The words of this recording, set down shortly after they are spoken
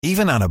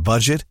Even on a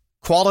budget,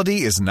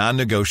 quality is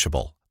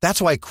non-negotiable.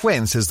 That's why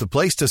Quince is the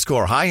place to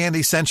score high-end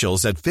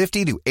essentials at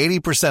 50 to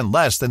 80%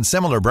 less than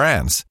similar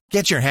brands.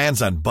 Get your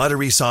hands on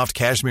buttery soft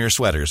cashmere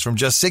sweaters from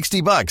just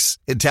 $60,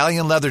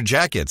 Italian leather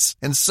jackets,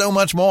 and so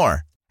much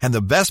more. And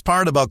the best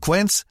part about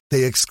Quince,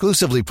 they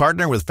exclusively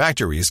partner with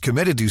factories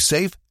committed to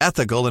safe,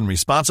 ethical, and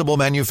responsible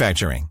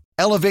manufacturing.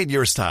 Elevate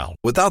your style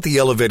without the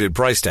elevated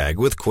price tag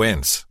with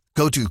Quince.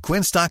 Go to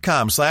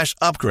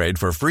quince.com/upgrade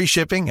for free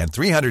shipping and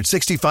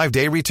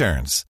 365-day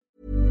returns.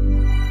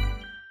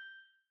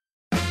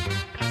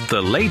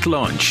 The Late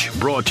Lunch,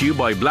 brought to you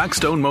by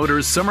Blackstone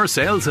Motors Summer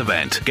Sales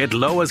Event. Get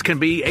low as can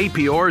be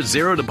APR,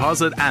 zero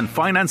deposit and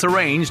finance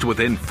arranged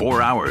within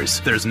 4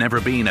 hours. There's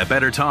never been a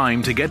better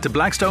time to get to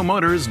Blackstone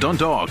Motors,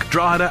 Dundalk,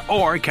 Drogheda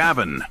or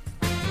Cavan.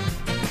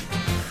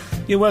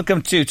 You're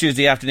welcome to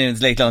Tuesday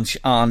afternoon's Late Lunch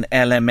on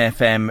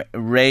LMFM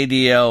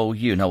Radio.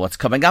 You know what's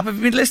coming up. Have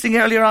you been listening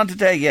earlier on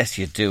today? Yes,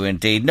 you do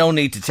indeed. No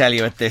need to tell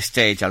you at this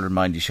stage. I'll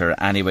remind you sure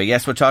anyway.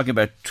 Yes, we're talking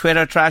about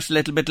Twitter trash a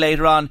little bit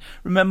later on.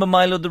 Remember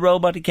Milo the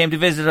robot? He came to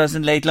visit us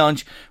in Late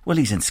Lunch. Well,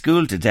 he's in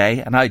school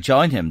today and I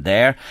joined him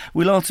there.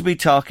 We'll also be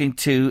talking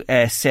to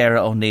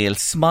Sarah O'Neill.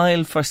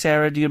 Smile for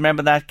Sarah. Do you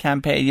remember that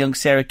campaign? Young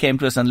Sarah came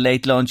to us on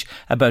Late Lunch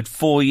about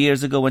 4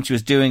 years ago when she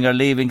was doing her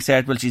Leaving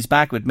Cert. Well, she's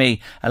back with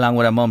me along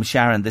with her mum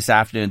Sharon this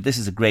afternoon. This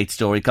is a great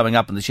story coming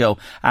up on the show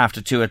after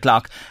 2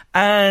 o'clock.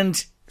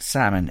 And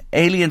salmon,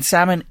 alien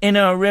salmon in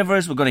our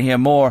rivers. We're going to hear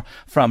more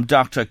from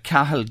Dr.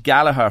 Cathal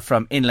Gallagher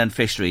from Inland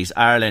Fisheries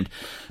Ireland.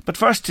 But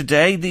first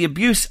today, the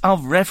abuse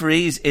of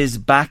referees is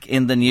back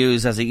in the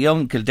news as a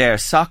young Kildare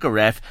soccer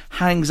ref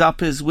hangs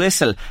up his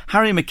whistle.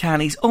 Harry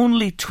McCanny's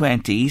only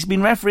 20. He's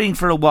been refereeing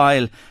for a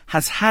while,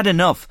 has had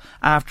enough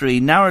after he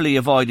narrowly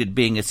avoided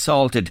being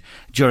assaulted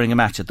during a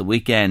match at the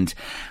weekend.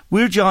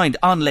 We're joined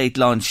on Late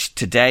Lunch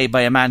today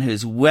by a man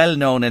who's well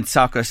known in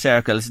soccer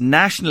circles,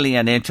 nationally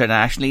and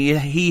internationally.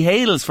 He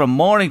hails from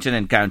Mornington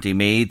in County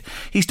Meath.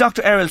 He's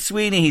Dr. Errol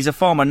Sweeney. He's a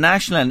former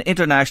national and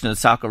international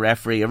soccer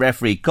referee, a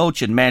referee,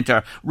 coach and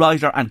mentor,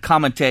 writer and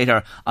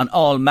commentator on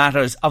all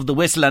matters of the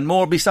whistle and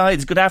more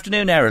besides. Good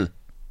afternoon, Errol.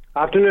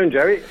 Afternoon,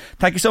 Jerry.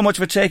 Thank you so much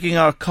for taking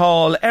our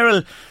call.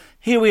 Errol,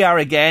 here we are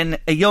again,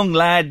 a young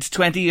lad,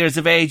 20 years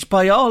of age,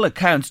 by all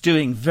accounts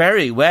doing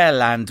very well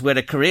and with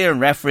a career in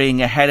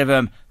refereeing ahead of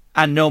him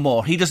and no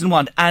more. He doesn't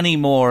want any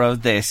more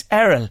of this.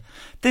 Errol,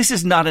 this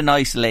is not an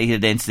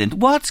isolated incident.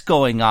 What's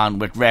going on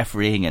with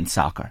refereeing in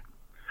soccer?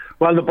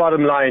 Well, the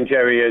bottom line,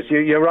 Jerry, is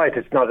you're right,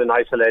 it's not an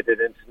isolated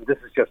incident. This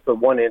is just the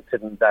one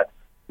incident that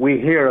we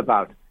hear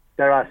about.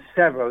 There are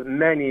several,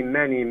 many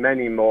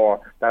more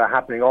that are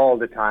happening all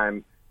the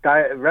time.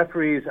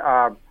 Referees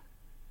are,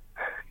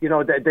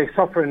 they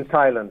suffer in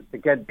silence. They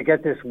get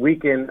this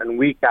week in and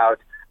week out,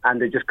 and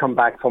they just come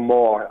back for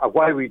more.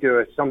 Why we do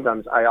it,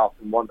 sometimes I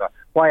often wonder.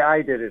 Why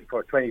I did it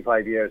for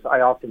 25 years, I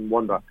often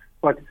wonder.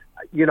 But,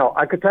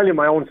 I could tell you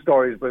my own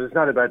stories, but it's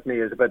not about me,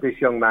 it's about this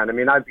young man. I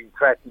mean, I've been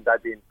threatened,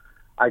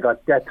 I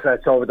got death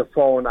threats over the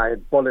phone, I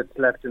had bullets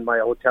left in my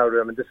hotel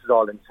room, and this is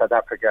all in South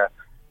Africa.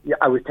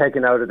 I was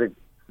taken out of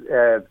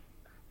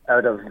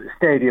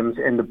stadiums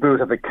in the boot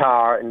of a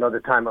car. Another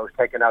time I was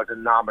taken out in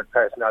an armoured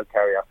personnel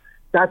carrier.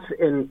 That's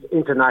in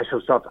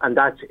international stuff, and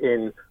that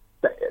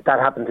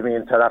happened to me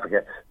in South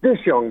Africa. This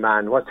young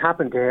man, what's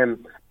happened to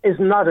him is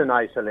not an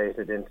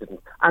isolated incident.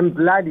 I'm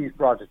glad he's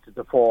brought it to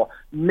the fore.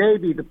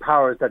 Maybe the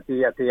powers that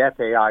be at the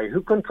FAI,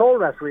 who control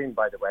refereeing,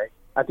 by the way,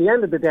 at the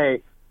end of the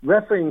day,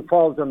 refereeing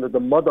falls under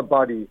the mother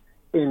body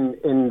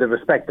in the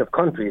respective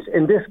countries.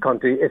 In this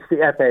country, it's the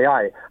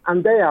FAI,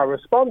 and they are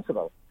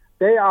responsible.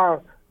 They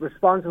are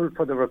responsible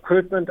for the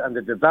recruitment and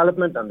the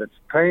development and the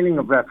training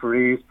of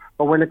referees,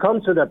 but when it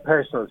comes to their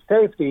personal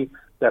safety,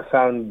 they're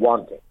found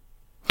wanting.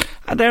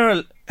 And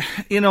Errol,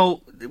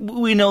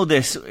 we know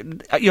this.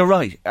 You're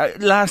right.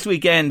 Last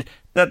weekend,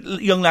 that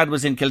young lad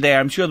was in Kildare.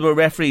 I'm sure there were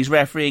referees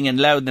refereeing in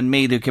Louth and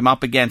Meath who came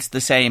up against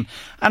the same.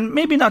 And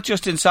maybe not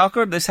just in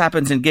soccer, this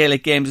happens in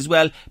Gaelic games as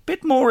well.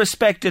 Bit more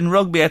respect in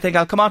rugby. I think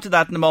I'll come on to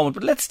that in a moment.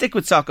 But let's stick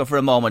with soccer for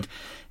a moment.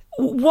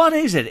 What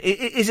is it?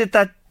 Is it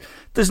that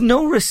there's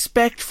no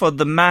respect for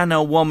the man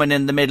or woman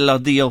in the middle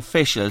of the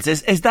officials?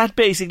 Is that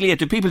basically it?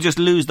 Do people just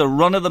lose the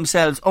run of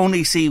themselves,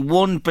 only see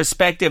one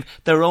perspective,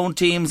 their own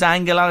team's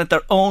angle on it,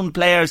 their own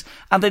players,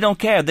 and they don't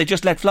care, they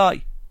just let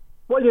fly?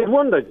 Well, you'd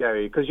wonder,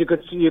 Jerry, because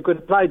you could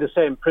apply the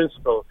same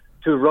principle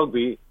to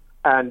rugby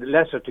and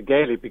lesser to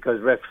Gaelic,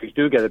 because referees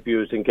do get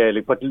abused in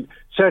Gaelic, but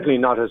certainly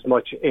not as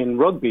much in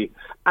rugby.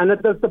 And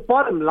the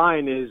bottom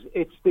line is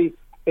it's the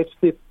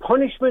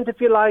punishment, if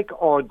you like,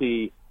 or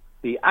the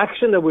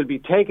action that will be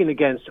taken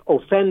against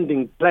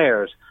offending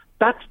players.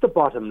 That's the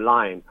bottom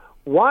line.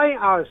 Why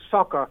are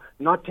soccer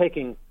not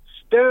taking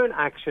stern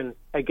action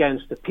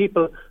against the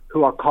people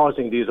who are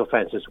causing these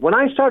offences? When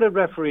I started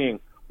refereeing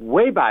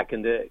way back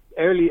in the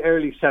early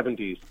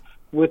 70s,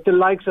 with the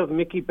likes of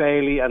Mickey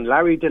Bailey and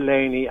Larry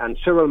Delaney and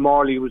Cyril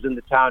Morley was in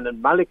the town,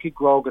 and Malachy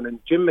Grogan and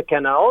Jim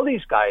McKenna, all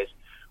these guys,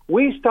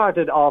 we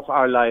started off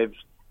our lives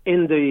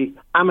in the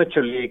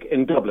amateur league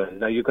in Dublin.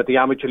 Now, you've got the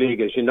amateur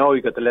league, as you know,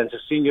 you've got the Leinster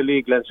Senior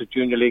League, Leinster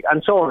Junior League,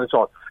 and so on and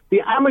so on.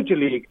 The amateur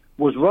league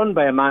was run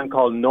by a man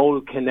called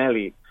Noel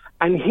Kennelly,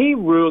 and he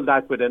ruled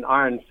that with an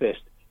iron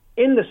fist,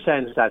 in the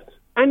sense that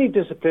any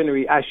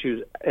disciplinary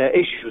issues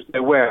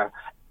there were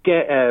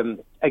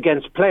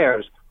against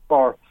players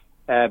for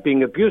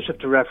being abusive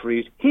to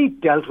referees, he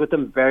dealt with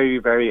them very,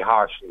 very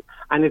harshly.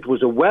 And it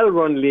was a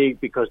well-run league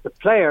because the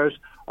players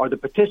or the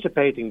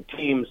participating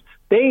teams,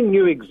 they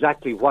knew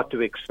exactly what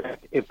to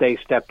expect if they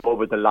stepped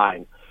over the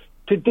line.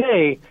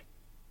 Today,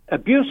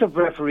 abusive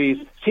referees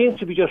seem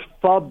to be just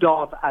fobbed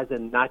off as a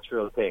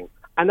natural thing.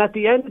 And at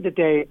the end of the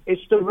day,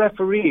 it's the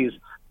referees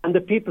and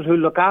the people who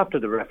look after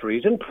the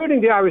referees,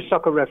 including the Irish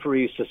Soccer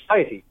Referees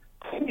Society,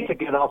 they need to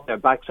get off their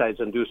backsides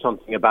and do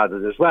something about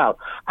it as well.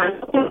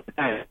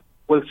 And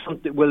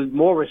will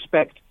more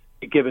respect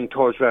be given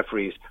towards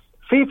referees?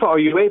 FIFA or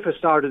UEFA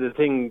started a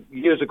thing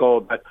years ago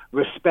about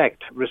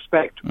respect.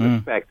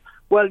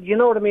 Well, you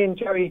know what I mean,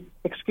 Jerry?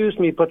 Excuse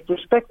me, but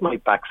respect my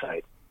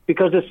backside,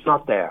 because it's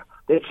not there.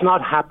 It's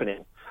not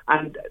happening.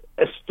 And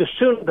the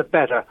sooner the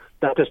better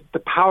that the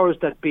powers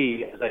that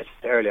be, as I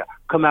said earlier,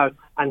 come out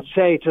and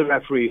say to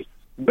referees,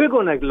 we're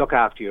going to look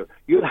after you.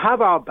 You'll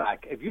have our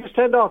back. If you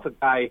send off a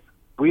guy,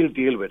 we'll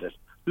deal with it.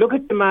 Look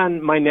at the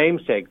man, my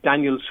namesake,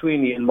 Daniel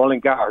Sweeney in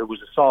Mullingar, who was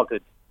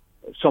assaulted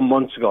some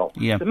months ago.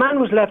 Yeah. The man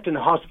was left in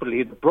hospital. He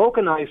had a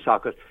broken eye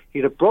socket, he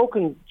had a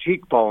broken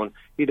cheekbone,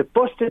 he had a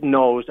busted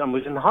nose, and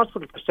was in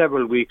hospital for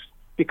several weeks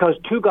because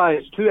two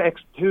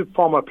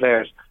former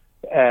players,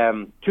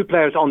 two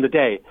players on the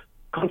day,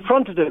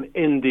 confronted him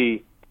in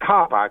the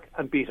car park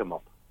and beat him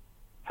up.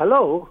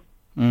 Hello?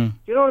 Do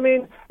you know what I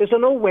mean? Is there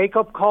no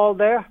wake-up call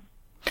there?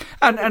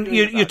 And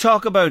you're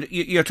talking about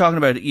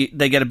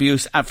they get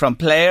abuse from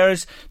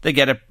players, they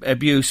get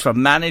abuse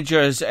from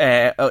managers,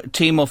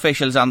 team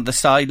officials on the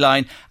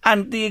sideline,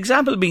 and the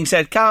example being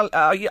said, Carl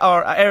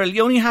or Errol,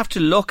 you only have to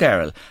look,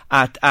 Errol,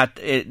 at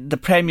the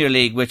Premier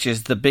League, which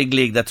is the big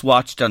league that's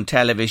watched on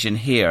television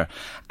here,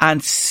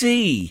 and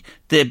see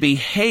the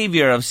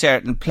behaviour of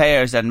certain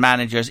players and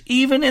managers,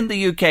 even in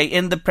the UK,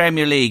 in the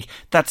Premier League,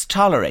 that's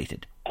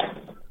tolerated.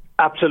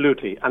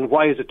 Absolutely. And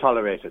why is it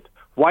tolerated?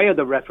 Why are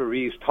the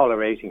referees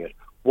tolerating it?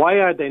 Why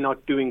are they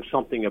not doing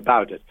something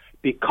about it?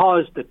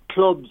 Because the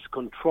clubs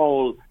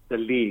control the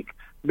league.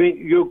 I mean,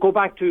 you go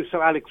back to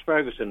Sir Alex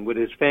Ferguson with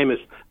his famous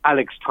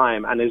Alex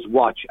time and his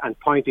watch and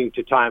pointing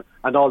to time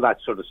and all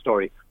that sort of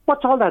story.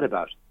 What's all that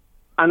about?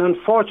 And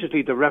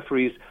unfortunately, the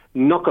referees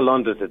knuckle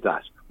under to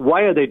that.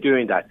 Why are they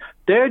doing that?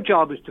 Their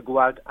job is to go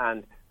out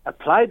and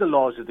apply the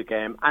laws of the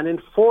game and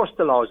enforce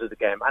the laws of the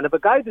game. And if a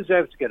guy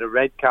deserves to get a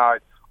red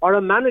card, or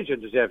a manager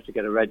deserves to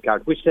get a red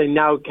card, which they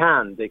now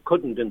can. They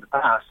couldn't in the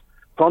past.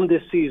 From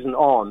this season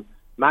on,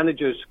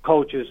 managers,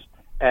 coaches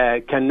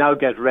can now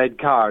get red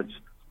cards.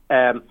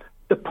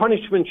 The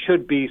punishment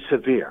should be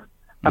severe.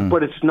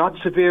 But it's not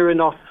severe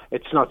enough,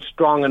 it's not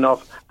strong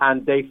enough,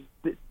 and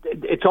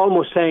it's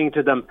almost saying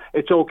to them,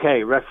 it's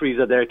okay, referees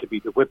are there to be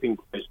the whipping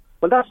boys.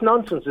 Well, that's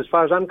nonsense as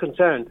far as I'm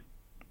concerned.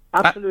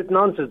 Absolute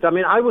nonsense. I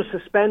mean, I was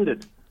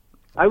suspended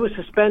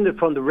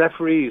from the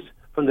referees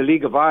from the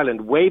League of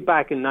Ireland way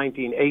back in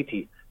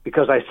 1980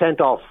 because I sent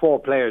off 4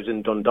 players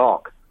in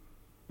Dundalk.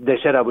 They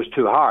said I was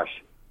too harsh.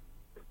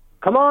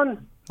 Come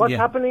on, what's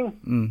happening?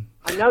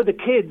 And now the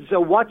kids are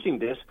watching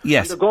this,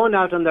 and they're going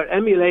out and they're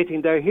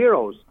emulating their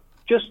heroes.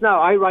 Just now,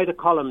 I write a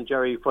column,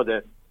 Jerry, for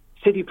the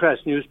City Press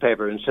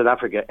newspaper in South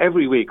Africa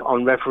every week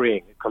on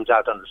refereeing. It comes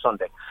out on a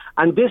Sunday.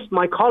 And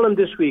my column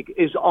this week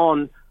is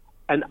on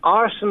an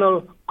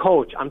Arsenal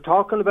coach. I'm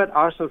talking about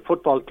Arsenal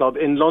Football Club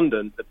in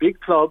London, the big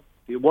club,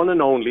 the one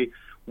and only.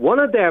 One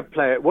of their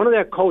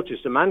coaches,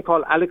 a man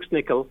called Alex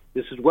Nicol,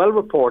 this is well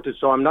reported,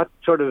 so I'm not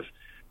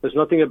there's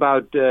nothing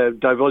about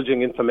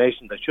divulging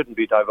information that shouldn't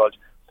be divulged.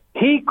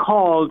 He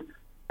called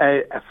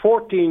a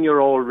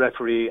 14-year-old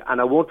referee,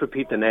 and I won't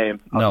repeat the name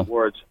of the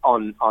words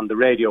on the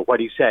radio, what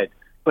he said,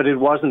 but it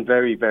wasn't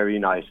very, very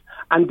nice.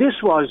 And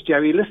this was,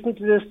 Jerry, listen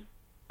to this,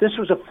 this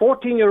was a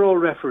 14-year-old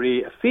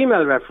referee, a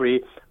female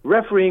referee,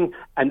 refereeing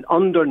an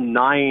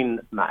under-9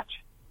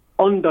 match.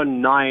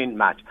 Under-9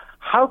 match.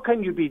 How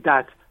can you be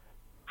that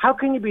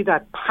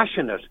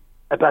passionate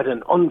about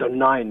an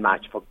under-9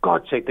 match? For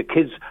God's sake, the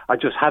kids are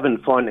just having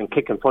fun and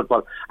kicking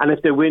football. And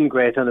if they win,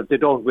 great. And if they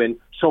don't win,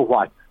 so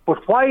what?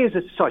 But why is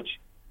it such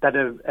that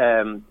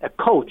a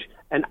coach,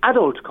 an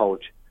adult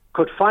coach,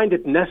 could find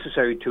it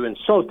necessary to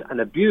insult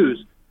and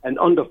abuse a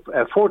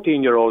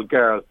 14-year-old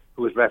girl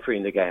who was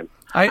refereeing the game?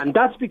 And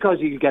that's because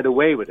he could get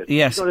away with it.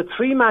 Yes. He got a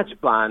 3-match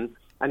ban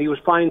and he was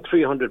fined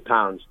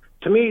 £300.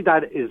 To me,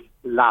 that is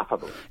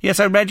laughable. Yes,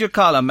 I read your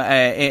column.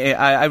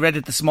 I read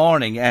it this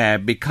morning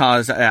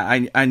because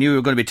I knew we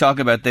were going to be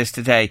talking about this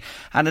today.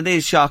 And it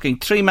is shocking.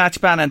 3-match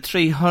ban and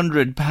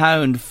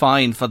 £300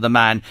 fine for the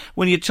man.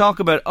 When you talk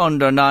about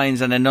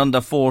under-9s and an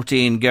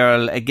under-14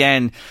 girl,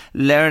 again,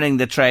 learning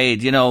the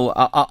trade,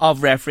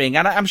 of refereeing.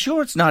 And I'm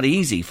sure it's not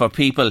easy for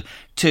people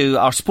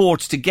or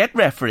sports to get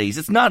referees.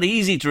 It's not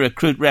easy to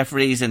recruit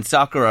referees in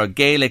soccer or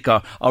Gaelic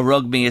or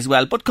rugby as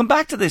well. But come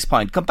back to this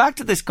point, come back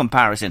to this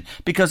comparison,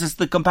 because it's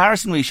the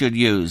comparison we should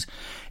use.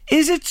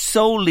 Is it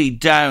solely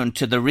down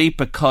to the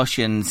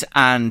repercussions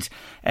and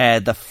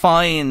the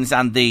fines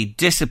and the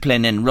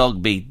discipline in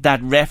rugby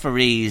that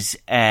referees,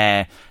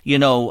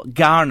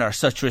 garner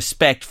such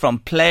respect from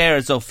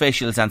players,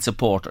 officials and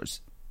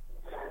supporters?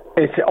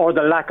 Or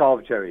the lack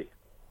of, Jerry.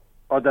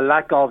 Or the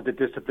lack of the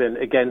discipline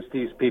against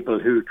these people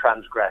who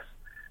transgress.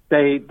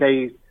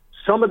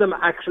 Some of them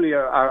actually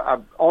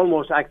are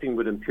almost acting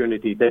with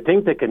impunity. They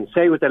think they can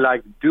say what they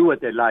like, do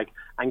what they like,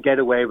 and get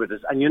away with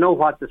it. And you know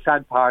what? The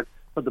sad part,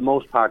 for the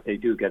most part, they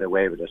do get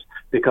away with it,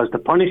 because the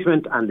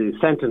punishment and the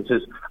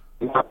sentences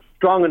are not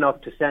strong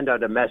enough to send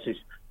out a message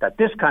that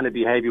this kind of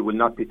behaviour will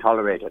not be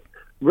tolerated.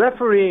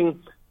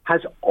 Refereeing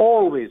has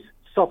always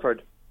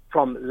suffered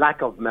from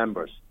lack of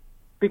members.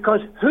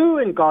 Because who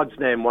in God's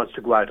name wants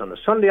to go out on a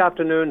Sunday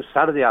afternoon,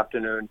 Saturday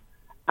afternoon,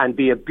 and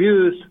be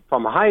abused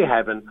from high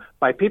heaven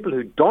by people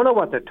who don't know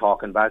what they're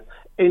talking about,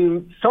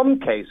 in some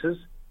cases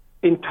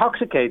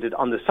intoxicated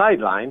on the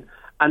sideline,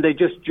 and they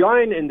just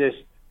join in this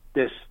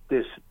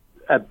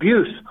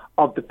abuse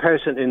of the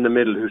person in the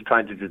middle who's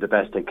trying to do the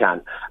best they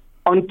can.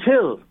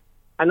 Until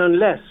and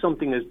unless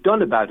something is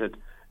done about it,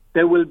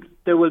 there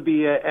will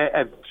be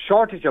a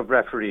shortage of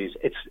referees.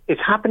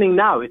 It's happening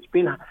now.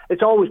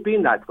 It's always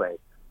been that way.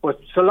 But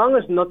so long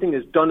as nothing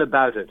is done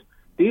about it,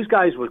 these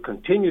guys will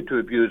continue to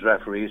abuse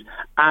referees,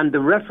 and the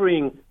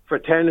refereeing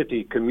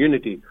fraternity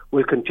community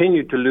will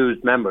continue to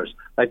lose members.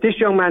 Like, this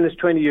young man is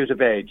 20 years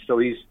of age, so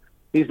he's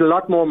a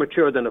lot more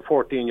mature than a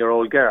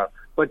 14-year-old girl.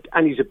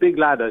 And he's a big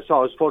lad. I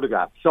saw his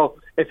photograph. So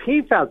if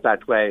he felt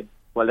that way,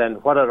 well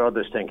then, what are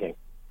others thinking?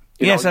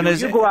 You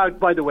go out,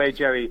 by the way,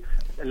 Jerry,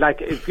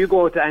 like if you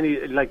go to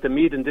any, like the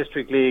Meath and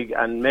District League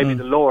and maybe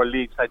the lower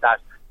leagues like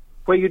that,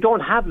 where you don't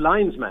have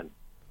linesmen.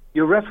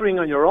 You're refereeing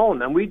on your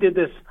own, and we did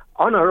this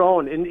on our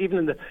own.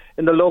 Even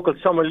in the local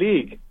summer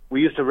league,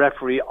 we used to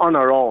referee on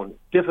our own.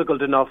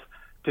 Difficult enough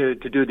to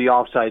do the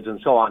offsides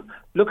and so on.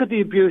 Look at the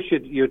abuse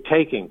you're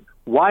taking.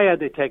 Why are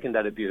they taking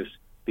that abuse?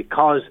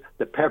 Because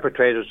the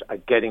perpetrators are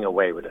getting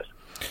away with it.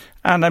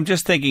 And I'm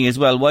just thinking as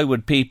well, why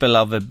would people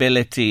of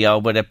ability or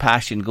with a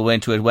passion go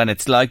into it when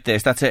it's like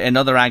this? That's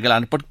another angle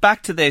on it. But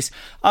back to this,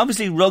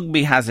 obviously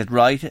rugby has it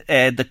right.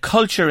 The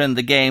culture in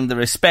the game, the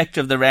respect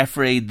of the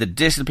referee, the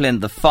discipline,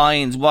 the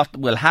fines, what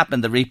will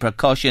happen, the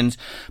repercussions.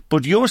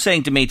 But you're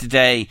saying to me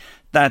today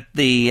that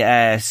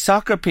the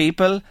soccer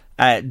people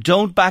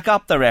don't back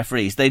up the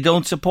referees. They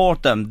don't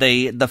support them.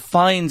 The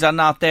fines are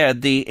not there.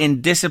 The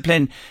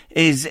indiscipline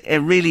is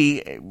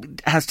really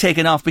has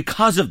taken off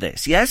because of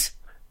this, yes?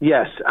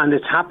 Yes, and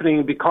it's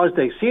happening because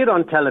they see it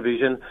on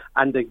television,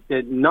 and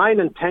the 9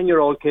 and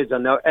 10-year-old kids are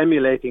now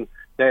emulating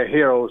their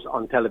heroes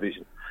on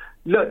television.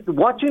 Look,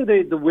 watching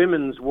the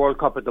Women's World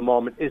Cup at the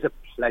moment is a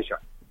pleasure,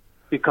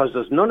 because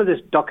there's none of this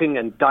ducking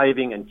and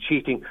diving and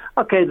cheating.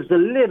 Okay, there's a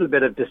little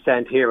bit of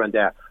dissent here and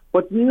there,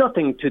 but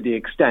nothing to the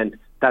extent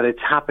that it's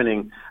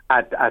happening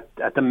at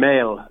the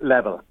male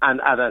level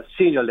and at a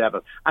senior level.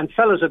 And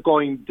fellas are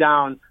going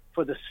down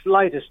for the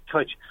slightest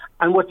touch.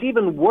 And what's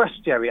even worse,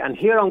 Jerry, and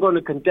here I'm going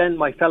to condemn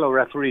my fellow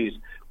referees,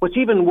 what's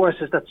even worse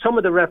is that some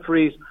of the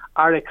referees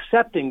are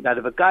accepting that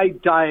if a guy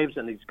dives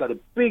and he's got a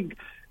big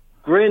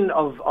grin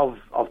of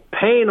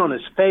pain on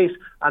his face,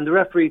 and the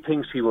referee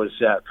thinks he was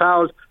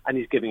fouled, and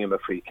he's giving him a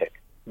free kick.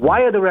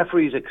 Why are the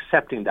referees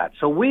accepting that?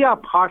 So we are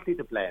partly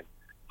to blame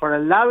for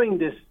allowing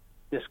this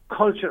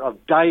culture of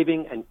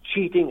diving and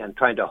cheating and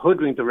trying to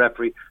hoodwink the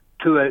referee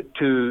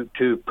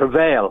to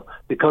prevail,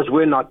 because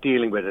we're not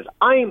dealing with it.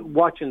 I'm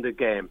watching the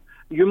game.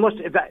 You must,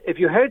 if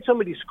you heard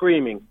somebody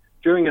screaming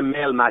during a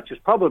male match, it's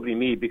probably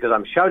me, because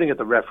I'm shouting at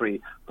the referee,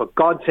 for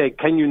God's sake,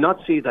 can you not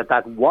see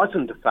that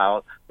wasn't a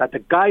foul, that the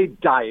guy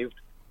dived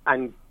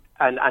and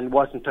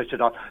wasn't touched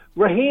at all?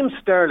 Raheem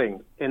Sterling,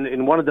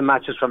 in one of the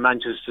matches for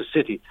Manchester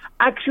City,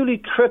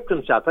 actually tripped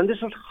himself, and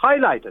this was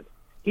highlighted.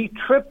 He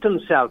tripped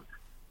himself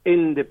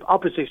in the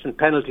opposition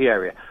penalty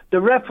area. The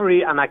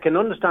referee, and I can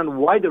understand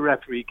why the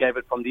referee gave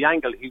it from the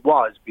angle he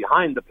was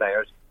behind the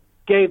players,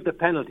 gave the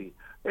penalty.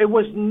 It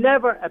was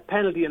never a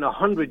penalty in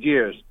 100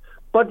 years.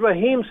 But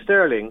Raheem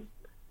Sterling,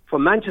 for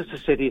Manchester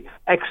City,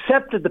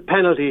 accepted the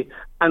penalty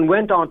and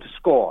went on to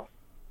score.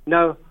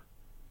 Now,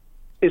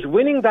 is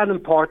winning that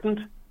important?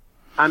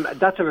 And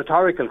that's a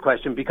rhetorical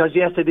question, because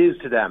yes, it is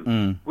to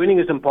them. Winning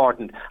is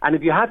important. And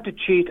if you have to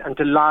cheat and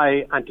to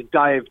lie and to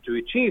dive to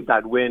achieve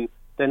that win,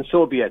 then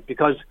so be it.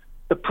 Because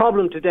the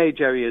problem today,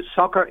 Jerry, is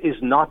soccer is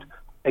not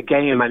a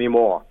game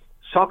anymore.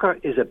 Soccer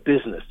is a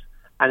business,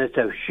 and it's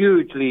a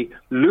hugely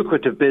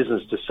lucrative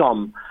business to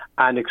some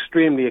and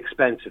extremely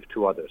expensive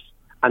to others.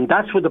 And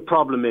that's what the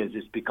problem is.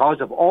 It's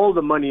because of all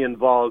the money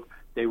involved.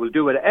 They will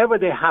do whatever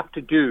they have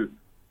to do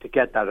to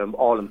get that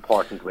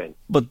all-important win.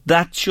 But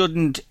that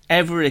shouldn't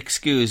ever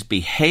excuse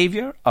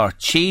behaviour or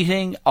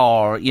cheating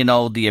or,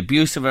 the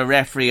abuse of a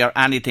referee or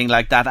anything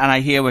like that. And I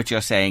hear what you're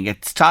saying.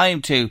 It's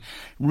time to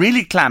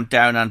really clamp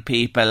down on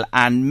people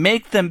and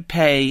make them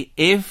pay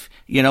if,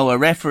 a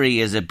referee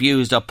is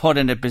abused or put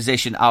in a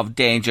position of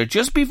danger.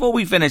 Just before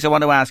we finish, I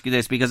want to ask you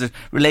this because it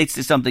relates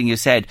to something you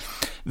said.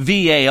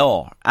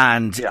 VAR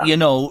and,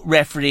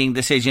 refereeing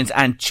decisions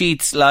and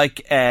cheats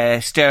like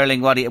Sterling,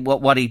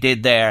 what he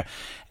did there.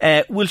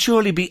 Will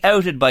surely be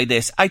outed by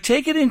this. I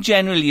take it in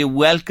general you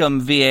welcome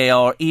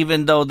VAR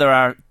even though there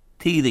are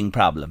teething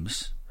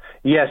problems.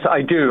 Yes,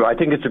 I do. I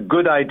think it's a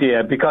good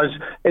idea because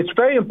it's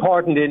very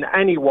important in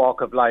any walk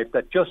of life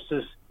that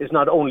justice is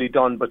not only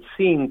done but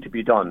seen to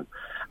be done.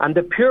 And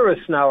the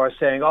purists now are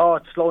saying,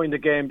 it's slowing the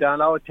game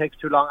down, it takes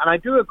too long. And I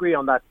do agree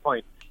on that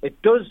point. It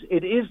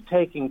is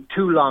taking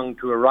too long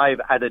to arrive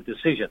at a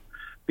decision.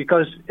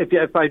 Because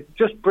if I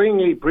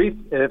briefly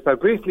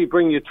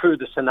bring you through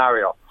the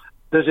scenario,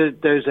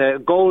 there's a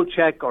goal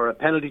check or a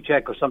penalty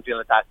check or something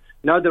like that.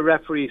 Now the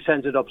referee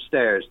sends it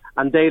upstairs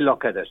and they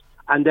look at it.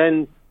 And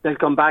then they'll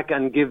come back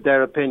and give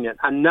their opinion.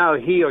 And now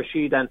he or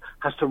she then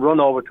has to run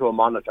over to a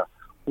monitor.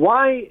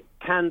 Why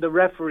can the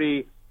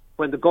referee,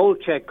 when the goal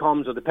check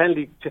comes or the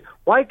penalty check,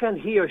 why can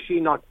he or she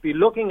not be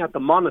looking at the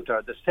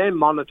monitor, the same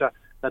monitor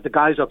that the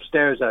guys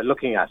upstairs are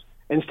looking at,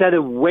 instead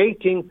of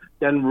waiting,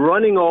 then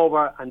running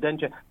over and then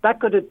that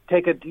could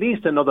take at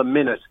least another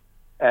minute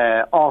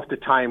off the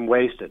time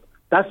wasted.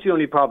 That's the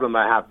only problem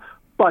I have.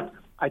 But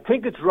I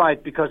think it's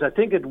right because I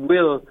think it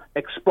will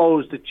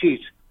expose the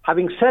cheats.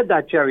 Having said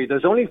that, Jerry,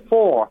 there's only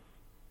 4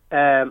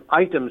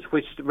 items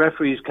which the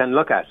referees can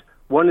look at.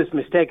 One is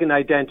mistaken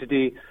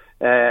identity,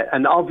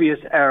 an obvious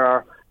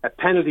error, a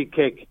penalty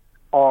kick,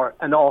 or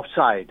an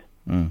offside.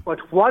 But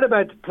what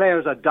about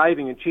players are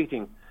diving and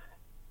cheating?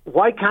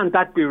 Why can't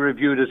that be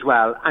reviewed as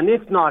well? And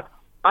if not,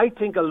 I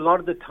think a lot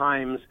of the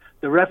times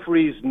the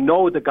referees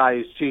know the guy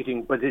is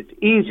cheating, but it's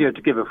easier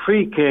to give a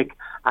free kick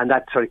and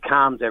that sort of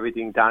calms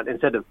everything down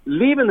instead of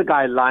leaving the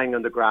guy lying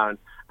on the ground.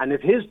 And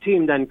if his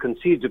team then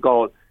concedes a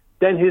goal,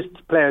 then his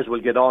players will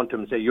get on to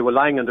him and say, you were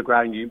lying on the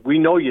ground, we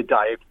know you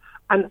dived.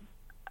 And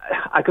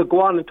I could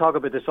go on and talk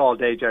about this all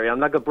day, Jerry. I'm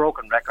like a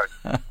broken record.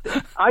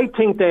 I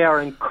think they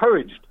are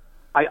encouraged.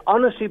 I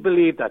honestly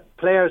believe that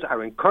players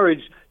are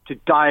encouraged to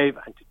dive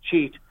and to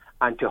cheat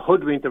and to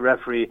hoodwink the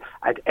referee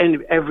at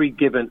every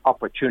given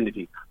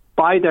opportunity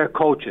by their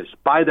coaches,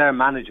 by their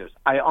managers.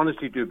 I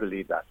honestly do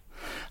believe that.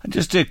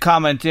 Just to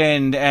comment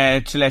in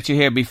to let you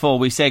hear before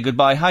we say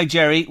goodbye. Hi,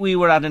 Jerry. We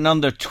were at an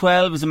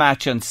under-12s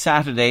match on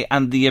Saturday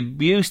and the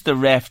abuse the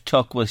ref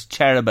took was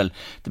terrible.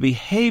 The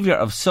behaviour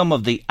of some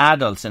of the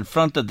adults in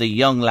front of the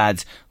young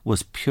lads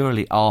was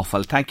purely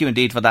awful. Thank you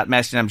indeed for that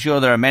message. I'm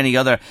sure there are many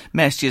other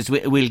messages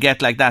we'll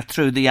get like that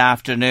through the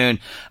afternoon.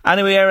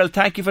 Anyway, Errol,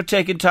 thank you for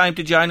taking time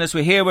to join us.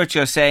 We hear what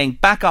you're saying.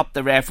 Back up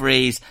the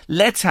referees.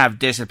 Let's have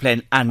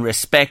discipline and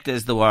respect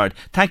is the word.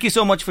 Thank you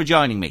so much for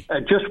joining me.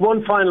 Just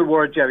one final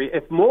word, Jerry.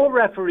 If more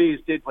referees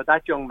did what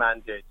that young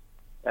man did,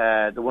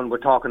 the one we're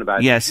talking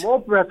about, yes. If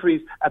more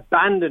referees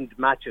abandoned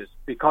matches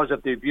because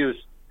of the abuse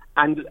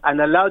and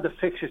allowed the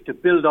fixtures to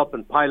build up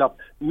and pile up,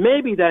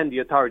 maybe then the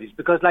authorities,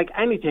 because like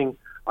anything,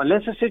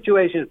 unless a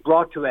situation is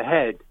brought to a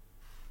head,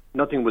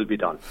 nothing will be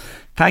done.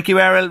 Thank you,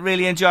 Errol.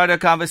 Really enjoyed our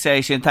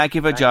conversation. Thank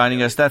you for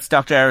joining us. That's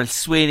Dr. Errol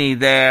Sweeney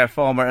there,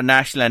 former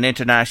national and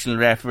international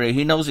referee.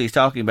 He knows what he's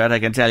talking about, I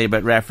can tell you,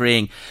 about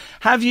refereeing.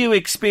 Have you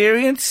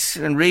experienced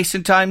in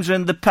recent times or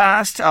in the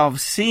past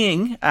of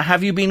seeing,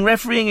 have you been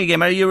refereeing a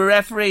game? Are you a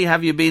referee?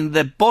 Have you been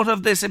the butt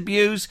of this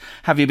abuse?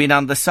 Have you been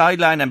on the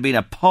sideline and been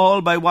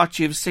appalled by what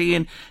you've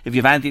seen? If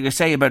you've anything to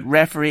say about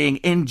refereeing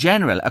in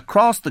general,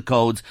 across the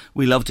codes,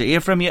 we love to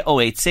hear from you.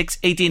 086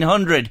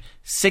 1800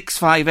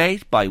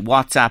 658 by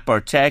WhatsApp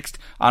or text.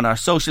 On our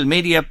social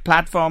media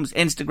platforms,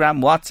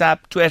 Instagram, WhatsApp,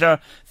 Twitter,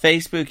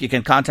 Facebook. You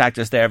can contact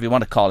us there if you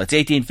want to call. It's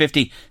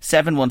 1850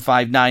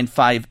 715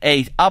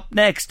 958. Up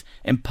next,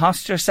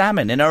 imposter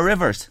salmon in our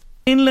rivers.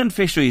 Inland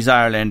Fisheries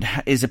Ireland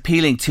is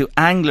appealing to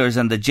anglers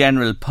and the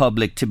general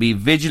public to be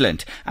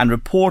vigilant and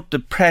report the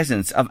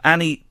presence of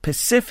any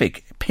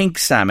Pacific pink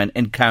salmon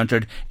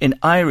encountered in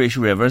Irish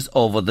rivers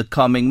over the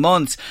coming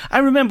months. I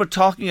remember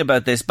talking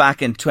about this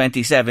back in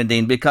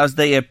 2017 because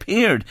they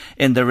appeared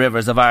in the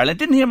rivers of Ireland.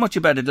 Didn't hear much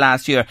about it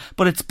last year,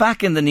 but it's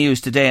back in the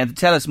news today. And to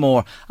tell us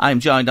more,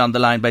 I'm joined on the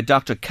line by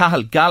Dr.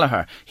 Cathal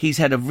Gallagher. He's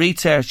Head of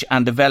Research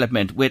and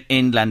Development with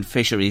Inland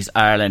Fisheries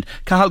Ireland.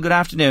 Cathal, good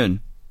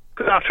afternoon.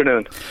 Good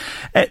afternoon.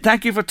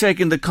 Thank you for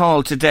taking the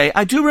call today.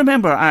 I do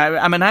remember,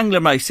 I'm an angler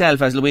myself,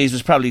 as Louise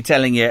was probably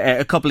telling you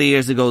a couple of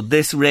years ago,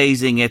 this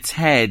raising its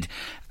head.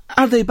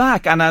 Are they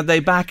back, and are they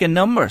back in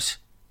numbers?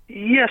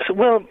 Yes,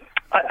 well,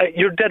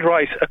 you're dead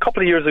right. A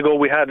couple of years ago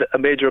we had a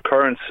major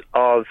occurrence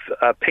of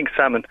pink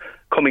salmon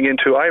coming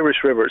into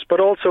Irish rivers,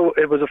 but also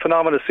it was a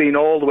phenomenon seen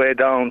all the way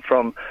down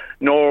from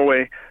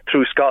Norway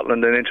through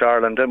Scotland and into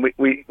Ireland, and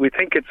we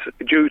think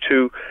it's due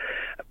to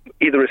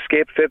either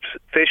escaped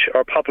fish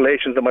or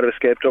populations that might have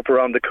escaped up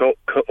around the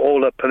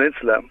Ko'ola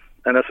Peninsula.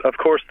 And of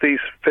course, these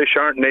fish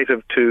aren't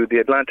native to the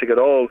Atlantic at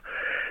all.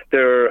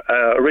 Their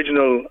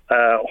original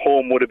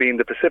home would have been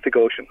the Pacific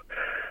Ocean.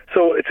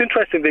 So it's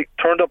interesting, they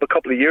turned up a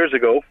couple of years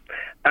ago,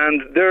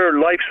 and their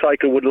life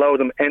cycle would allow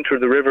them enter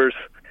the rivers,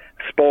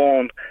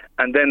 spawn,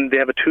 and then they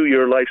have a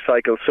 2-year life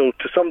cycle. So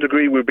to some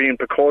degree, we're being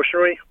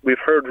precautionary. We've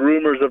heard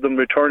rumours of them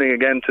returning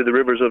again to the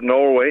rivers of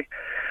Norway,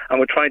 and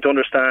we're trying to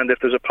understand if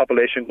there's a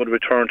population would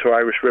return to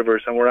Irish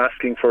rivers. And we're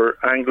asking for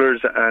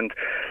anglers and,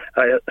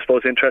 I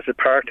suppose, interested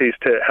parties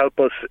to help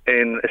us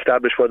in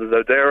establish whether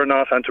they're there or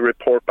not, and to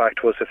report back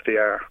to us if they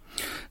are.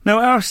 Now,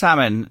 our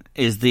salmon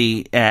is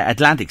the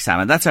Atlantic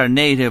salmon. That's our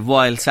native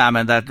wild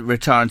salmon that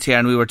returns here.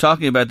 And we were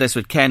talking about this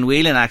with Ken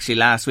Whelan actually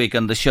last week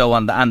on the show,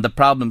 and the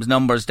problems,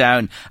 numbers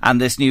down, and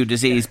this new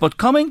disease. But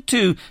coming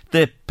to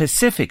the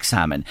Pacific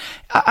salmon,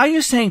 are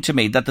you saying to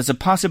me that there's a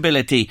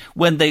possibility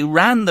when they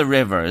ran the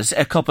rivers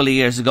a couple of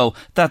years ago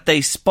that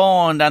they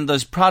spawned and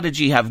those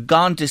prodigy have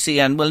gone to sea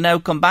and will now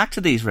come back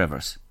to these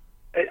rivers?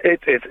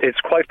 It's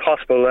quite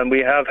possible, and we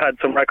have had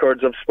some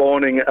records of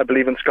spawning, I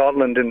believe, in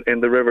Scotland in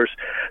the rivers.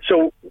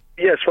 So,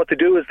 yes, what they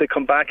do is they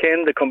come back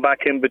in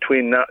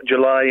between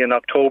July and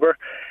October,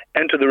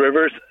 enter the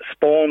rivers,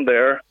 spawn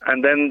there,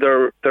 and then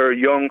their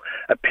young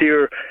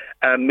appear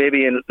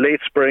maybe in late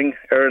spring,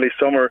 early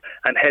summer,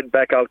 and head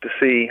back out to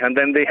sea. And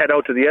then they head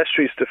out to the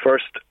estuaries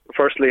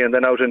firstly, and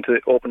then out into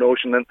the open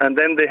ocean. And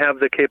then they have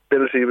the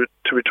capability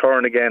to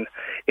return again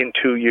in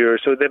 2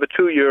 years. So they have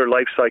a 2-year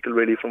life cycle,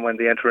 really, from when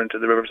they enter into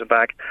the rivers and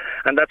back.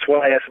 And that's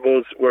why, I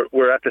suppose,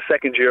 we're at the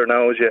second year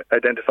now, as you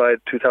identified,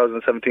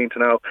 2017 to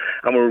now,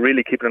 and we're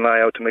really keeping an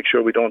eye out to make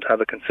sure we don't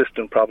have a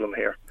consistent problem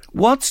here.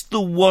 What's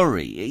the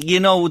worry? You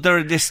know, there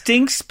are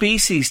distinct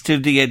species to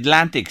the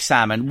Atlantic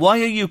salmon. Why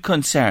are you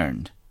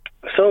concerned?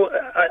 So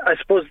I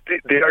suppose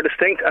they are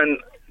distinct, and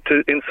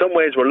in some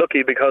ways we're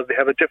lucky because they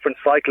have a different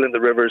cycle in the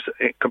rivers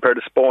compared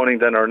to spawning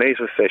than our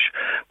native fish.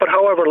 But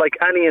however, like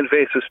any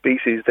invasive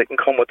species, they can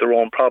come with their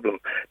own problem.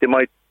 They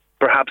might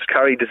perhaps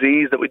carry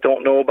disease that we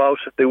don't know about.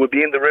 They would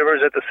be in the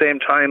rivers at the same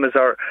time as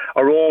our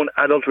own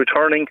adult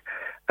returning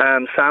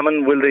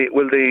salmon. Will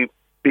they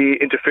be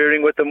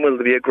interfering with them? Will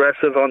they be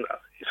aggressive on?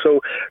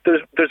 So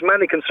there's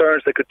many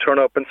concerns that could turn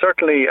up, and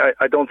certainly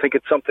I don't think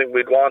it's something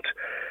we'd want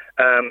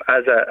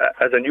as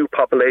a new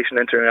population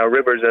entering our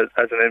rivers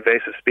as an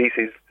invasive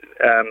species,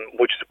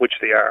 which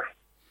they are.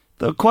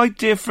 They're quite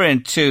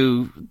different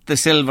to the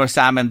silver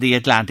salmon, the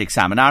Atlantic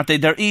salmon, aren't they?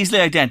 They're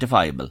easily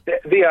identifiable.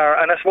 They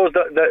are, and I suppose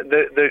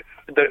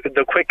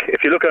the quick,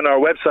 if you look on our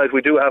website,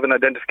 we do have an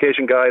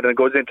identification guide, and it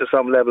goes into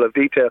some level of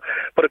detail.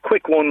 But a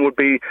quick one would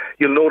be,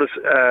 you'll notice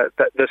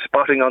that the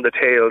spotting on the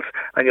tails,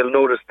 and you'll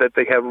notice that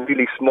they have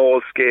really small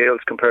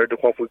scales compared to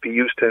what we'd be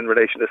used to in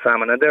relation to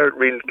salmon, and they're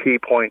real key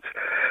points.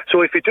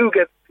 So if you do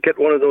get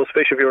one of those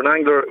fish, if you're an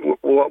angler,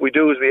 what we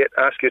do is we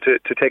ask you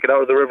to take it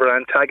out of the river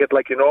and tag it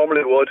like you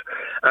normally would,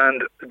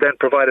 and then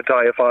provide it to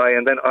IFI,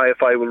 and then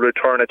IFI will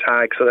return a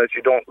tag so that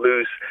you don't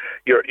lose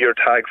your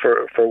tag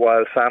for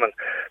wild salmon.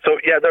 So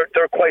yeah,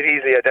 they're quite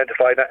easily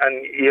identified,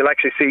 and you'll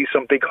actually see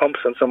some big humps,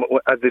 and some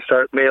as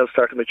males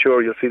start to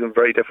mature, you'll see them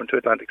very different to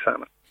Atlantic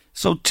salmon.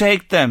 So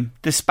take them,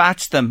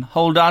 dispatch them,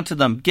 hold on to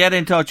them, get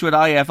in touch with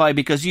IFI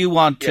because you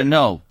want to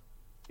know.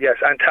 Yes,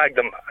 and tag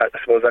them, I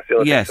suppose that's the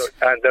other thing. So,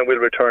 and then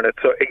we'll return it.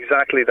 So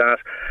exactly that.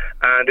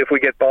 And if we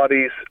get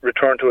bodies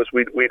returned to us,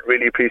 we'd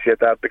really appreciate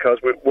that, because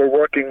we're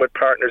working with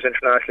partners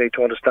internationally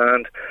to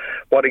understand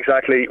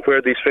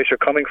where these fish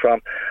are coming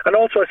from. And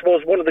also, I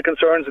suppose, one of the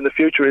concerns in the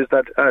future is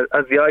that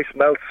as the ice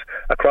melts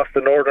across the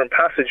Northern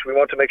Passage, we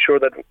want to make sure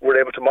that we're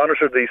able to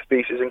monitor these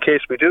species in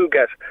case we do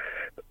get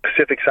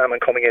Pacific salmon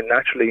coming in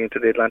naturally into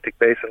the Atlantic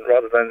basin,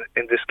 rather than,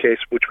 in this case,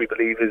 which we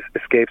believe is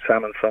escaped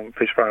salmon from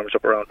fish farms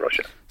up around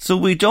Russia. So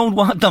we don't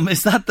want them,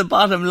 is that the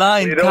bottom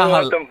line, We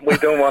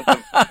don't want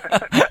them.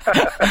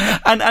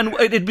 And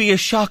it'd be a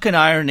shocking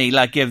irony,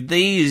 like if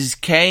these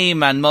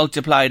came and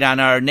multiplied on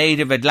our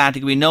native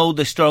Atlantic, we know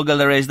the struggle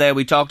there is there,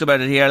 we talked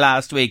about it here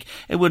last week,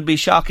 it would be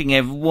shocking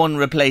if one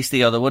replaced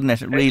the other, wouldn't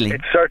it, really?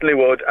 It certainly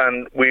would,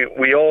 and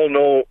we all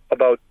know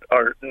about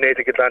our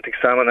native Atlantic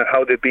salmon and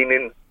how they've been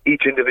in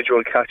each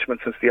individual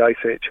catchment since the Ice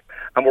Age.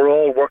 And we're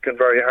all working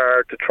very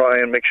hard to try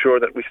and make sure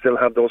that we still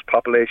have those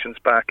populations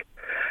back.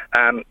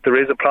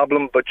 There is a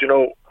problem, but,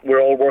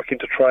 we're all working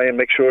to try and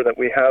make sure that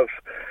we have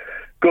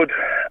good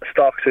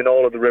stocks in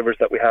all of the rivers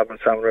that we have in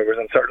salmon rivers,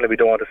 and certainly we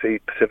don't want to see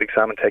Pacific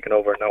salmon taken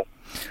over, no.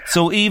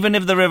 So even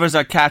if the rivers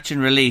are catch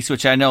and release,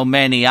 which I know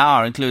many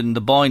are, including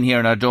the Boyne here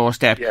on our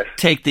doorstep, yes,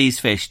 take this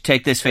fish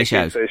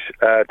out.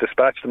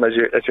 Dispatch them, as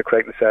you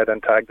correctly said,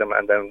 and tag them,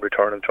 and then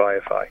return them to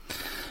IFI.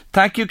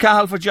 Thank you,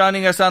 Cathal, for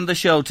joining us on the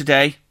show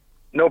today.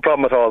 No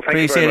problem at all. Thank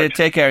you Appreciate very it. much.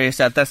 Take care of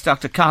yourself. That's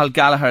Dr. Cathal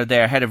Gallagher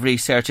there, Head of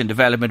Research and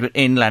Development with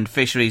Inland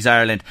Fisheries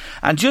Ireland.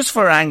 And just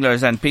for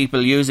anglers and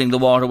people using the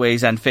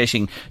waterways and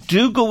fishing,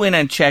 do go in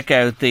and check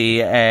out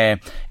the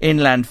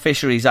Inland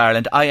Fisheries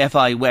Ireland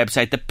IFI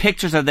website. The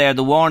pictures are there.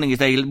 The warning is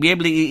there. You'll be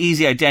able to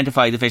easily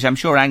identify the fish. I'm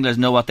sure anglers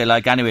know what they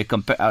like anyway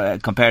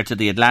compared to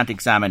the Atlantic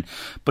salmon.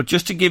 But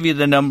just to give you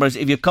the numbers,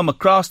 if you come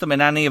across them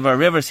in any of our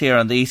rivers here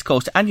on the East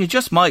Coast, and you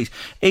just might,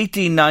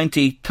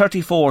 1890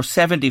 34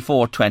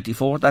 74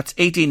 24. That's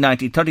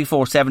 1890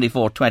 34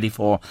 74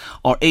 24 or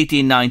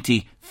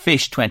 1890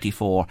 fish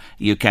 24.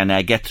 You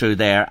can get through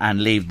there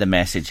and leave the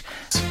message.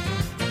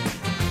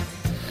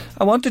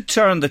 I want to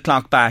turn the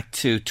clock back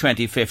to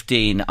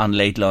 2015 on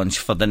Late Lunch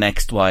for the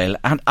next while,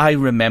 and I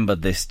remember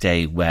this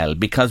day well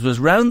because it was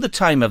round the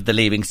time of the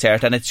Leaving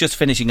Cert, and it's just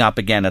finishing up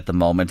again at the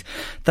moment,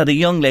 that a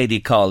young lady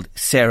called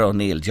Sarah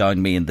O'Neill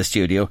joined me in the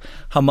studio.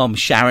 Her mum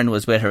Sharon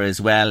was with her as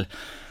well.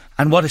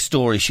 And what a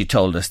story she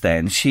told us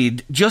then.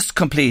 She'd just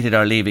completed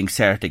her Leaving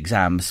Cert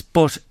exams,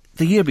 but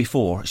the year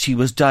before she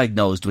was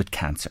diagnosed with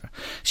cancer.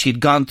 She'd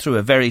gone through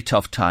a very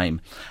tough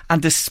time,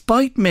 and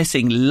despite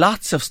missing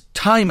lots of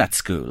time at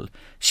school,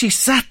 she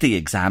sat the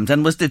exams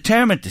and was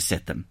determined to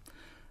sit them.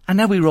 And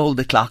now we roll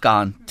the clock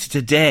on to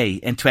today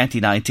in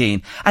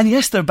 2019. And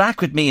yes, they're back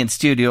with me in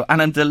studio,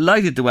 and I'm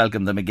delighted to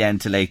welcome them again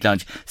to Late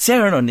Lunch.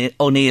 Sarah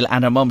O'Neill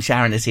and her mum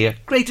Sharon is here.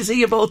 Great to see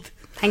you both.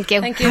 Thank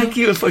you. Thank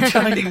you for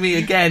joining me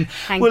again.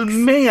 Thanks. Well,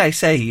 may I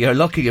say, you're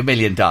lucky $1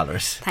 million.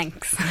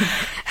 Thanks.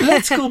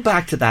 Let's go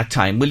back to that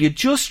time. Will you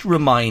just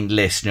remind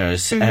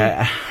listeners,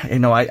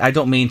 I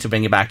don't mean to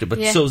bring you back to,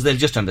 but so they'll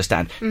just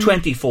understand,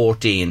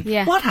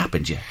 2014, what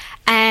happened to you?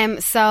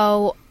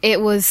 So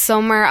it was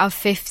summer of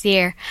 5th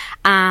year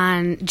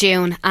and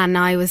June, and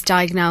I was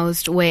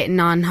diagnosed with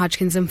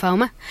non-Hodgkin's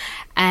lymphoma.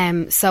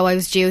 So I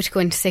was due to go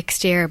into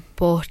 6th year,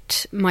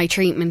 but my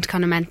treatment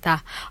kind of meant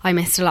that I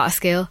missed a lot of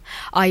school.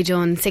 I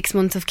done 6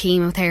 months of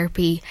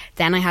chemotherapy,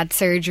 then I had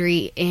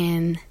surgery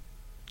in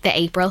the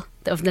April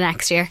of the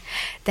next year.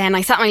 Then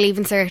I sat my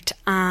Leaving Cert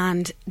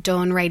and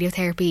done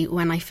radiotherapy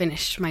when I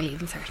finished my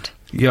Leaving Cert.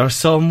 You're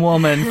some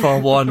woman for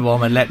one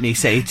woman, let me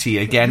say to you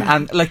again.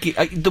 And like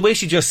the way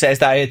she just says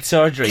that I had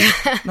surgery,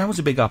 that was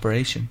a big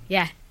operation.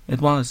 Yeah.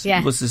 It was. Yeah.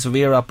 It was a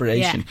severe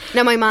operation. Yeah.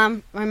 No, my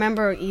mum, I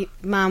remember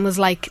mum was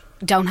like,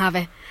 don't have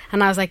it.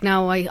 And I was like,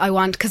 no, I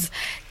want, because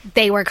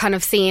they were kind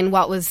of seeing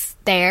what was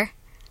there,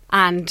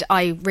 and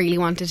I really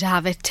wanted to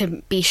have it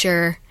to be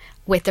sure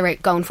with the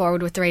going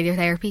forward with the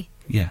radiotherapy.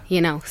 Yeah.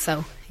 You know,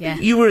 so, yeah.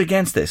 You were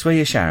against this, were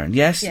you, Sharon?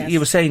 Yes? You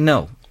were saying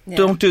no. Yeah.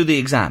 Don't do the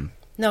exam.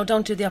 No,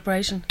 don't do the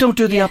operation. Don't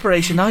do the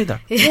operation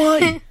either.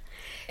 Why?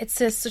 It's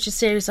such a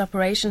serious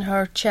operation.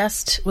 Her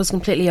chest was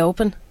completely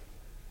open,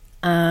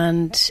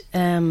 and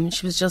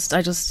she was just.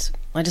 I just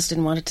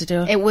didn't want her to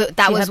do it.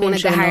 That was one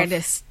of the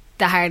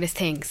hardest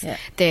things. Yeah.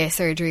 The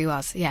surgery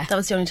was. Yeah. That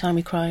was the only time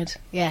we cried.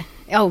 Yeah.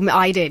 Oh,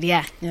 I did.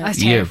 Yeah. I was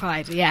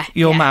terrified. Yeah.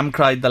 Your mum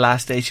cried the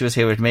last day she was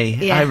here with me.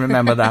 Yeah. I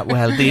remember that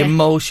well. The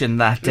emotion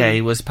that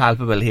day was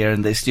palpable here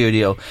in the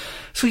studio.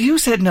 So you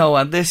said no,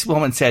 and this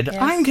woman said, yes.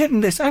 I'm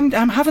getting this. I'm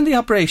having the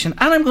operation,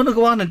 and I'm going to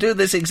go on and do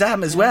this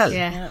exam as well.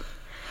 Yeah.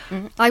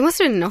 I must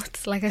have been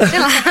nuts. Like, I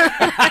still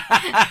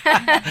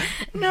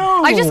am.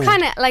 No. I just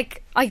kind of,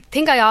 like, I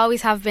think I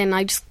always have been.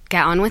 I just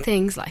get on with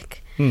things,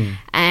 like,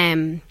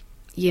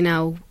 you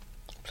know.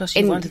 Plus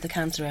you wanted the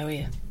cancer out of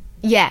you.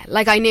 Yeah,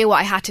 like, I knew what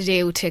I had to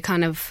do to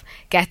kind of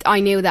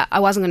I knew that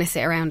I wasn't going to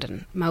sit around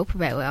and mope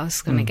about it. I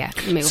was going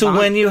to move so on.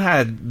 When you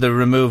had the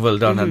removal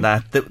done and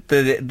that,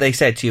 they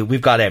said to you,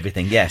 we've got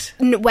everything, yes?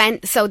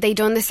 So they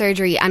done the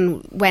surgery,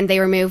 and when they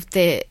removed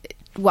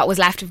what was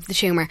left of the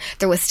tumour,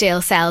 there was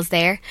still cells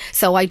there.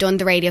 So I done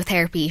the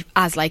radiotherapy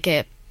as like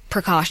a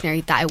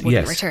precautionary that it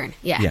wouldn't return.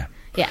 Yeah.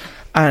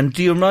 And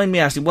do you mind me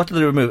asking, what did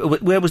they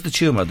remove? Where was the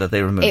tumour that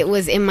they removed? It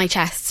was in my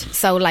chest.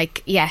 So,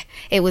 like,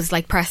 it was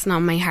like pressing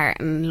on my heart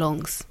and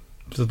lungs.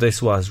 So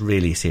this was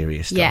really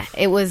serious stuff. Yeah,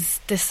 it was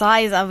the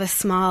size of a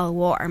small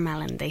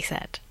watermelon, they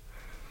said.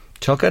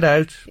 Took it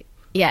out.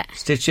 Yeah.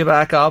 Stitched you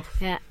back up.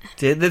 Yeah.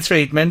 Did the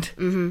treatment.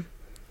 Mm-hmm.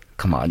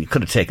 Come on, you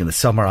could have taken the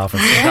summer off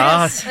and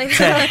said,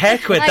 to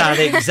heck with that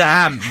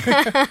exam.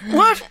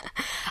 What?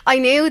 I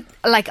knew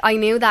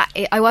that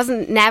I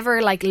wasn't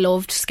never like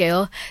loved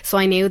school, so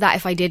I knew that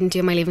if I didn't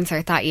do my Leaving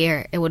Cert that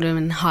year, it would have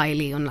been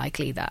highly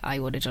unlikely that I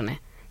would have done it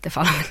the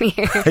following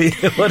year.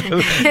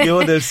 you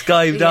would have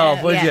skived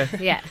off, would you?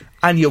 Yeah.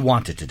 And you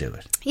wanted to do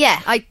it.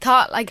 Yeah, I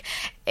thought like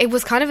it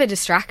was kind of a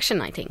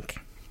distraction, I think.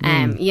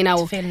 You know,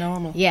 to feel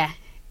normal. Yeah.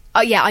 Oh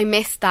yeah, I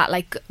missed that.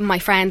 Like, my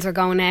friends were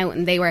going out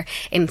and they were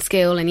in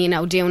school and, you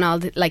know, doing all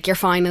the, like, your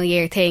final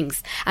year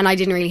things, and I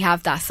didn't really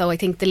have that. So I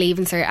think the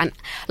Leaving Cert, and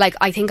like,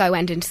 I think I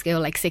went into school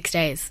like 6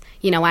 days.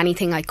 You know,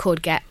 anything I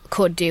could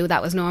do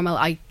that was normal,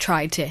 I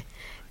tried to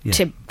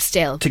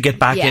get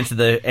back into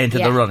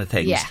the run of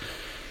things. Yeah.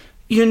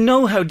 You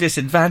know how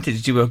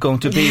disadvantaged you were going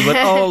to be with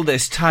all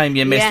this time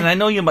you missed, and I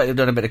know you might have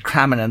done a bit of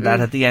cramming and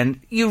that at the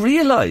end. You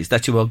realised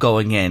that you were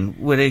going in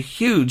with a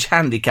huge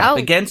handicap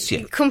against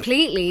you.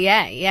 Completely,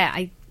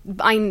 yeah.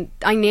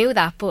 I knew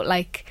that, but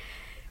like,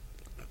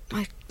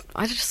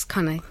 I just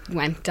kind of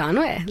went on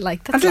with it.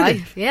 Like, that's And did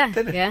life. it? Yeah,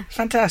 Did it? yeah.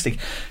 Fantastic.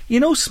 You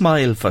know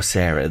Smile for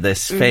Sarah,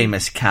 this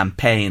famous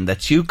campaign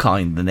that you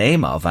coined the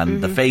name of,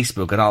 and the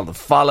Facebook and all the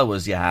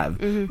followers you have.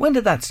 When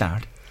did that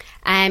start?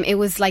 It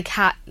was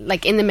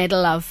like in the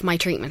middle of my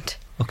treatment.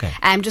 Okay.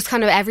 Just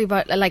kind of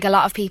everybody, like a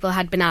lot of people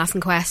had been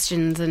asking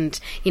questions and,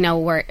 you know,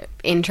 were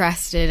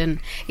interested, and,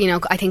 you know,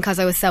 I think because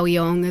I was so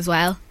young as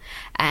well.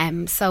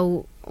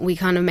 So we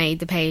kind of made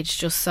the page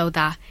just so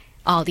that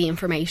all the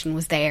information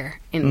was there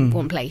in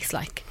one place,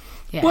 like.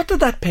 Yeah. What did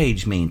that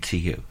page mean to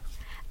you?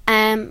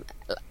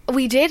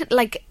 We did,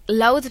 like,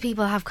 loads of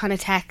people have kind of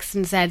texted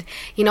and said,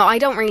 you know, I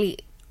don't really,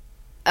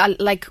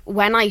 like,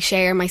 when I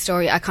share my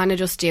story, I kind of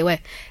just do it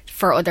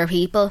for other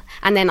people,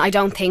 and then I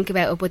don't think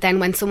about it. But then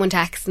when someone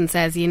texts and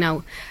says, you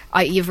know,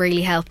 you've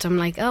really helped, I'm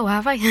like, oh,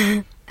 have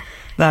I?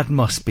 That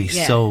must be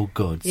so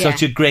good. Yeah.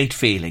 Such a great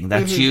feeling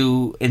that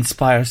you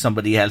inspire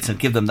somebody else and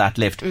give them that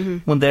lift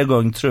when they're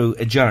going through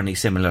a journey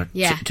similar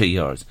to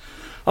yours.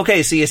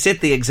 Okay, so you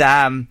sit the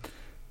exam.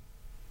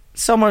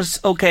 Summer's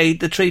okay,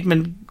 the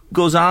treatment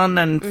goes on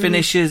and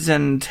finishes,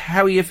 and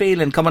how are you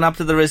feeling coming up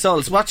to the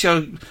results? What's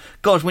your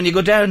gut when you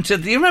go down to...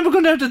 Do you remember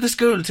going down to the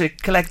school to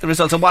collect the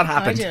results, and what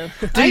happened? I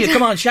do. Do you?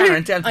 Come on,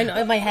 Sharon, tell I know,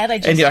 in my head I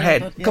just in your do,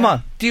 head. but, yeah. Come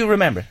on, do you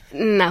remember?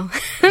 No.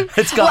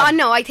 It's gone. Well,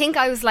 no, I think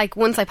I was like,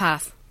 once I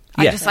pass.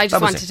 I just that was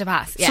wanted it. to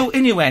pass. Yeah. So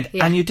in you went,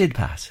 Yeah. and you did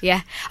pass.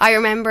 Yeah, I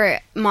remember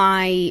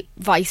my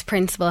vice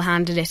principal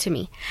handed it to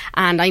me,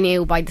 and I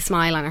knew by the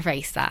smile on her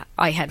face that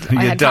I had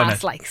You'd done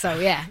passed. it. Like, so,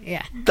 yeah.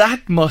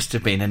 That must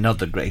have been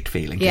another great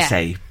feeling to Yeah.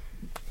 say,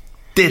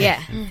 did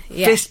Yeah. it.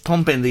 Yeah. Fist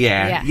pump in the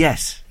air. Yeah.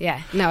 Yes.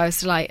 Yeah, no, I was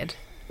delighted.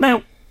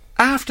 Now,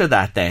 after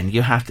that then,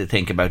 you have to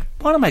think about,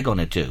 what am I going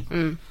to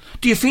do?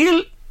 Do you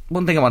feel...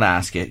 One thing I want to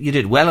ask you, you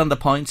did well on the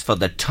points for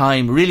the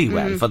time, really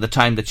well, for the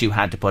time that you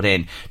had to put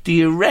in. Do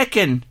you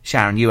reckon,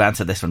 Sharon, you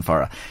answer this one for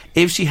her,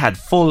 if she had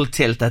full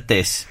tilt at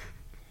this,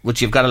 would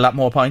she have got a lot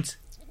more points?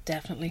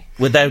 Definitely.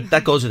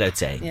 That goes without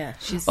saying. Yeah,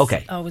 she's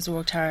Okay. always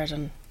worked hard,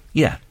 and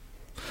Yeah.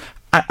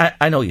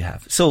 I know you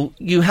have. So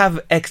you have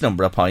X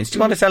number of points. Do you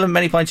want to tell them how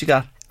many points you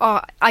got?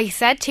 Oh, I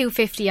said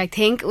 250. I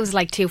think it was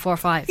like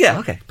 245. Yeah,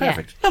 okay,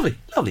 perfect. Yeah.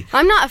 Lovely.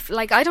 I'm not,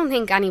 like, I don't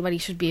think anybody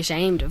should be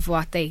ashamed of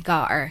what they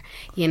got, or,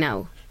 you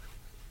know.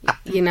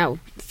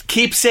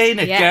 Keep saying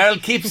it, Yeah. girl.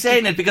 Keep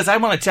saying it, because I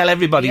want to tell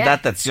everybody Yeah.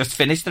 that's just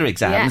finished their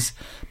exams.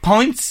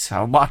 Points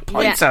are what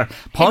points Yeah. are.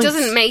 Points. It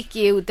doesn't make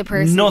you the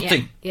person.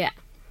 Nothing. Yeah.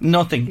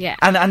 Nothing. Yeah.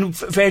 And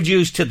fair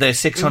dues to the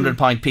 600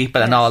 point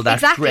people and all that.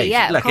 Exactly, Great.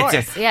 yeah, of Like, course,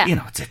 it's a, yeah. you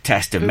know, it's a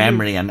test of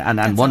memory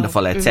and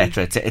wonderful,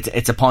 etc.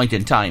 It's a point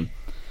in time.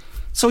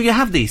 So you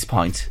have these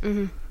points.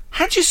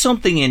 Had you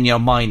something in your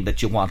mind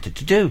that you wanted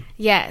to do?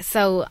 Yeah,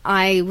 so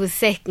I was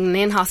sick and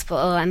in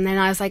hospital, and then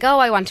I was like, oh,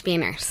 I want to be a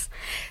nurse.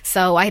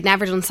 So I had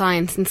never done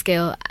science in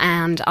school,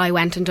 and I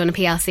went and done a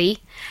PLC.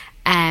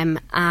 And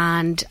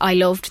I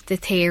loved the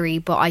theory,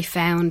 but I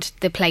found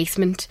the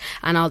placement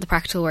and all the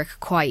practical work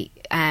quite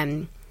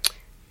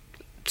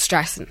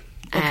stressing.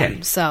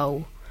 Okay.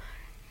 So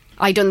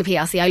I done the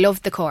PLC. I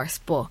loved the course,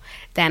 but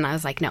then I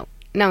was like, no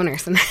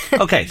nursing.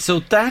 Okay, so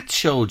that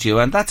showed you,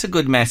 and that's a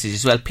good message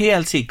as well.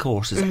 PLC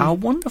courses are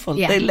wonderful.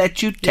 Yeah. They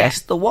let you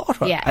test the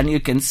water, Yeah. and you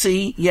can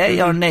see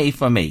yay or nay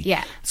for me.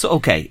 Yeah. So,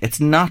 okay, it's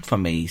not for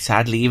me,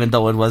 sadly, even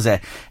though it was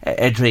a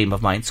dream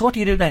of mine. So what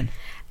do you do then?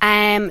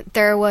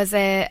 There was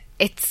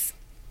it's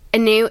a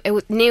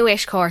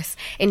newish course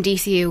in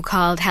DCU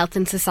called Health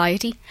and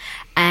Society.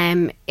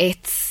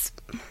 It's,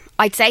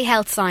 I'd say,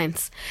 health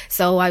science.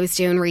 So I was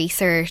doing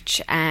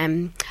research,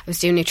 I was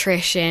doing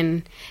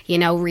nutrition, you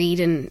know,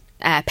 reading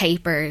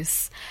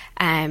papers,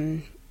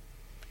 and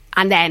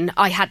then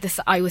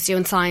I was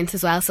doing science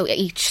as well. So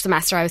each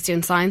semester I was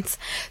doing science.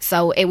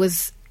 So it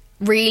was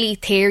really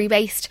theory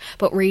based,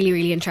 but really,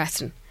 really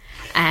interesting.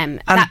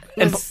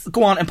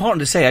 Go on,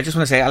 important to say, I just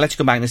want to say, I'll let you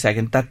come back in a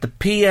second, that the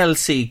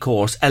PLC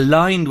course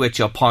aligned with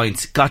your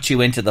points, got you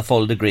into the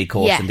full degree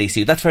course in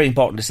DCU. That's very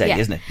important to say,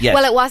 isn't it? Yes.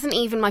 Well, it wasn't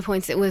even my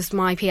points, it was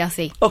my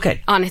PLC.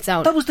 Okay. On its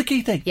own. That was the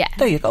key thing. Yeah.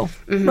 There you go.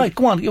 Right,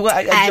 go on.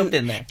 I jumped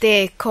in there.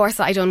 The course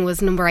that I done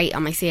was number 8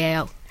 on my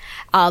CAO.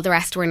 All the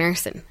rest were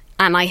nursing.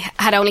 And I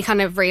had only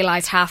kind of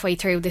realised halfway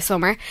through the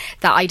summer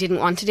that I didn't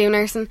want to do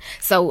nursing.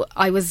 So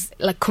I was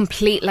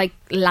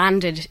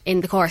landed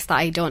in the course that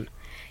I'd done,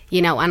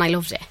 you know, and I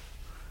loved it.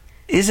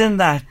 Isn't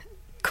that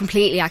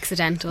completely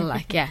accidental,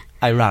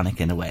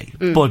 ironic in a way,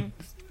 but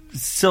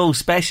so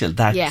special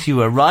that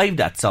you arrived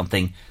at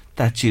something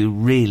that you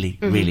really,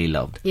 really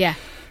loved. Yeah.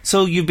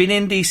 So you've been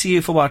in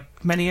DCU for what,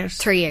 many years?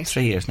 3 years.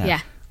 3 years now.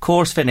 Yeah.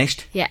 Course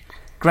finished. Yeah.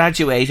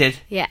 Graduated.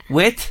 Yeah.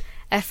 With?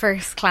 A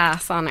first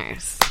class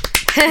honours.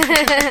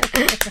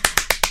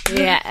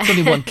 Yeah. It's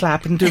only one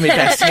clap and do my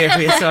best here for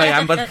you, so I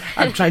am, but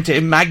I'm trying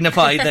to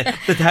magnify the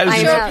thousands.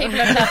 I know.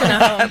 people are clapping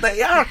at home.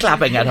 They are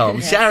clapping at home.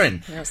 Yes.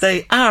 Sharon, Yes.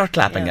 they are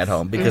clapping Yes. at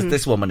home because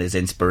this woman is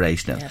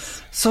inspirational.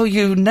 Yes. So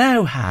you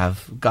now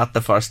have got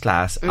the first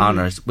class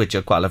honours with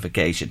your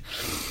qualification.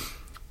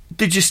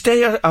 Did you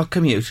stay or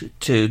commute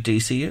to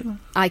DCU?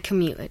 I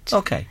commuted.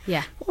 Okay.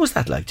 Yeah. What was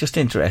that like? Just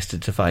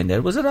interested to find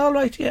out. Was it all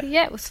right? Yeah.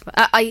 Yeah, it was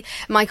fun.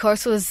 My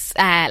course was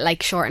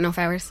like short enough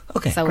hours.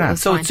 Okay, so grand. it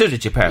was So fine. it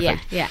suited you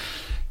perfect. Yeah.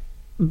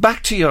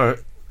 Back to your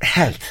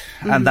health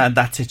and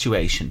that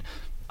situation.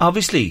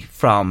 Obviously,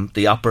 from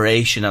the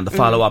operation and the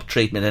follow-up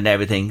treatment and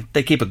everything,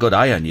 they keep a good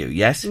eye on you,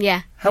 yes?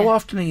 Yeah. How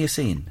often are you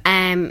seen?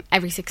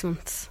 Every 6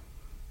 months.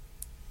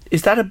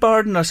 Is that a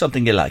burden or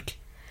something you like?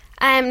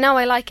 No,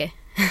 I like it.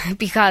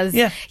 Because,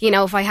 Yeah.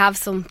 if I have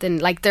something,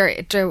 like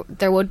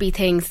there would be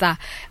things that,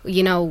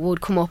 would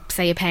come up,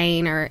 say a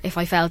pain, or if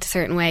I felt a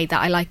certain way, that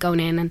I like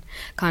going in and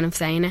kind of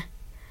saying it.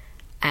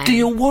 Do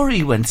you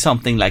worry when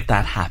something like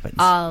that happens?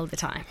 All the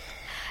time.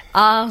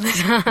 All the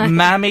time.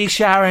 Mammy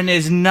Sharon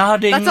is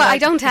nodding. That's what I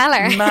don't tell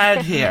her.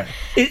 Mad here.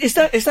 Is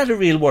that a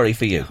real worry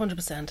for you?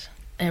 100%.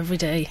 Every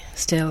day,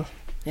 still.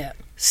 Yeah.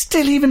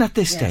 Still, even at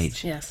this Yes,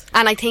 stage? Yes.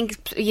 And I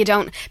think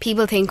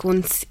people think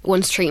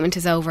once treatment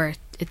is over,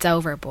 it's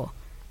over, but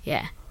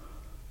yeah.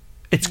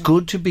 It's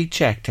good to be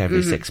checked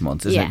every 6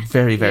 months, isn't Yeah. it?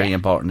 Very, very Yeah.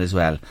 important as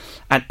well.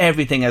 And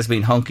everything has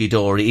been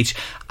hunky-dory each.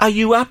 Are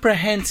you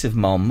apprehensive,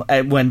 Mum,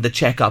 when the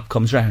check-up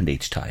comes round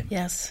each time?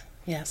 Yes.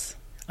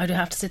 I do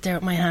have to sit there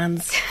with my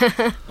hands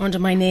under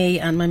my knee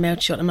and my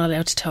mouth shut. I'm not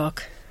allowed to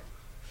talk.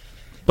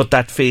 But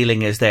that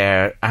feeling is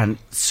there, and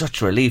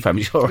such relief, I'm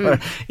sure,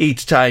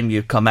 each time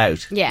you come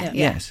out. Yeah.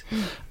 Yes.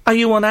 Are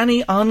you on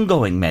any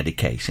ongoing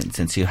medication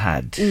since you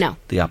had No.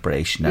 the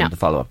operation and No. the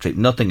follow-up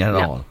treatment? Nothing at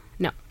all?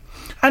 No.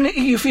 And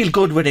you feel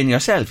good within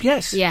yourself,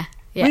 yes? Yeah.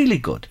 Really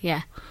good.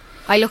 Yeah.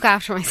 I look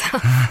after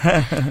myself.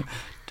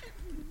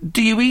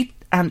 Do you eat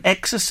and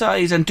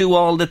exercise and do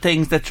all the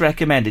things that's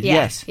recommended? Yeah,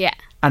 Yes. yeah.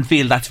 And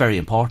feel that's very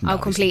important? Oh,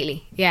 obviously.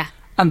 completely. Yeah.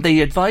 And they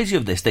advise you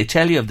of this, they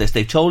tell you of this,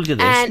 they've told you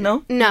this,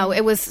 no? No,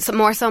 it was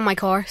more so my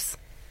course.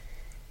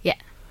 Yeah.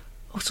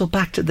 Oh, so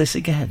back to this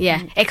again.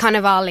 Yeah, it kind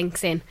of all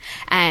links in.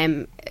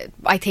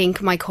 I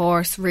think my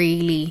course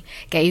really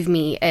gave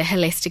me a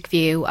holistic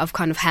view of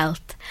kind of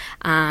health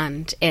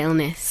and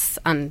illness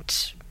and,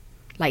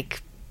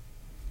 like,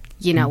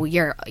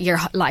 your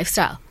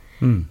lifestyle.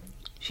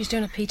 She's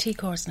doing a PT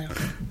course now.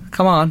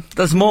 Come on,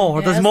 there's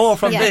more. There's Yes. more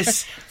from Yes.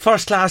 this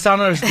first-class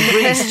honours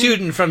degree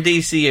student from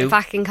DCU.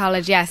 Back in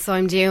college, yes. So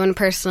I'm doing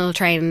personal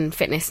training,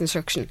 fitness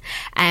instruction.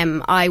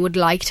 I would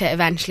like to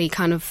eventually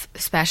kind of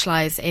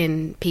specialise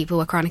in people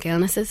with chronic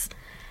illnesses.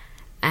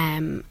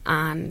 And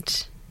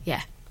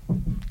yeah,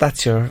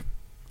 That's your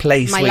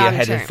place My where you're long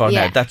headed term, for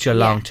now. yeah. That's your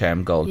Yeah.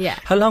 long-term goal. Yeah.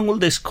 How long will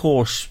this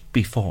course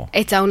be for?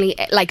 it's only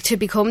like to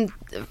become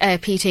a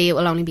PT. It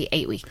will only be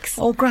 8 weeks.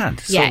 Oh,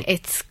 grand. So Yeah,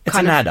 it's an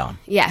kind of add-on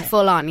Yeah,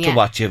 full on. Yeah, to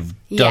what you've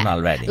done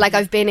already. Like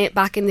I've been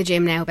back in the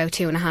gym now about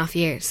 2.5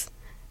 years.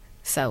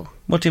 So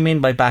What do you mean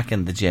by back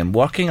in the gym?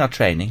 Working or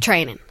training?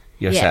 training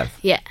Yourself?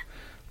 Yeah.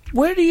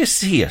 Where do you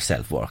see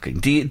yourself working?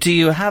 Do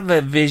you have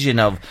a vision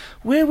of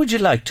where would you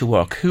like to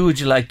work? Who would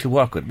you like to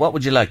work with? What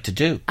would you like to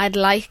do? I'd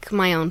like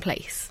my own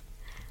place.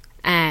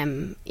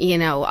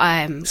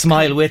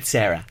 Smile with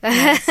Sarah.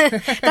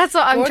 That's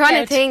what I'm Work trying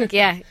out. to think.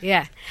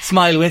 Yeah.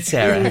 Smile with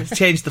Sarah.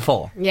 Change the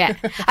four. Yeah,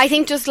 I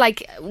think just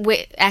like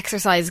with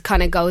exercise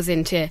kind of goes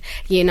into,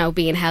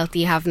 being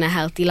healthy, having a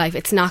healthy life.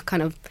 It's not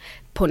kind of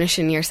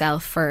punishing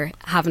yourself for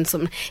having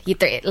something.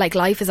 Like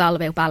life is all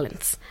about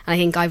balance. And I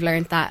think I've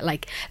learned that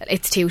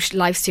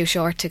life's too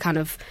short to kind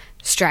of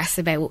stress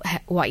about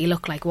what you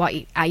look like, what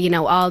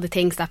all the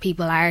things that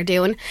people are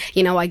doing.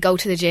 I go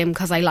to the gym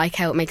because I like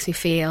how it makes me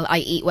feel. I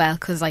eat well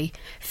because I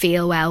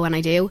feel well when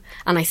I do,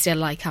 and I still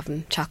like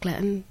having chocolate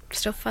and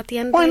stuff at the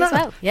end of Why the day not? as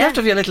well. You have to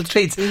have your little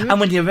treats. And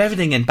when you have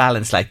everything in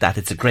balance like that,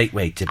 it's a great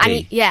way to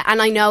be.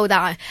 And I know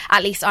that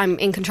at least I'm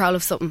in control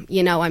of something.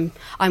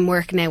 I'm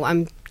working out.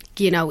 I'm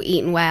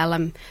eating well.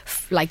 I'm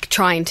like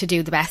trying to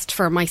do the best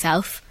for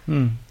myself.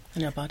 In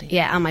her body.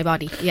 Yeah, and my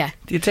body. Yeah,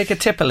 Do you take a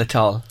tipple at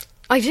all?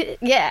 I do.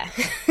 Yeah,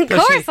 of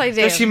course I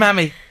do. Does she,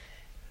 Mammy?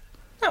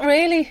 Not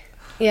really.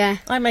 Yeah.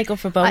 I make up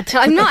for both.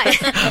 I'm not.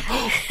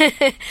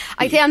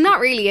 I think I'm not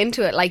really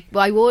into it. Like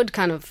I would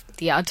kind of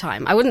the odd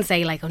time. I wouldn't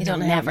say like You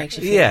don't know how it never. makes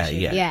you feel.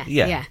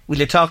 Yeah. Will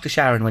you talk to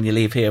Sharon when you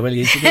leave here? Will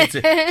you? She needs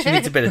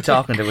a bit of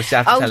talking to her. She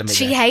has to tell Oh, me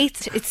she that.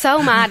 hates. It's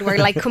so mad. We're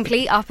like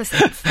complete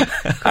opposites.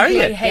 Are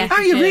you? Completely hate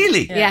Are you the gym.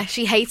 really? Yeah,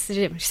 she hates the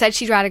gym. She said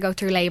she'd rather go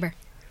through labour.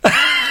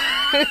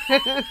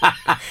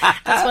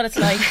 That's what it's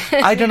like.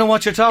 I don't know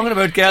what you're talking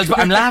about, girls, but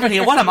I'm laughing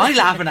here. What am I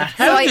laughing at?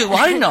 How So do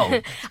I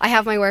know? I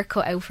have my work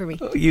cut out for me.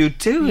 You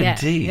do Yeah,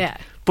 indeed. yeah.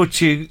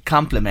 But you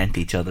complement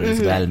each other as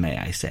well, may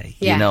I say.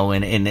 Yeah. You know,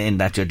 in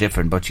that you're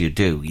different, but you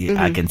do.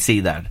 I can see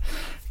that.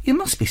 You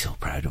must be so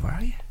proud of her,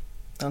 are you?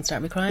 Don't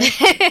start me crying.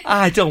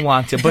 I don't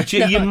want to, but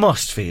you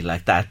must feel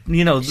like that.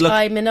 You know, look.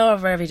 I'm in awe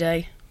of her every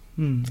day.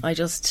 I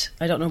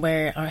don't know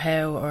where or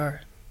how,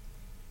 or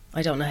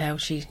I don't know how.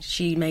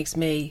 She makes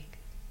me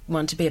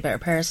want to be a better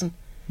person.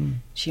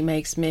 She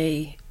makes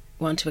me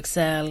want to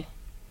excel.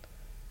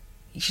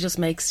 She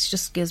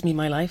just gives me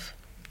my life.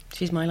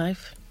 She's my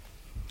life.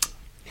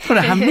 You're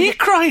going to have me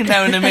crying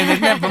now in a minute,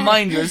 never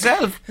mind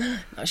yourself.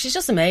 No, she's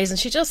just amazing.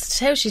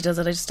 How she does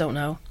it, I just don't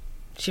know.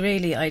 She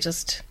really,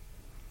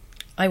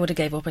 I would have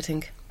gave up, I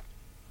think.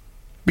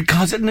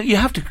 Because you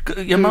have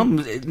to. Your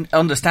mum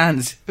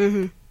understands.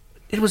 Mm-hmm.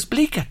 It was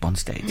bleak at one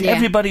stage. Yeah.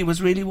 Everybody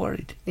was really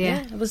worried.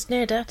 Yeah, it was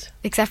near death.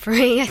 Except for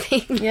me, I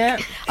think. Yeah.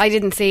 I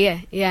didn't see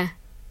it, yeah.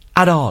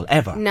 At all,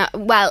 ever? No.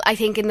 Well, I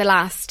think in the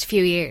last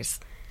few years,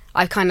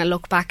 I kind of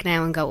look back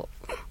now and go,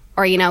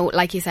 or, you know,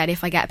 like you said,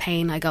 if I get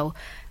pain, I go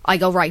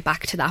right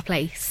back to that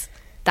place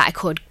that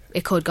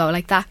it could go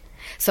like that.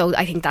 So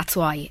I think that's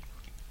why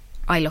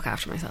I look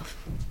after myself.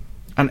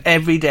 And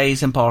every day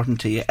is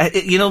important to you.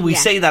 You know, we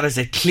say that as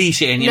a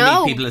cliche, and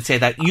meet people that say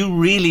that. You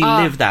really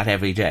live that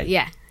every day.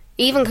 Yeah.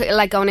 Even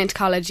like going into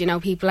college, you know,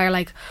 people are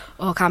like,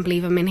 oh, I can't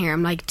believe I'm in here.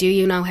 I'm like, do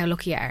you know how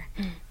lucky you are?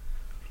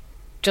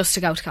 Just to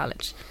go to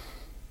college.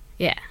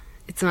 Yeah,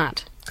 it's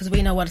mad. Because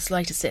we know what it's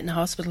like to sit in a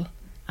hospital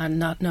and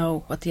not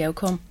know what the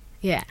outcome.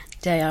 Yeah.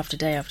 Day after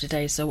day after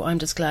day. So I'm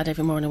just glad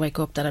every morning I wake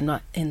up that I'm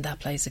not in that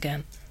place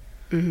again.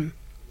 Mm-hmm.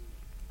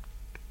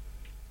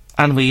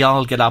 And we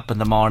all get up in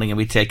the morning and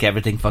we take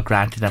everything for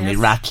granted and we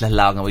rattle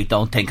along and we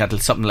don't think until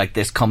something like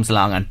this comes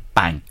along and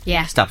bang,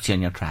 stops you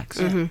in your tracks.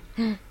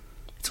 Mm-hmm.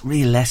 It's a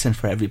real lesson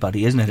for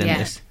everybody, isn't it, in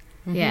this?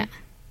 Mm-hmm. Yeah.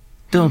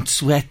 Don't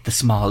sweat the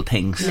small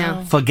things.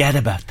 No. Forget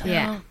about them.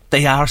 Yeah.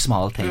 They are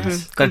small things.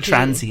 Mm-hmm. They're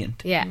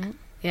transient. Yeah.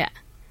 Yeah.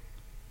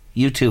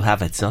 You two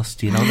have it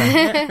sussed, you know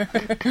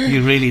that?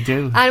 You really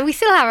do. And we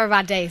still have our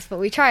bad days, but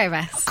we try our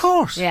best. Of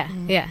course. Yeah,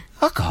 yeah.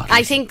 Oh, God.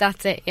 I think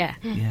that's it, yeah.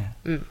 Yeah.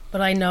 Mm.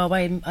 But I know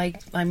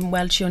I'm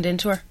well tuned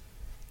into her.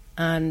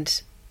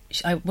 And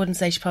I wouldn't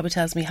say she probably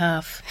tells me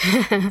half.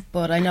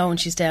 But I know when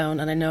she's down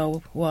and I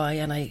know why.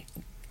 And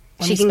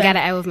she can get it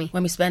out of me.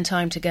 When we spend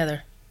time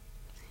together,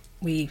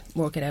 we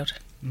work it out.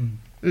 Mm.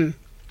 Mm.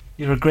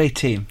 You're a great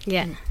team.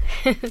 Yeah.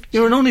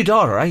 You're an only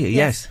daughter, are you?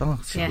 Yes. Oh,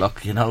 so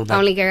look, you know that.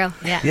 Only girl,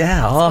 yeah.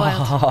 Yeah,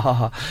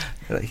 oh,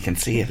 you can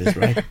see it is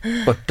right.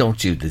 But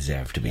don't you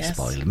deserve to be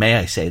spoiled? May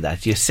I say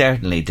that? You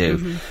certainly do.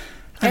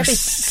 Mm-hmm. I'm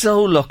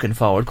so looking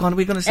forward. Go on, are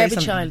we going to say every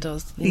something? Child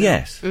does. You know?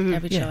 Yes. Mm-hmm.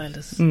 Every child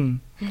does. Mm.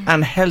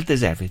 And health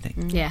is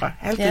everything. Yeah.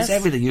 Health is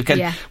everything. You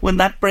can when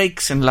that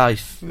breaks in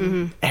life,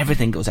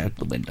 everything goes out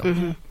the window.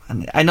 Mm-hmm.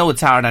 And I know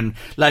it's hard and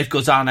life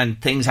goes on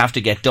and things have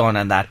to get done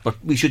and that,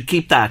 but we should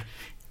keep that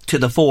to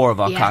the fore of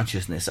our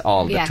consciousness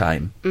all the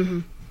time.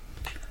 Mm-hmm.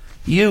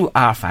 You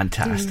are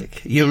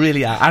fantastic. You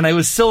really are. And I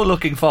was so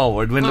looking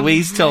forward when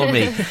Louise told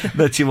me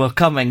that you were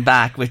coming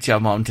back with your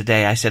mum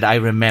today. I said, I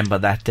remember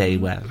that day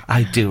well.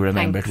 I do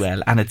remember it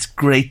well. And it's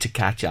great to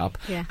catch up.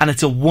 Yeah. And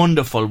it's a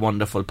wonderful,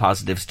 wonderful,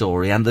 positive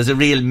story. And there's a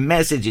real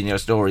message in your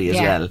story as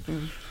well.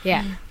 Mm.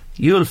 Yeah.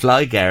 You'll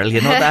fly, girl, you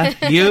know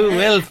that? You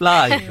will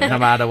fly, no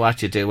matter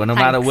what you do, and no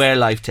matter where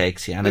life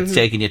takes you. And it's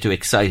taking you to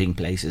exciting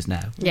places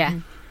now.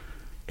 Yeah.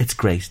 It's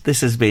great.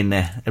 This has been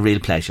a real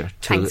pleasure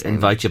to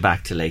invite you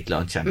back to Late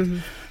Lunch,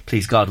 and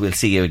please God we'll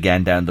see you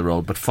again down the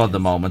road. But for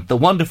the moment, the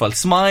wonderful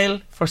Smile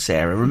for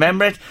Sarah.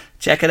 Remember it?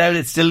 Check it out.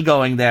 It's still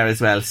going there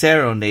as well.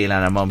 Sarah O'Neill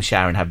and her mum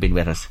Sharon have been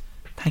with us.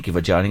 Thank you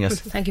for joining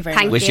us. Thank you very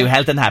much. Wish you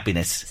health and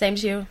happiness. Same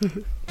to you.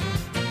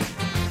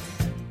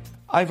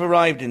 I've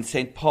arrived in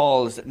St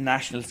Paul's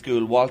National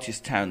School,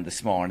 Walchestown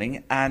this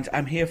morning, and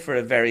I'm here for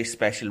a very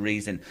special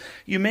reason.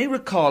 You may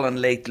recall on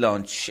Late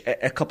Lunch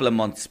a couple of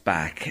months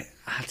back,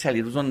 I'll tell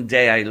you, it was one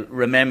day I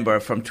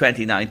remember from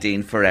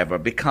 2019 forever,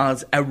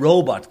 because a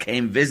robot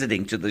came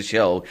visiting to the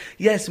show.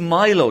 Yes,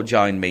 Milo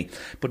joined me,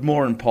 but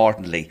more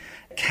importantly,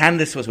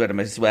 Candice was with him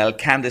as well,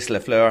 Candice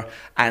Lafleur,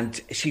 and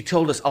she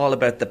told us all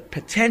about the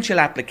potential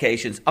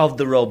applications of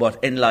the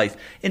robot in life,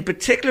 in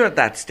particular at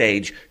that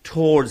stage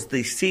towards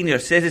the senior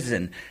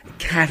citizen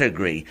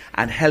category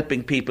and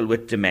helping people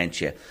with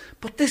dementia.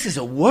 But this is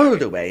a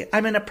world away.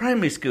 I'm in a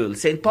primary school,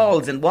 St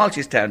Paul's in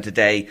Walchestown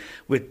today,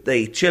 with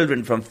the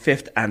children from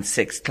 5th and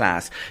 6th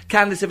class.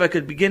 Candice, if I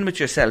could begin with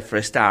yourself for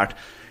a start.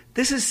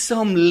 This is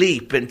some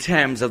leap in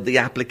terms of the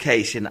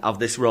application of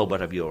this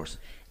robot of yours.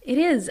 It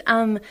is.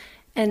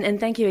 And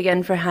thank you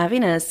again for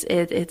having us.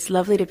 It's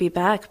lovely to be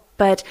back.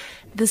 But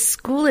the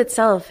school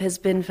itself has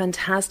been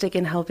fantastic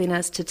in helping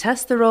us to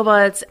test the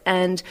robots.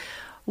 And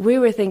we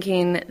were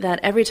thinking that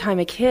every time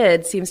a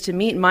kid seems to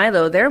meet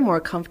Milo, they're more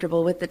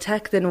comfortable with the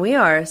tech than we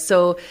are.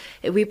 So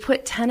we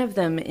put 10 of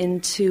them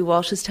into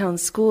Walchestown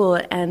School,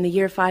 and the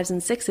year 5s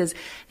and 6s,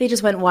 they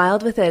just went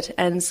wild with it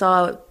and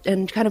saw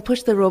and kind of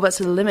pushed the robots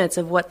to the limits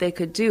of what they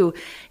could do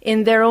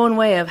in their own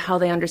way of how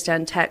they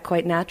understand tech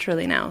quite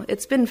naturally now.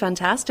 It's been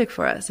fantastic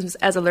for us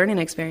as a learning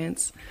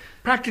experience.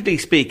 Practically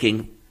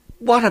speaking,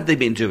 what have they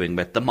been doing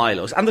with the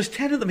Milos? And there's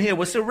 10 of them here.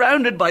 We're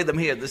surrounded by them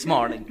here this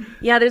morning.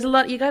 Yeah, there's a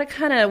lot. You got to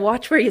kind of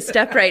watch where you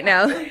step right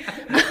now.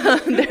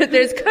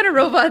 There's kind of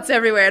robots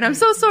everywhere, and I'm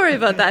so sorry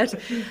about that.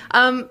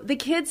 The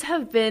kids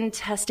have been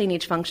testing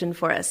each function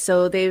for us.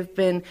 So they've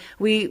been.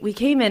 We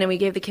came in and we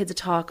gave the kids a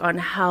talk on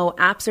how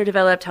apps are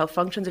developed, how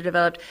functions are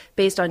developed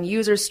based on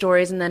user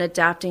stories, and then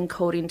adapting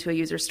coding to a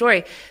user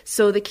story.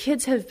 So the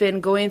kids have been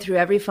going through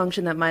every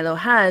function that Milo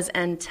has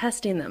and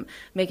testing them,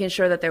 making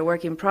sure that they're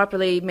working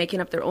properly,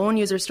 making up their own own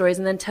user stories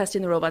and then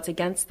testing the robots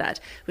against that,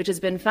 which has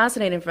been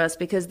fascinating for us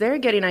because they're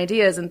getting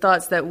ideas and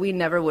thoughts that we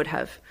never would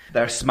have.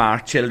 They're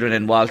smart children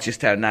in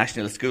Walchestown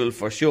National School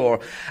for sure.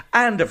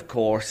 And of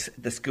course,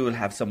 the school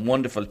have some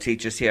wonderful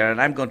teachers here.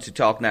 And I'm going to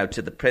talk now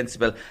to the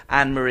principal,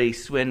 Anne-Marie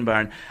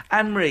Swinburne.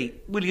 Anne-Marie,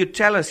 will you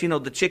tell us,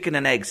 the chicken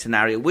and egg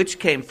scenario, which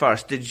came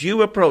first? Did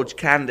you approach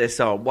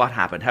Candice or what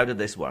happened? How did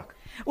this work?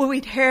 Well,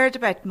 we'd heard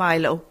about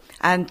Milo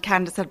and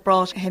Candice had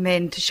brought him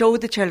in to show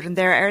the children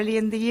there early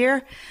in the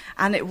year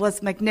and it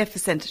was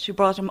magnificent. She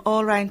brought him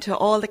all round to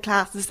all the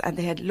classes and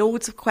they had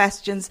loads of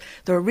questions.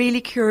 They were really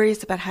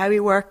curious about how he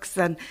works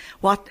and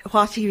what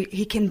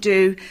he can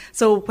do.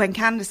 So when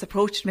Candice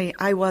approached me,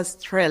 I was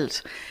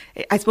thrilled.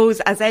 I suppose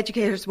as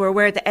educators, we're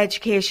aware that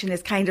education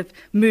is kind of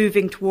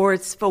moving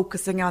towards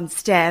focusing on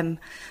STEM.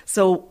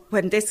 So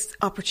when this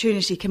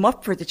opportunity came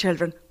up for the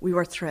children, we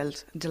were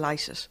thrilled and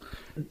delighted.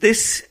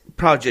 This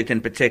project in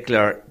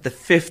particular, the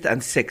 5th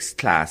and 6th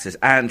classes,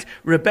 and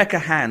Rebecca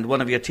Hand, one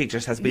of your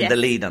teachers, has been the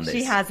lead on this.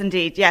 She has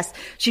indeed, yes.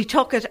 She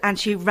took it and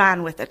she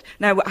ran with it.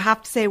 Now, I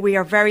have to say we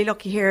are very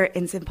lucky here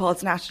in St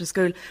Paul's National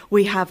School.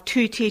 We have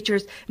 2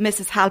 teachers,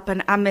 Mrs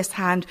Halpin and Miss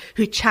Hand,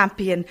 who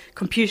champion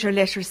computer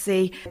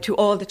literacy to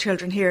all the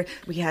children here.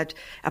 We had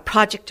a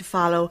project to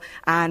follow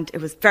and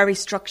it was very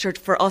structured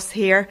for us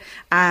here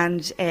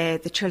and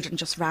the children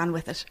just ran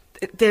with it.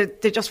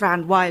 They just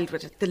ran wild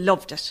with it. They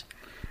loved it.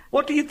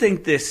 What do you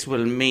think this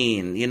will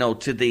mean,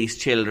 to these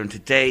children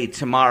today,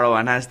 tomorrow,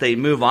 and as they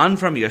move on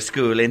from your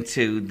school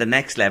into the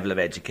next level of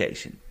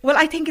education? Well,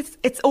 I think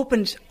it's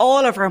opened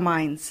all of our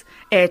minds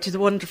to the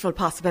wonderful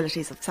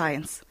possibilities of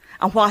science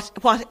and what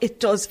it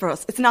does for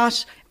us. It's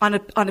not on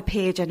a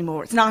page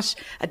anymore. It's not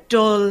a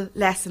dull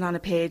lesson on a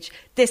page.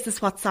 This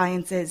is what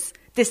science is.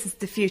 This is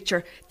the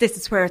future. This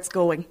is where it's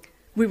going.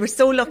 We were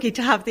so lucky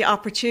to have the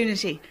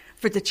opportunity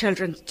for the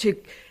children to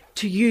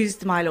use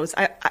the Milos.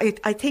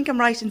 I think I'm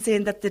right in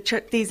saying that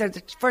these are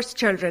the first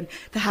children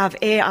to have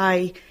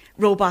AI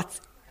robots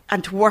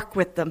and to work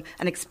with them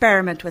and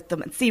experiment with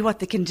them and see what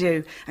they can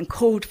do and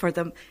code for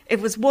them.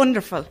 It was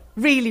wonderful,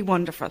 really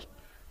wonderful.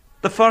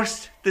 The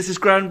first, this is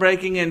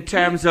groundbreaking in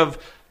terms of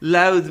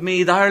Louth,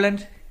 Meath,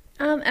 Ireland?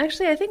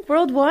 Actually, I think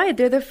worldwide,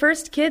 they're the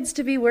first kids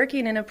to be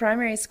working in a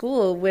primary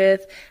school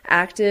with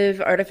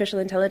active artificial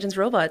intelligence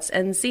robots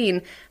and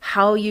seeing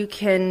how you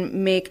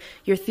can make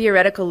your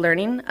theoretical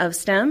learning of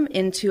STEM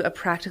into a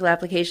practical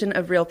application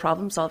of real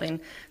problem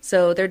solving.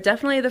 So they're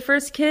definitely the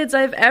first kids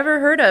I've ever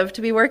heard of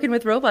to be working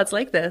with robots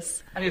like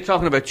this. And you're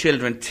talking about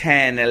children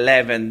 10,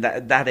 11,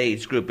 that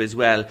age group as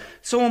well.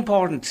 So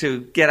important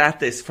to get at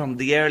this from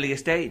the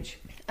earliest age.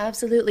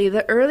 Absolutely.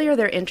 The earlier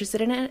they're interested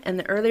in it and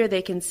the earlier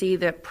they can see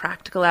the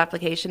practical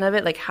application of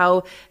it, like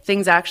how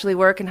things actually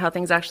work and how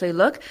things actually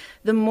look,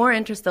 the more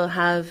interest they'll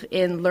have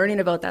in learning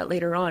about that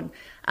later on.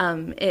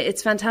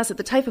 It's fantastic.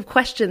 The type of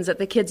questions that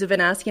the kids have been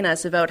asking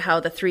us about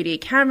how the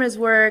 3D cameras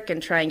work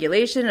and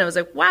triangulation. And I was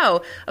like,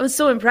 wow, I was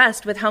so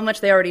impressed with how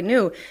much they already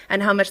knew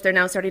and how much they're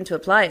now starting to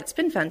apply. It's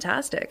been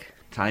fantastic.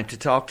 Time to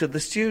talk to the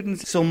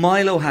students. So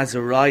Milo has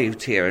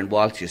arrived here in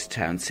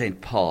Walchestown,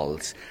 St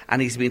Paul's,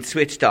 and he's been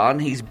switched on,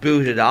 he's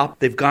booted up.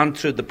 They've gone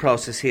through the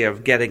process here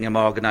of getting him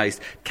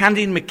organised.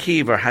 Candine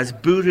McKeever has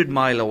booted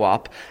Milo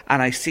up,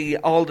 and I see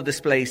all the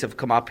displays have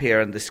come up here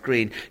on the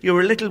screen. You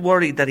were a little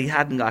worried that he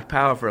hadn't got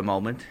power for a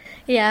moment.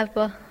 Yeah,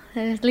 but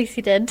at least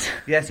he did.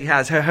 Yes, he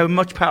has. How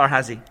much power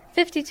has he?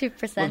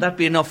 52%. Will that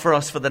be enough for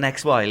us for the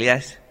next while,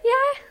 yes?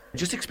 Yeah.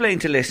 Just explain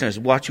to listeners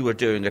what you were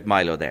doing at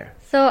Milo there.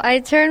 So I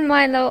turned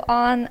Milo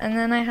on and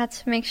then I had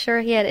to make sure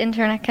he had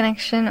internet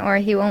connection or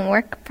he won't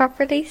work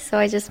properly. So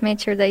I just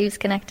made sure that he was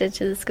connected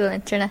to the school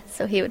internet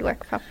so he would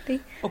work properly.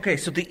 Okay,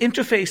 so the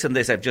interface on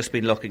this, I've just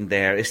been looking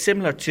there, is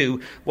similar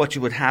to what you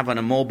would have on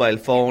a mobile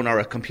phone or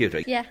a computer.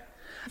 Yeah.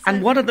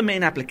 And what are the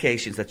main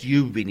applications that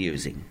you've been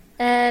using?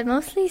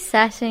 Mostly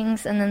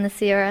settings and then the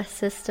CRS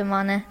system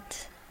on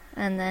it.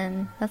 And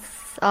then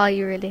that's all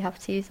you really have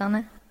to use on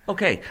it.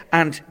 Okay,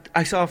 and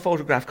I saw a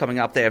photograph coming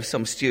up there of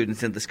some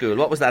students in the school.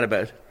 What was that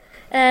about?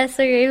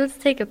 So you're able to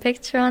take a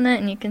picture on it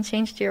and you can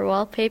change your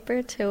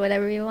wallpaper to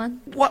whatever you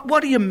want.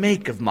 What do you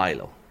make of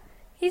Milo?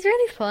 He's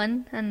really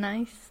fun and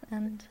nice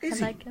and Is I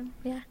he? like him.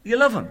 Yeah. You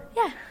love him?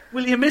 Yeah.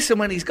 Will you miss him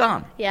when he's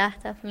gone? Yeah,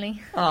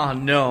 definitely. Oh,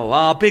 no.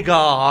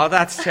 Oh,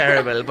 that's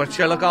terrible. But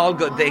sure, look, all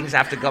good things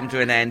have to come to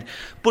an end.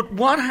 But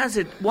what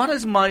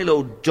has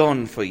Milo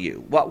done for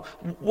you?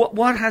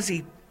 What has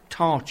he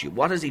taught you?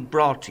 What has he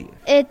brought to you?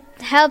 It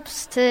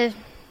helps to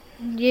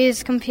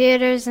use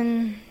computers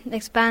and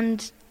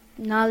expand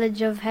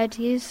knowledge of how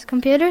to use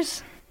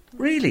computers.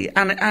 Really?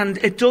 And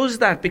it does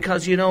that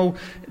because,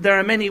 there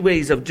are many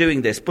ways of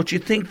doing this, but you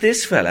think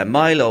this fella,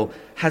 Milo,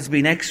 has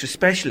been extra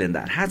special in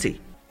that, has he?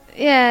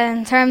 Yeah,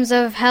 in terms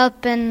of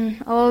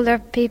helping older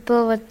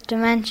people with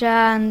dementia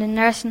and in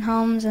nursing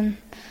homes and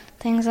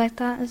things like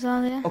that as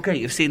well, yeah. Okay,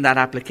 you've seen that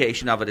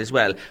application of it as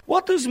well.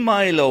 What does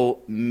Milo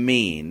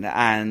mean,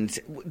 and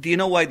do you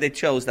know why they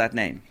chose that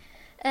name?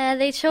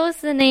 They chose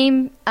the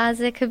name as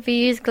it could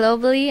be used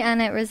globally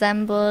and it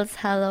resembles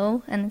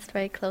hello and it's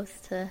very close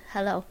to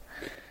hello.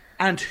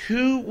 And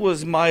who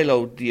was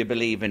Milo, do you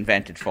believe,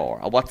 invented for?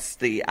 Or what's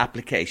the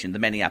application, the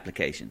many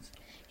applications?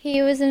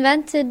 He was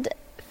invented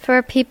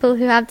for people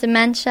who have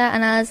dementia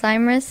and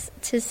Alzheimer's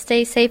to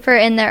stay safer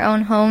in their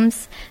own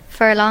homes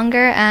for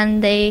longer,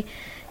 and they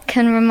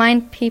can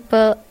remind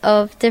people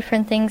of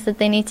different things that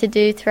they need to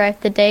do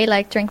throughout the day,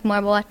 like drink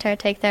more water,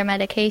 take their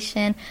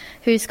medication,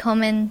 who's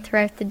coming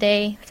throughout the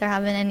day, if they're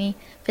having any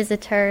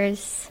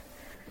visitors.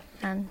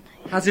 And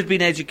has it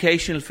been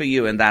educational for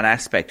you in that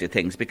aspect of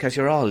things? Because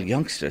you're all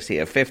youngsters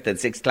here, 5th and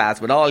 6th class,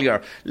 with all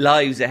your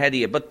lives ahead of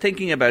you, but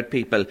thinking about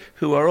people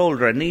who are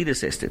older and need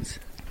assistance.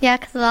 Yeah,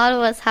 because a lot of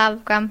us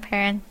have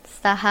grandparents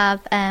that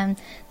have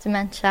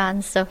dementia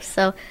and stuff,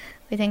 so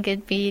we think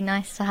it'd be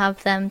nice to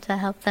have them to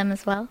help them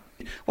as well.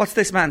 What's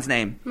this man's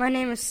name? My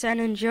name is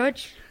Senan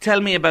Judge.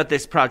 Tell me about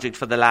this project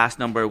for the last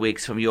number of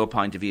weeks from your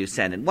point of view,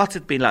 Senan. What's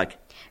it been like?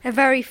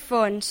 Very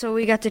fun, so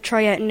we got to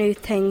try out new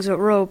things with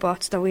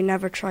robots that we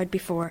never tried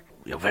before.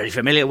 You're very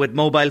familiar with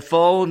mobile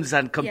phones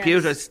and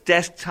computers, yes.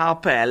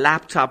 Desktop,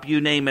 laptop, you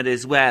name it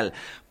as well.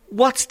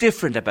 What's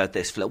different about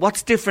this, Flo?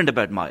 What's different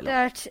about Milo?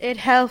 That it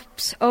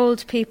helps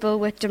old people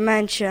with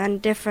dementia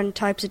and different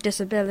types of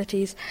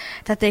disabilities,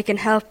 that they can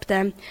help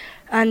them.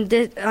 And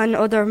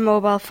other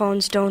mobile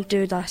phones don't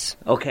do that.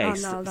 Okay,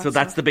 so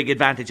that's the big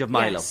advantage of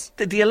Milo. Yes.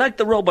 Do you like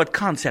the robot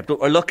concept that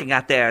we're looking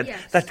at there,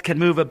 yes. that can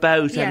move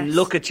about and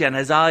look at you and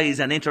has eyes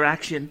and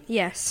interaction?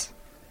 Yes.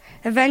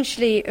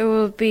 Eventually it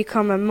will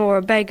become a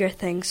more bigger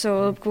thing,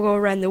 so it will go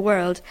around the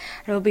world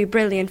and it will be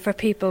brilliant for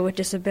people with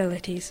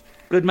disabilities.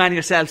 Good man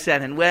yourself,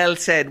 Senan. Well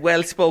said,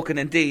 well spoken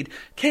indeed.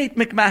 Kate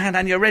McMahon,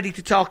 and you're ready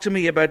to talk to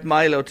me about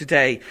Milo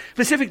today.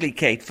 Specifically,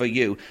 Kate, for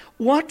you,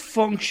 what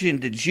function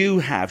did you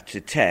have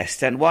to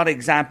test, and what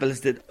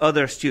examples did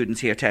other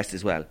students here test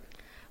as well?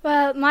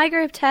 Well, my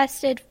group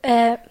tested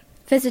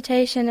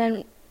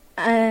visitation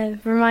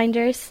and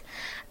reminders,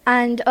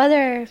 and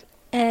other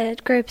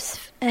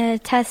groups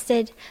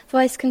tested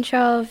voice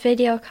control,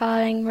 video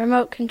calling,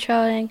 remote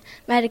controlling,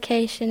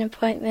 medication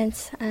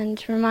appointments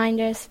and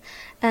reminders,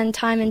 and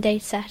time and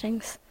date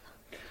settings.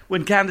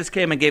 When Candice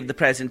came and gave the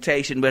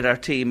presentation with our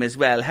team as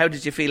well, how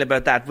did you feel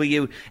about that? Were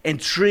you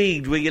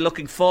intrigued? Were you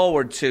looking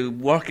forward to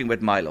working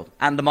with Milo?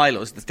 And the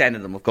Milos, there's 10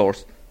 of them, of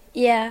course.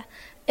 Yeah,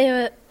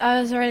 I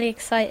was really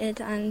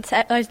excited, and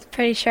I was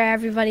pretty sure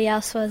everybody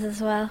else was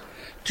as well.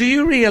 Do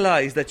you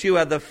realise that you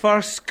are the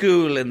first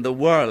school in the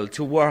world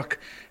to work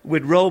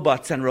with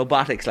robots and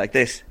robotics like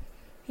this?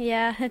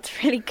 Yeah,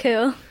 it's really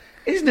cool.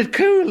 Isn't it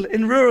cool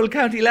in rural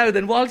County Louth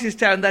and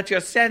Walshestown that you're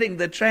setting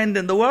the trend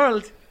in the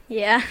world?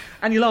 Yeah.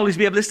 And you'll always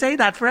be able to say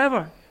that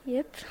forever?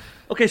 Yep.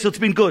 OK, so it's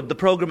been good. The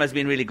programme has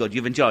been really good.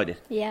 You've enjoyed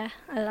it? Yeah,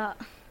 a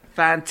lot.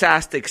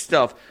 Fantastic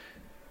stuff.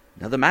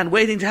 Another man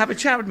waiting to have a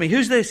chat with me.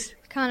 Who's this?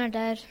 Connor,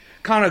 Dad.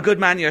 Connor, good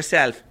man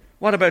yourself.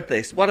 What about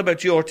this? What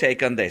about your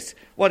take on this?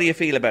 What do you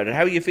feel about it?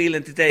 How are you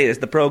feeling today as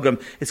the programme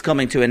is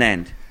coming to an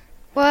end?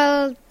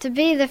 Well, to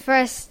be the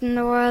first in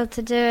the world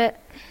to do it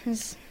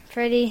is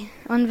pretty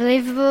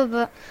unbelievable,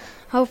 but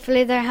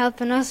hopefully they're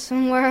helping us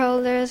when we're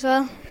older as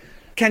well.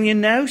 Can you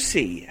now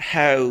see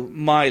how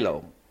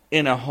Milo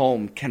in a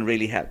home can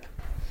really help?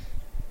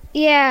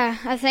 Yeah,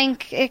 I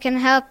think it can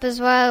help as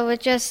well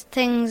with just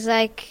things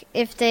like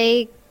if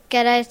they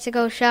get out to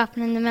go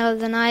shopping in the middle of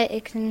the night,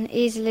 it can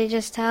easily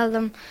just tell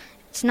them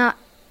it's not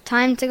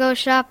time to go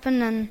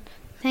shopping and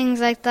things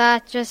like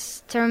that,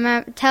 just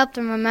to help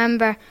them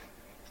remember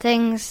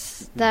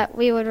things that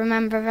we would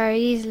remember very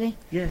easily.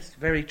 Yes,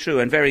 very true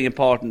and very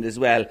important as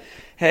well.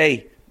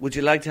 Hey, would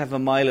you like to have a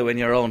Milo in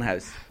your own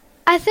house?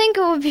 I think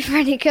it would be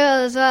pretty cool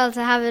as well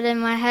to have it in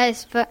my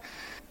house, but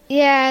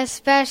yeah,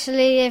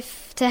 especially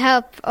if to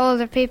help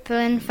older people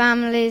in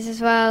families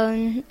as well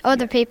and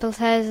other people's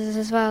houses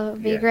as well, it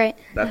would be great.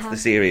 That's the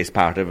serious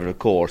part of it, of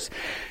course.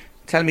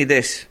 Tell me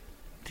this,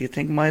 do you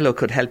think Milo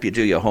could help you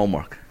do your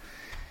homework?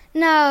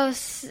 No,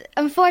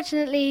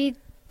 unfortunately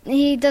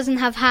he doesn't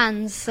have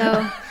hands,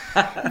 so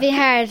it'd be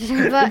hard. But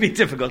it'd be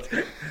difficult.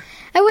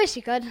 I wish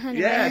he could. Anyway.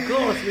 Yeah, of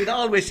course. We'd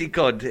all wish he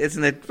could.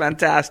 Isn't it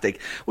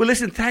fantastic? Well,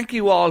 listen, thank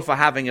you all for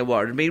having a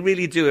word. We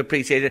really do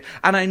appreciate it.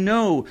 And I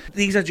know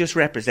these are just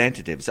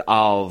representatives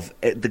of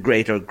the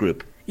greater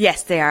group.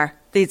 Yes, they are.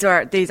 These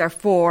are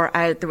 4.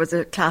 There was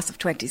a class of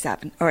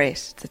 27 or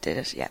 8 that did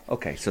it, yeah.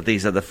 OK, so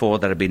these are the 4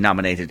 that have been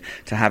nominated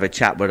to have a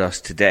chat with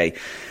us today.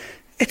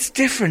 It's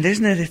different,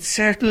 isn't it? It's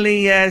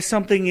certainly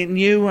something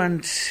new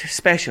and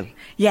special.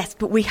 Yes,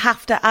 but we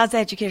have to, as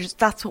educators,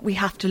 that's what we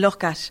have to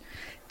look at.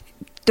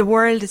 The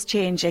world is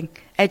changing.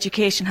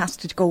 Education has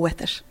to go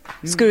with it.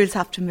 Schools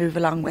have to move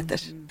along with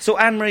it. So,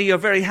 Anne-Marie, you're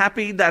very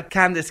happy that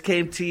Candice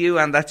came to you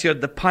and that you're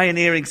the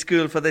pioneering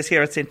school for this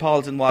here at St.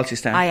 Paul's in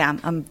Walshestown? I am.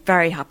 I'm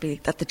very happy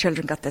that the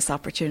children got this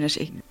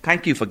opportunity.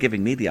 Thank you for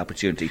giving me the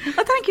opportunity.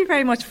 Well, thank you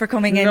very much for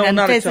coming in and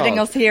visiting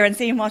us here and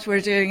seeing what we're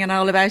doing and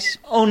all about.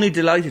 Only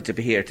delighted to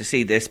be here to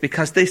see this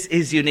because this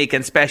is unique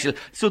and special.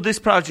 So this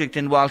project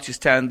in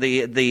Walshestown,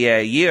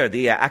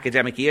 the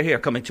academic year here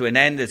coming to an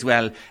end as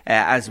well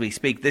as we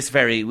speak this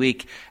very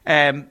week.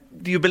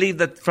 do you believe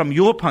that from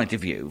your point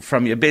of view,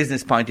 from your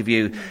business point of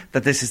view,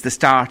 that this is the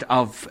start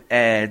of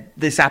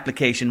this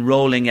application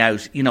rolling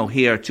out,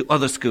 here to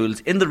other schools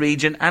in the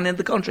region and in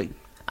the country?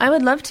 I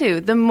would love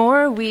to. The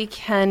more we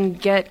can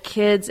get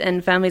kids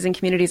and families and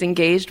communities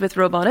engaged with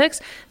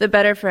robotics, the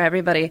better for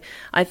everybody.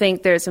 I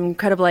think there's some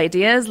incredible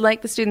ideas.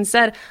 Like the students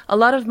said, a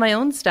lot of my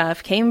own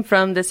staff came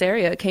from this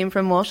area, came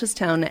from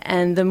Walshestown,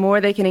 and the more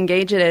they can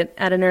engage in it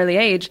at an early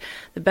age,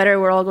 the better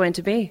we're all going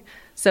to be.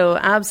 So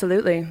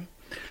absolutely.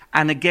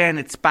 And again,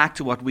 it's back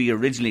to what we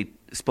originally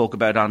spoke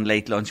about on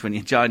Late Lunch when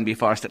you joined me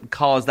first, and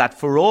caused that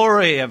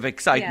furore of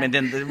excitement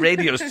in the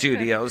radio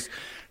studios.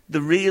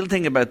 The real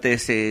thing about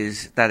this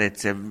is that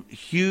it's a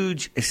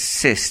huge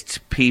assist to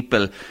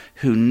people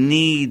who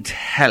need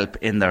help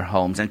in their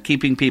homes, and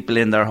keeping people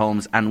in their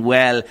homes and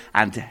well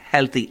and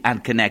healthy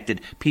and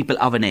connected, people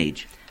of an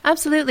age.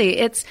 Absolutely.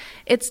 It's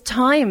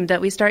time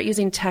that we start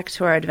using tech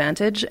to our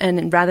advantage,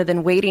 and rather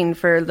than waiting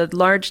for the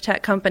large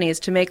tech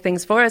companies to make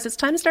things for us, it's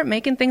time to start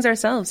making things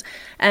ourselves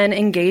and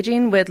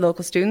engaging with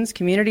local students,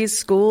 communities,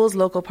 schools,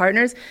 local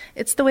partners.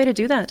 It's the way to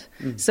do that.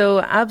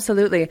 So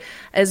absolutely,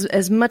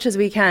 as much as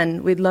we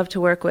can, we'd love to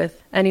work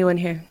with anyone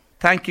here.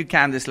 Thank you,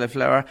 Candice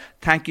Lafleur.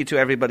 Thank you to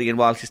everybody in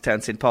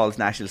Walshestown St Paul's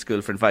National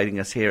School for inviting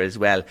us here as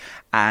well,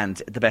 and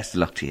the best of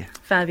luck to you.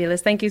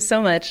 Fabulous. Thank you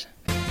so much.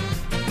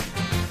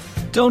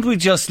 Don't we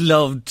just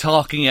love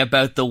talking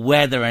about the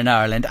weather in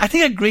Ireland? I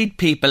think I greet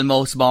people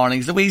most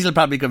mornings. Louise will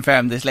probably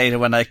confirm this later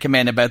when I come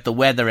in about the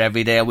weather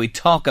every day. We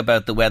talk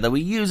about the weather.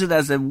 We use it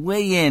as a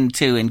way in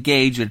to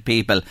engage with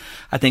people,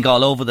 I think,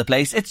 all over the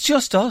place. It's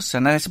just us.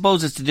 And I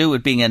suppose it's to do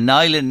with being an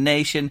island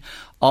nation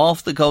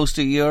off the coast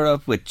of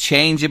Europe with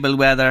changeable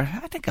weather.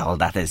 I think all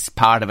that is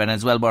part of it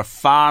as well. We're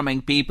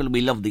farming people. We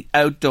love the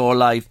outdoor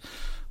life.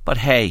 But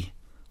hey,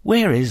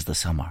 where is the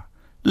summer?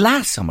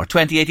 Last summer,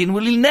 2018,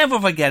 we'll never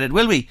forget it,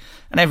 will we?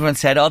 And everyone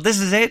said, oh, this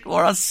is it.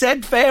 We're all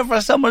set fair for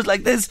summers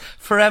like this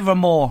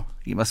forevermore.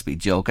 You must be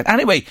joking.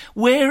 Anyway,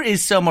 where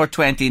is summer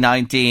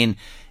 2019?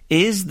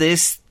 Is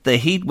this the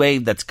heat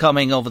wave that's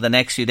coming over the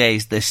next few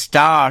days, the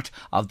start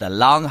of the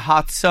long,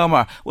 hot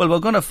summer? Well, we're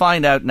going to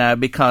find out now,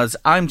 because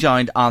I'm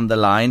joined on the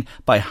line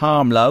by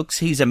Harm Loucks.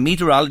 He's a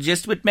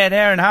meteorologist with Met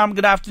Éireann. Harm,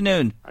 good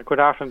afternoon.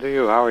 Good afternoon to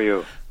you. How are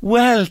you?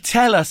 Well,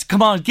 tell us.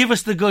 Come on, give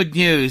us the good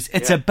news.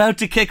 It's about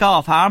to kick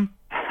off, Harm.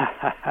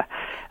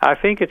 I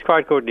think it's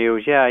quite good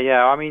news, yeah.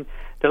 I mean,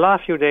 the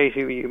last few days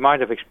you might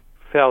have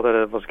felt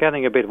that it was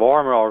getting a bit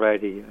warmer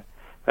already.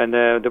 And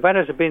the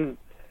weather's been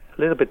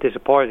a little bit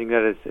disappointing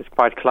that it's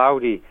quite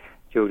cloudy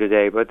during the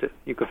day, but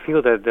you can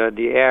feel that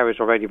the air is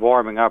already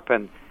warming up,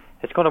 and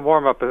it's going to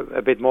warm up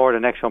a bit more the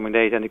next coming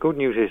days. And the good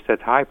news is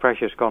that high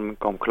pressure is going to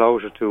come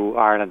closer to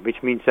Ireland,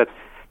 which means that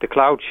the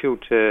clouds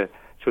should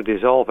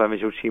dissolve, and we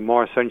should see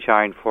more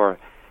sunshine for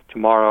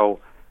tomorrow,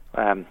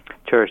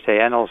 Thursday,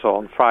 and also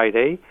on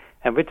Friday.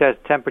 And with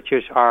that,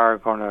 temperatures are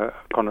going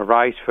to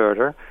rise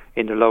further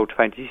in the low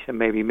 20s and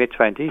maybe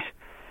mid-20s.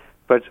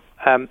 But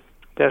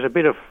there's a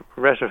bit of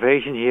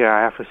reservation here,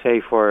 I have to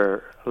say,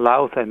 for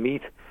Louth and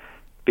Meath,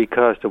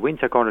 because the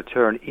winds are going to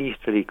turn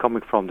easterly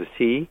coming from the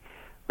sea,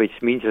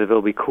 which means that it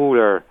will be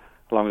cooler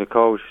along the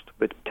coast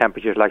with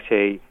temperatures like,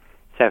 say,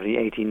 17,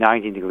 18,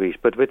 19 degrees.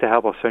 But with the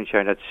help of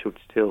sunshine, that should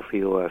still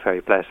feel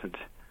very pleasant.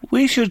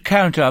 We should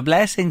count our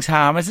blessings,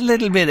 Harm. It's a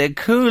little bit of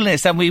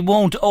coolness and we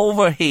won't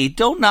overheat.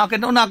 Don't knock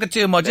it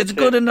too much. It's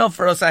good enough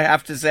for us, I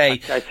have to say.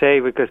 I'd say,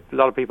 because a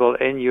lot of people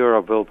in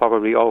Europe will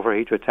probably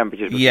overheat with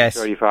temperatures between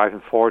 35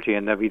 and 40,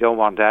 and we don't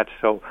want that.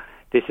 So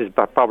this is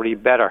probably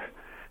better.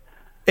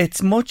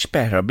 It's much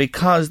better,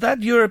 because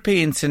that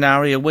European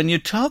scenario, when you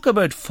talk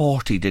about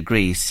 40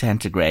 degrees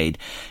centigrade,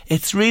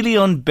 it's really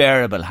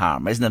unbearable,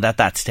 Harm, isn't it, at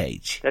that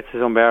stage? That's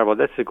unbearable.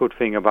 That's the good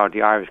thing about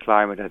the Irish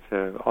climate.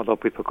 That although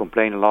people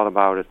complain a lot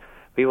about it,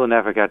 we will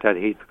never get that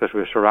heat because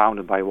we're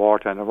surrounded by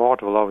water, and the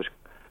water will always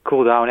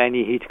cool down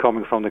any heat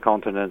coming from the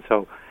continent.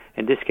 So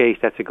in this case,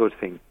 that's a good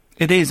thing.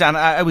 It is, and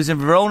I was in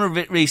Verona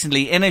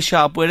recently in a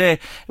shop with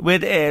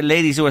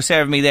ladies who were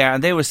serving me there,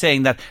 and they were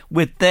saying that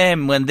with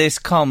them, when this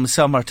comes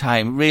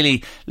summertime,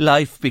 really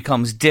life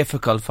becomes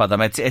difficult for them.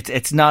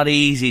 It's not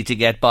easy to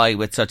get by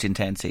with such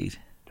intense heat.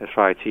 That's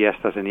right,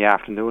 siestas in the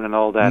afternoon and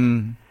all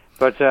that.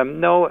 But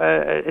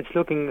it's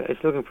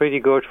looking pretty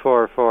good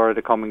for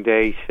the coming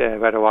days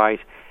weather-wise,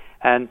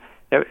 and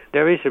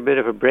there is a bit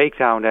of a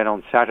breakdown then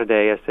on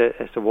Saturday as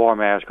the warm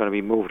air is going to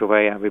be moved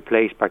away and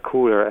replaced by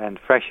cooler and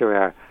fresher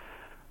air.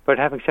 But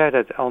having said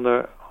that, on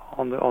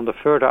the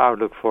further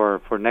outlook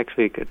for next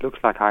week, it looks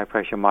like high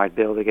pressure might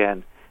build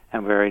again,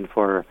 and we're in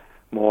for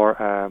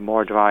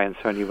more dry and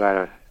sunny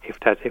weather if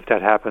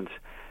that happens.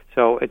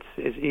 So it's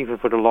even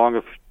for the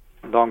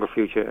longer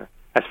future.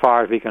 As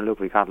far as we can look,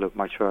 we can't look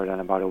much further than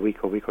about a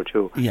week or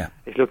two. Yeah,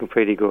 it's looking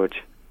pretty good.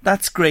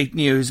 That's great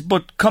news.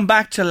 But come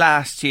back to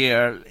last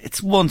year,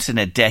 it's once in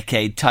a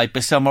decade type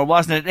of summer,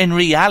 wasn't it, in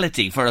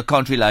reality, for a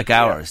country like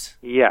ours?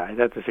 Yeah,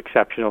 that was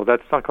exceptional.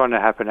 That's not going to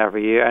happen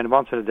every year. And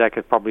once in a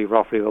decade probably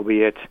roughly will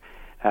be it,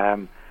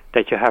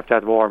 that you have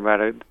that warm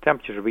weather. The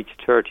temperatures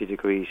reached 30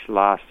 degrees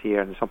last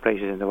year in some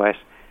places in the west.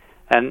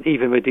 And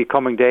even with the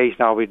coming days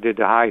now, we did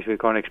the highs we're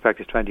going to expect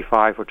is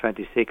 25 or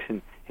 26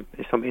 in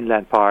some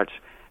inland parts,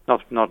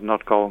 not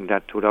going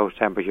that to those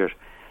temperatures,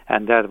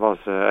 and that was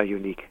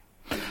unique.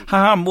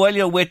 Harm, while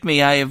you're with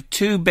me, I have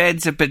 2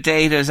 beds of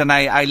potatoes and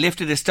I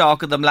lifted a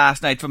stalk of them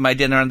last night for my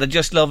dinner and they're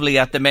just lovely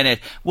at the minute.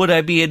 Would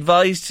I be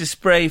advised to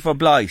spray for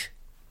blight?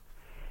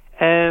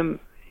 I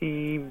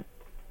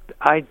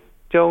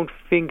don't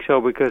think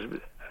so, because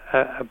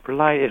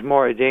blight is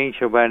more a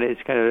danger when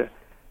it's kind of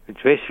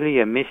drizzly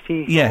and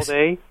misty all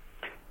day.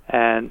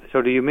 And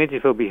so the humidity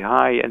will be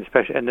high, and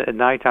especially at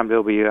night time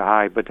will be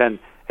high, but then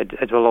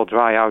it will all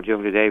dry out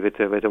during the day with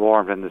the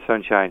warmth and the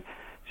sunshine.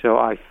 So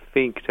I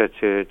think that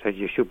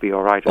you should be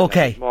all right.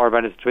 Okay. It's more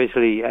when it's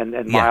drizzly and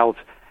mild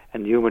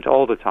and humid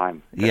all the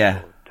time.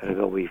 Yeah. That it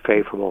will be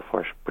favourable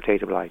for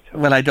potato blight. So.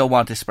 Well, I don't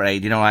want to spray.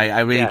 I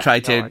really try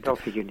to. I don't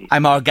think you need.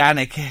 I'm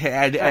organic,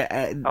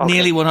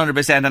 nearly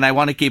 100%, and I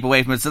want to keep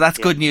away from it. So that's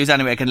good news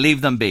anyway. I can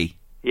leave them be.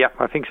 Yeah,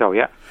 I think so,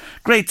 yeah.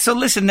 Great. So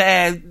listen,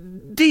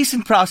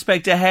 decent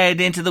prospect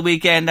ahead into the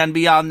weekend and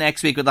beyond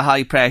next week with the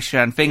high pressure,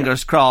 and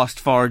fingers crossed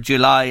for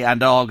July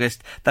and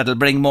August that'll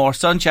bring more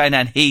sunshine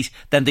and heat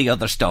than the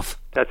other stuff.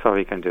 That's what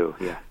we can do,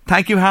 yeah.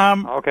 Thank you,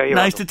 Harm. Okay, you're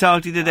nice welcome. to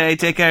talk to you today.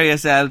 Take care of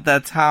yourself.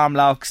 That's Harm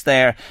Locks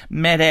there,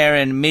 Met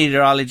Éireann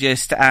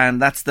meteorologist,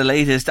 and that's the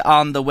latest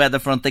on the weather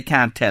front. They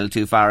can't tell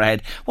too far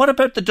ahead. What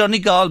about the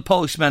Donegal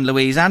postman,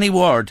 Louise? Any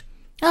word?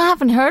 I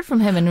haven't heard from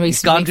him in recent weeks.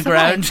 He's gone to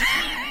ground.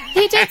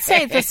 He did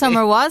say the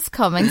summer was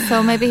coming,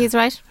 so maybe he's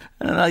right.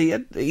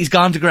 He's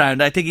gone to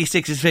ground. I think he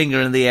sticks his finger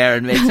in the air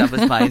and makes up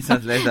his mind.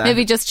 Something like that.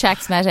 Maybe just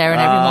checks Met Éireann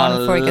every morning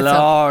before he gets up.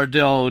 Lord,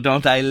 oh,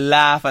 don't I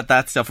laugh at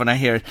that stuff when I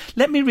hear it.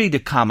 Let me read a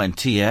comment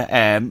to you.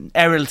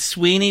 Errol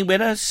Sweeney with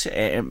us,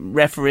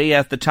 referee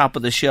at the top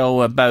of the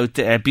show about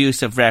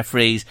abuse of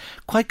referees.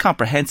 Quite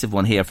comprehensive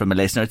one here from a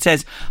listener. It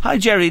says, "Hi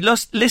Jerry,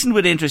 listen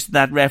with interest to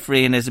that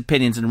referee and his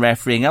opinions on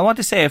refereeing. I want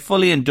to say I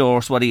fully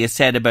endorse what he has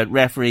said about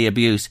referee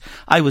abuse.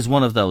 I was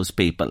one of those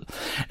people.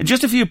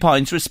 Just a few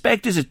points.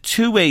 Respect is a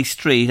two-way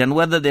street, and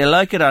whether they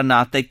like it or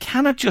not, they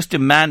cannot just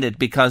demand it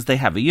because they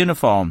have a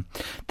uniform.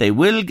 They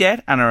will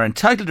get and are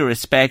entitled to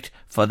respect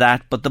for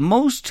that, but the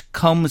most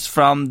comes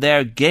from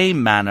their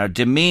game manner,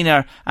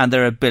 demeanour and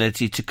their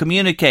ability to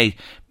communicate.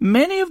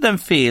 Many of them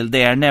feel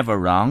they are never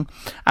wrong,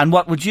 and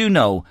what would you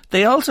know,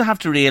 they also have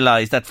to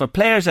realise that for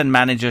players and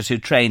managers who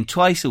train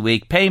twice a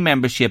week, pay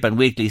membership and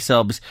weekly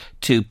subs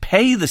to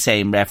pay the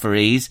same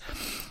referees,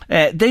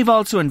 they've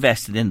also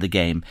invested in the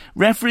game.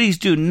 Referees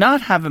do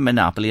not have a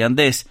monopoly on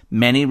this.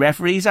 Many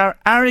referees are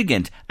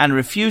arrogant and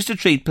refuse to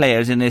treat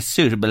players in a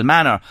suitable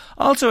manner.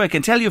 Also, I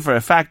can tell you for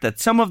a fact that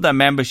some of their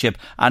membership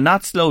are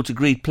not slow to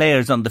greet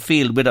players on the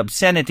field with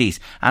obscenities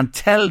and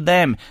tell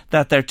them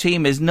that their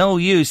team is no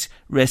use.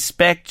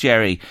 Respect,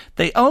 Jerry.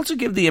 They also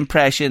give the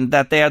impression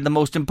that they are the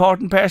most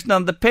important person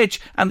on the pitch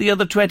and the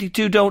other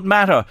 22 don't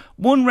matter.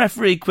 One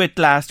referee quit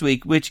last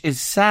week, which is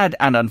sad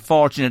and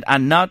unfortunate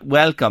and not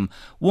welcome.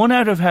 One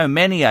out of how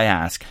many, I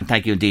ask?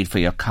 Thank you indeed for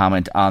your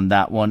comment on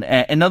that one.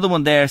 Another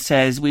one there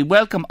says, we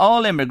welcome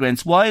all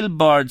immigrants, wild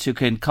birds who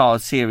can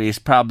cause serious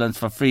problems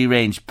for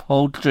free-range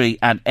poultry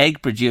and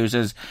egg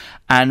producers,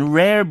 and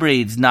rare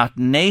breeds not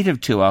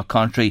native to our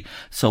country.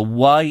 So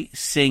why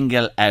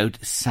single out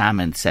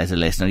salmon, says a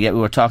listener. Yet we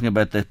were talking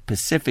about the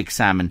Pacific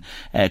salmon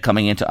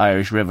coming into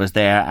Irish rivers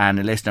there, and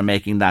a listener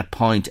making that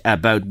point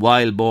about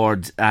wild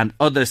birds and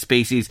other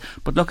species.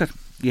 But look at,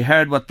 you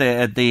heard what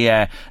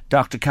the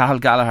Dr. Cathal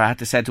Gallagher had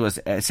to said to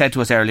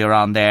us earlier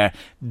on there.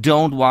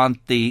 Don't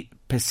want the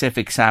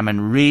Pacific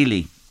salmon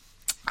really,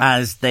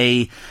 as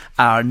they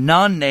are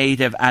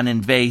non-native and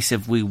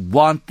invasive. We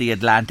want the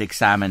Atlantic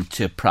salmon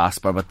to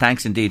prosper. But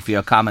thanks indeed for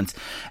your comments.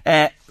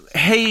 The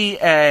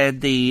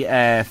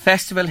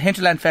festival,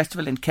 Hinterland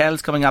Festival in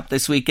Kells, coming up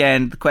this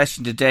weekend. The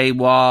question today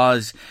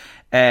was,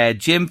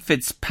 Jim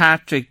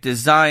Fitzpatrick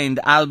designed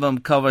album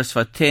covers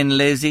for Thin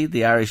Lizzy,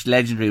 the Irish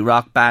legendary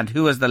rock band.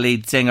 Who was the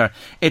lead singer?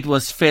 It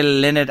was Phil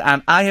Lynott,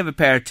 and I have a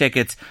pair of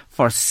tickets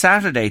for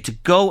Saturday to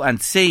go and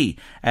see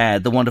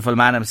the wonderful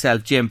man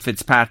himself, Jim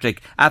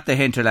Fitzpatrick, at the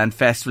Hinterland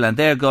Festival, and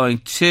they're going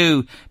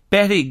to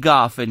Betty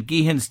Goff in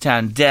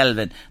Geehanstown,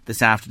 Delvin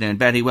this afternoon.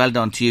 Betty, well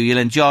done to you. You'll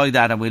enjoy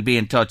that, and we'll be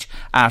in touch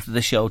after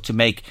the show to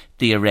make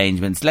the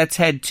arrangements. Let's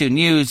head to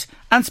news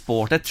and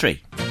sport at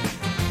 3.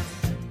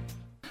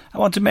 I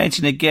want to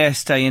mention a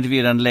guest I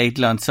interviewed on Late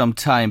Lunch some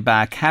time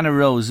back, Hannah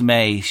Rose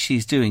May.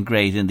 She's doing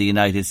great in the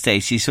United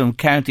States. She's from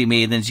County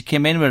Meath, and she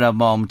came in with her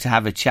mum to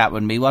have a chat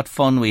with me. What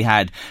fun we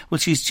had. Well,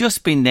 she's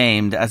just been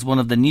named as one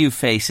of the new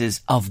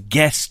faces of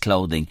Guest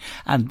Clothing,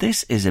 and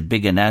this is a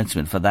big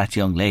announcement for that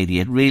young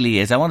lady. It really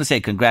is. I want to say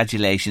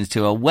congratulations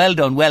to her. Well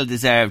done, well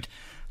deserved.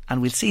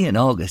 And we'll see you in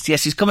August.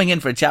 Yes, she's coming in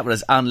for a chat with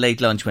us on Late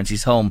Lunch when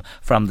she's home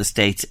from the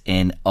States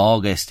in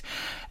August.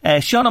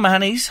 Sean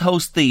O'Mahony's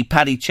host the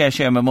Paddy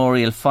Cheshire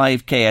Memorial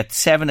 5K at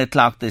 7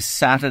 o'clock this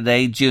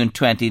Saturday, June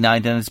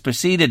 29th, and it's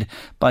preceded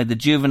by the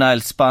juvenile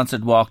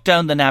sponsored walk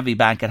down the Navy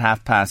Bank at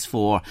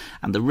 4:30.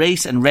 And the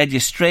race and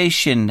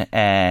registration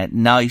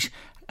night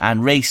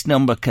and race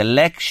number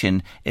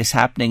collection is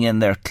happening in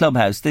their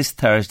clubhouse this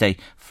Thursday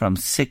from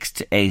 6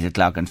 to 8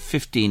 o'clock, and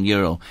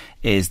 €15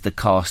 is the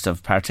cost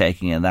of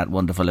partaking in that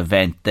wonderful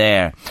event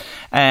there.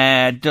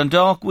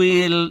 Dundalk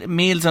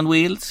Meals on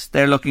Wheels,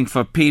 they're looking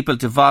for people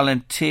to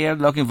volunteer,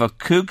 looking for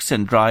cooks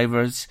and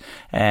drivers.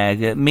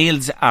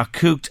 Meals are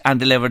cooked and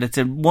delivered. It's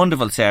a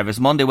wonderful service,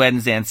 Monday,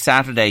 Wednesday and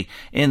Saturday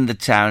in the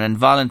town, and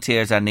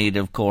volunteers are needed,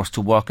 of course,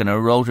 to work on a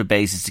rota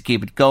basis to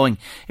keep it going.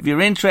 If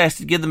you're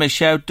interested, give them a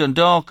shout.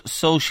 Dundalk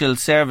Social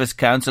Service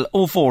Council,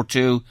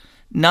 042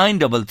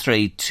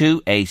 933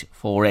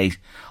 2848,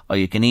 or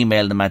you can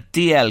email them at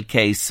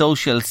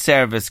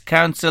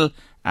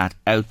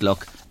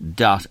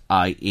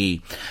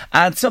dlksocialservicecouncil@outlook.ie.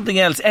 And something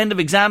else, end of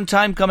exam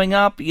time coming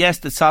up. Yes,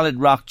 the Solid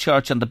Rock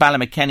Church on the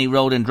Ballymakenny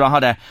Road in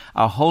Drogheda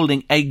are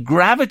holding a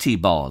gravity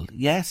ball.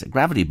 Yes, a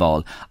gravity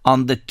ball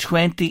on the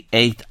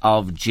 28th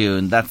of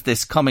June. That's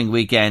this coming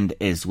weekend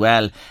as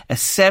well. A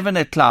 7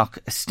 o'clock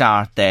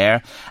start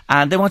there,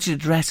 and they want you to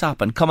dress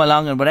up and come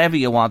along and whatever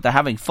you want. They're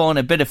having fun,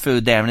 a bit of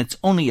food there, and it's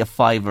only a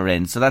 £5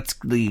 in. So that's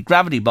the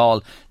gravity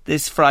ball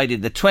this Friday,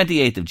 the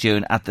 28th of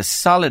June, at the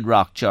Solid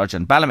Rock Church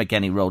on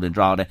Ballymakenny Road in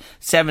Drogheda,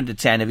 7 to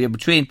 10. If you're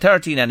between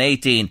 13 and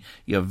 18,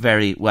 you're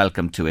very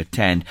welcome to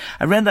attend.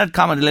 I read that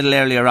comment a little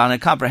earlier on, a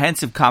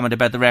comprehensive comment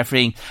about the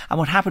refereeing, and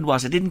what happened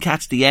was I didn't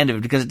catch the end of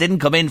it because it didn't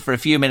come in for a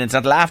few minutes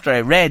until after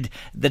I read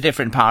the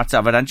different parts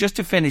of it. And just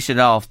to finish it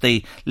off,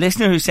 the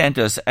listener who sent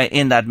us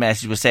in that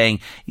message was saying,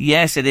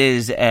 yes, it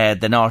is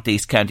the North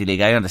East County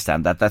League. I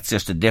understand that. That's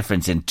just a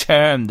difference in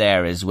term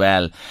there as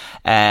well.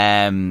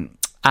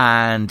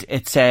 And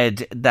it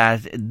said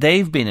that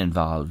they've been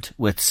involved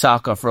with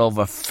soccer for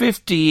over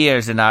 50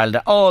 years in Ireland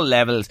at all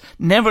levels,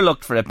 never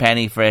looked for a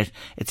penny for it.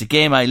 It's a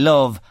game I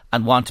love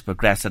and want to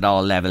progress at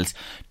all levels.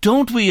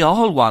 Don't we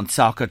all want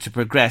soccer to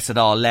progress at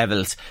all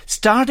levels?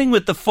 Starting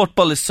with the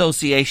Football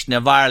Association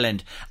of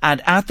Ireland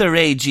and at their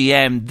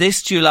AGM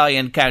this July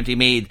in County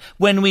Meath,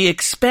 when we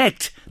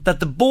expect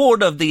that the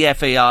board of the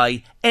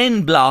FAI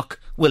en bloc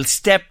will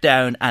step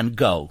down and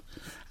go.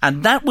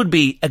 And that would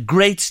be a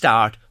great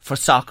start for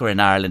soccer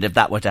in Ireland if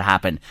that were to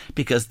happen,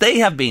 because they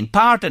have been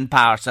part and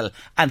parcel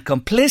and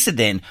complicit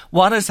in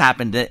what has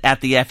happened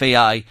at the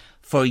FAI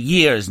for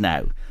years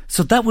now.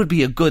 So that would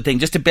be a good thing,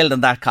 just to build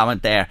on that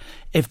comment there,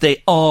 if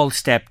they all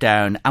stepped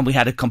down and we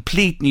had a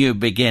complete new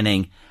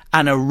beginning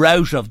and a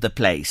rout of the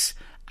place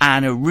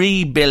and a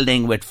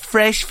rebuilding with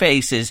fresh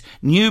faces,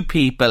 new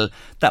people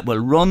that will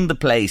run the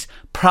place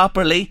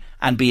properly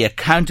and be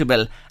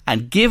accountable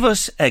and give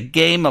us a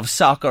game of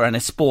soccer and a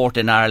sport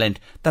in Ireland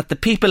that the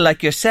people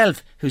like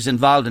yourself, who's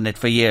involved in it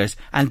for years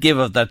and give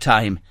of their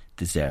time,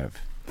 deserve.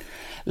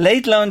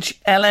 Late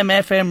lunch,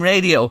 LMFM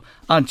radio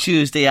on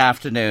Tuesday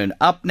afternoon.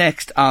 Up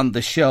next on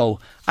the show,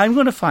 I'm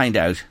going to find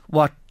out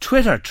what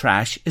Twitter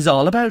trash is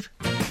all about.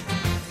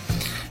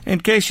 In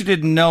case you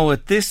didn't know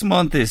it, this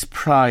month is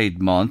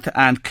Pride Month,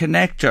 and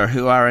Connector,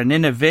 who are an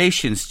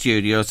innovation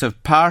studios,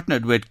 have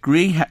partnered with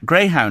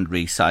Greyhound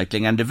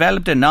Recycling and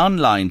developed an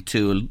online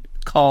tool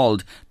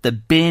called the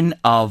Bin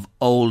of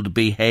Old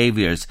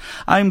Behaviours.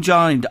 I'm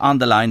joined on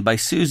the line by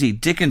Susie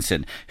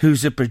Dickinson,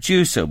 who's a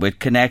producer with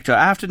Connector.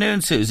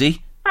 Afternoon,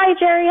 Susie. Hi,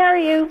 Jerry. How are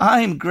you?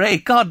 I'm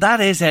great. God,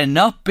 that is an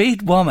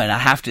upbeat woman, I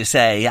have to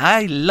say.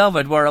 I love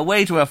it. We're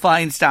away to a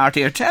fine start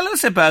here. Tell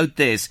us about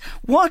this.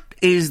 What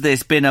is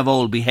this Bin of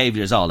Old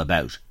Behaviours all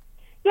about?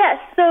 Yes,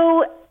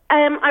 so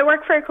I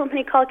work for a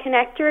company called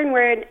Connector, and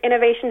we're an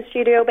innovation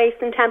studio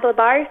based in Temple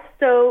Bar.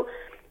 So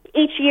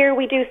each year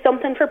we do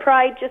something for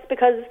Pride just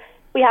because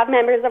we have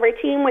members of our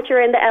team which are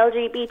in the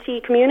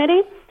LGBT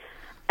community.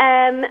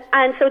 And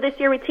so this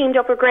year we teamed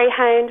up with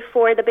Greyhound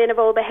for the Bin of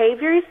Old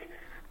Behaviours.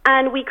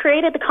 And we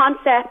created the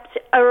concept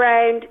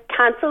around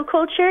cancel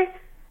culture.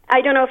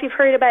 I don't know if you've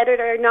heard about it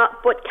or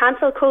not, but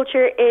cancel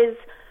culture is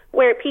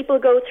where people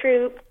go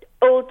through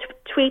old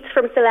tweets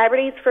from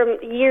celebrities from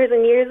years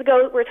and years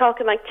ago. We're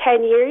talking like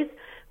 10 years,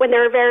 when they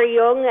were very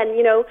young and,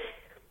 you know,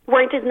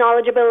 weren't as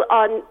knowledgeable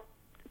on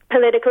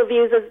political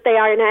views as they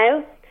are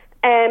now,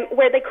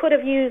 where they could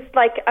have used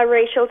like a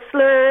racial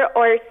slur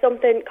or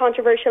something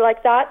controversial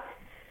like that.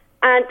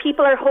 And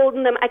people are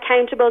holding them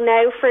accountable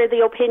now for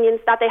the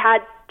opinions that they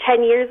had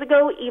 10 years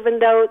ago, even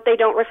though they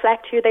don't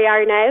reflect who they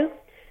are now.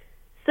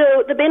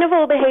 So the Bin of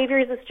Old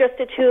Behaviours is just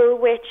a tool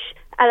which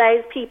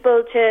allows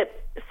people to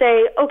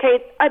say,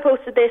 okay, I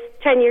posted this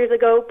 10 years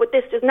ago, but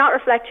this does not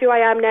reflect who I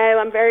am now.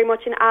 I'm very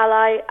much an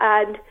ally,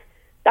 and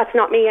that's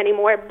not me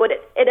anymore. But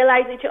it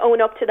allows you to own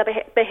up to the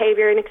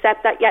behaviour and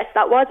accept that, yes,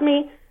 that was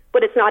me,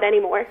 but it's not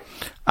anymore.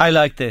 I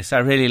like this. I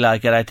really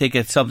like it. I think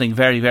it's something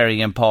very, very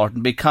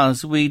important,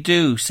 because we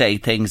do say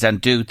things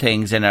and do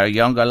things in our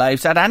younger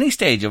lives, at any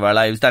stage of our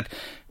lives, that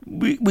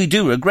we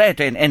do regret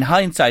in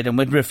hindsight and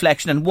with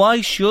reflection. And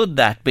why should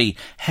that be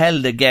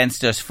held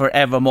against us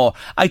forevermore?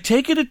 I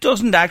take it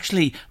doesn't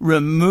actually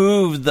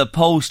remove the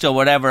post or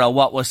whatever or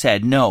what was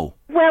said. No.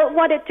 Well,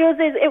 what it does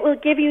is it will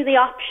give you the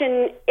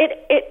option.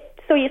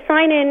 So you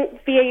sign in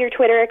via your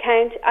Twitter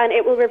account, and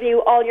it will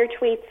review all your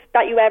tweets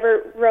that you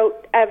ever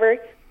wrote ever.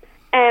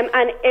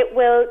 And it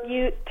will,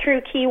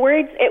 through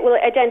keywords, it will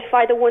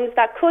identify the ones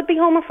that could be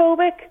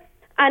homophobic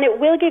and it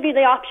will give you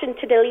the option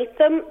to delete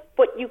them,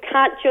 but you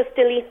can't just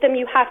delete them.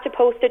 You have to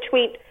post a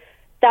tweet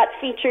that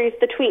features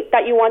the tweet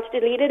that you want to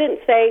delete it and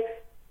say,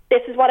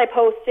 this is what I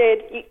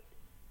posted,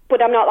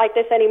 but I'm not like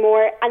this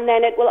anymore. And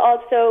then it will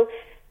also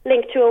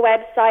link to a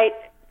website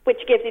which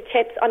gives you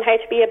tips on how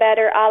to be a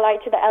better ally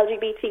to the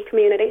LGBT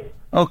community.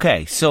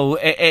 Okay, so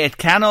it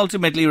can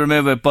ultimately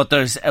remove it, but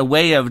there's a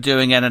way of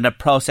doing it and a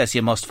process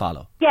you must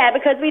follow. Yeah,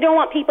 because we don't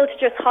want people to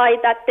just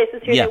hide that this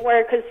is who they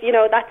were, because, you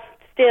know, that's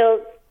still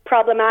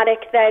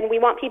problematic. Then we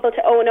want people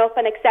to own up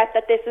and accept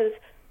that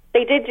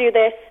they did do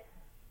this,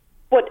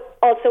 but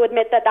also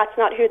admit that that's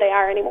not who they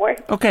are anymore.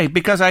 Okay,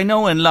 because I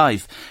know in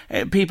life,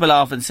 people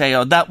often say,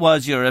 oh, that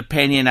was your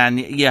opinion and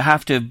you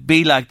have to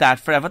be like that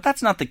forever.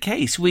 That's not the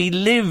case. We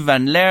live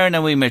and learn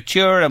and we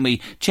mature and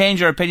we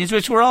change our opinions,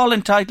 which we're all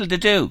entitled to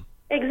do.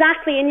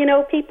 Exactly, and you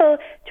know,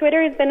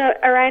 Twitter has been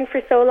around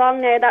for so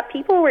long now that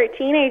people were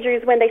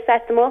teenagers when they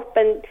set them up,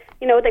 and,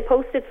 you know, they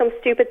posted some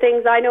stupid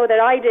things. I know that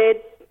I did,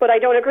 but I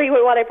don't agree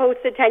with what I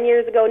posted 10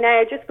 years ago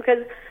now, just because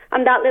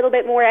I'm that little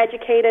bit more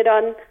educated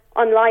on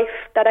life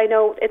that I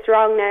know it's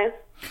wrong now.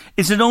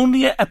 Is it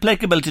only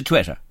applicable to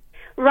Twitter?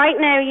 Right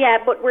now, yeah,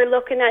 but we're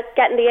looking at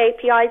getting the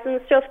APIs and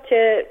stuff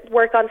to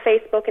work on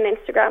Facebook and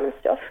Instagram and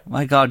stuff.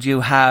 My God,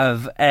 you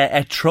have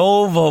a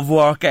trove of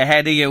work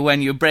ahead of you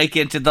when you break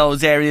into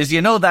those areas.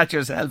 You know that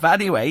yourself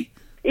anyway.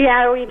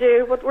 Yeah, we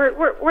do, but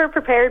we're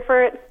prepared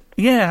for it.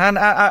 Yeah, and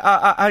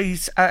I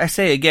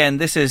say again,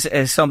 this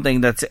is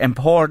something that's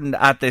important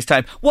at this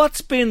time.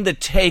 What's been the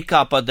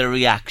take-up or the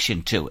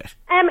reaction to it?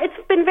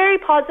 It's been very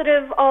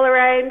positive all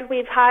around.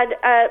 We've had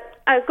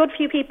a good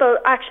few people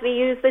actually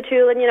use the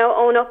tool and, you know,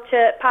 own up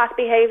to past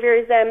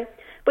behaviours.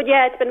 But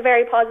yeah, it's been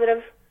very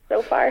positive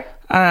so far.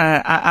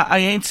 I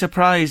ain't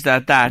surprised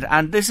at that.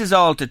 And this is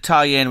all to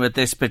tie in with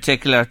this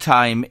particular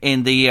time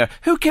in the year.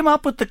 Who came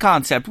up with the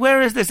concept? Where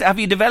is this? Have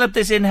you developed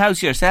this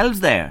in-house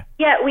yourselves there?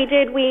 Yeah, we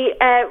did. We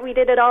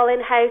did it all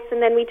in-house,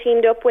 and then we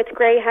teamed up with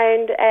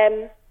Greyhound,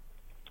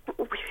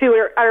 who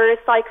are a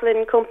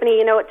recycling company.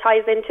 You know, it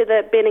ties into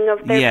the binning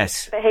of their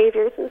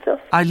behaviours and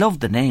stuff. I love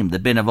the name, the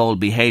bin of old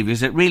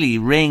behaviours. It really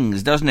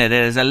rings, doesn't it?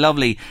 It is a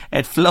lovely,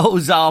 it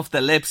flows off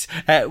the lips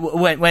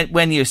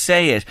when you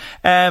say it.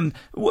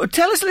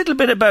 Tell us a little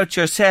bit about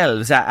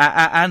yourselves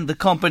and the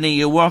company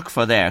you work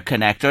for there,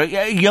 Connector.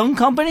 A young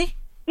company?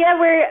 Yeah,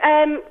 we're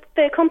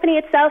the company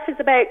itself is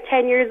about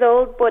 10 years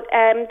old, but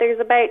there's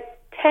about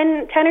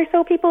 10 or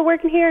so people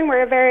working here, and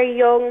we're a very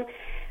young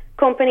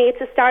company. It's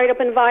a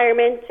startup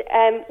environment.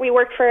 We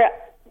work for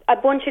a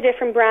bunch of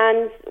different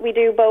brands. We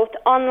do both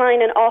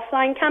online and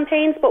offline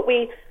campaigns, but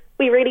we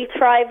really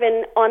thrive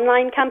in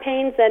online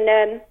campaigns,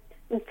 and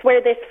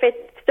where this fits,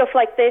 stuff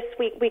like this,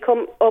 we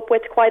come up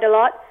with quite a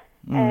lot.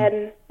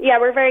 Yeah,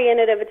 we're very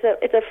innovative.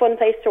 It's a fun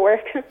place to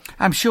work.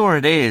 I'm sure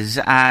it is,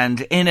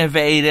 and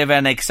innovative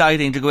and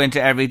exciting to go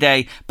into every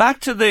day.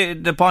 Back to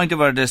the point of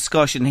our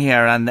discussion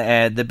here and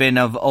the bin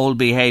of old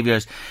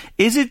behaviours.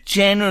 Is it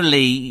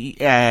generally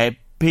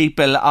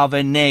people of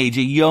an age,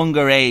 a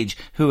younger age,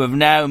 who have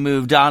now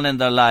moved on in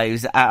their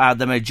lives are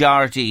the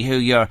majority who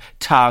you're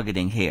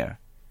targeting here?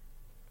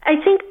 I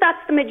think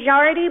that's the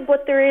majority,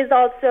 but there is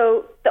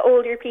also the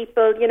older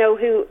people, you know,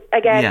 who,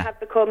 again, have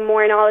become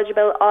more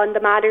knowledgeable on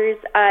the matters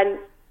and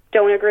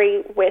don't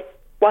agree with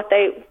what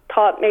they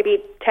thought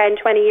maybe 10,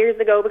 20 years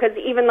ago. Because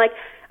even, like,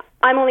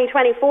 I'm only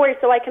 24,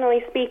 so I can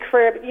only speak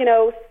for,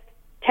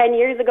 10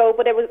 years ago.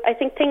 But I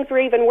think things were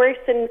even worse,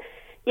 and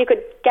you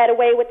could get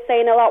away with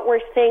saying a lot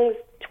worse things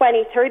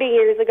 20, 30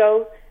 years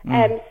ago.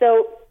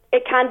 So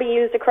it can be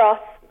used across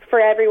for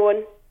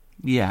everyone.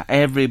 Yeah,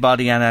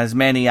 everybody, and as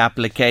many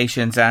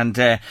applications, and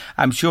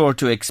I'm sure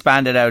to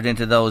expand it out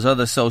into those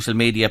other social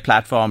media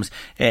platforms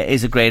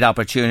is a great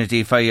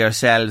opportunity for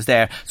yourselves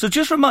there. So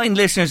just remind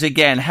listeners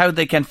again how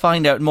they can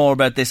find out more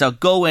about this or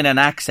go in and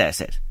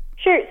access it.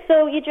 Sure,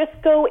 so you just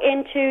go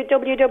into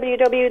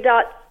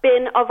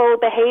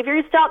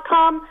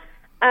www.binofoldbehaviours.com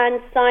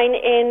and sign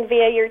in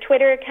via your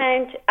Twitter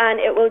account, and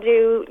it will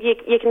do,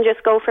 you can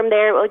just go from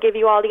there. It will give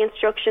you all the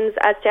instructions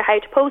as to how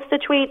to post a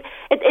tweet.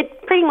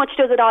 It pretty much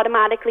does it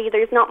automatically.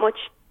 There's not much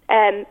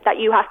that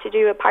you have to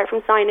do apart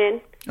from sign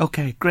in.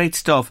 Okay, great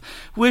stuff.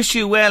 Wish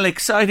you well.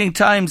 Exciting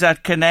times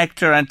at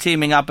Connector and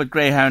teaming up at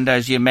Greyhound,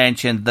 as you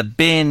mentioned. The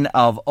bin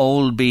of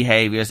old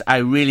behaviours. I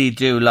really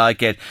do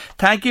like it.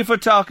 Thank you for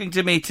talking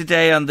to me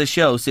today on the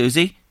show,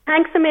 Susie.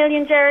 Thanks a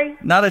million, Jerry.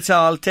 Not at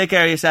all. Take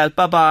care of yourself.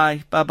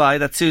 Bye-bye. Bye-bye.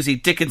 That's Susie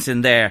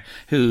Dickinson there,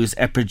 who's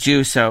a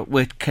producer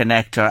with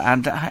Connector.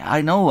 And I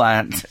know,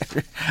 and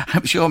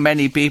I'm sure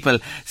many people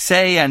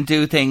say and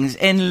do things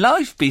in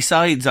life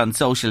besides on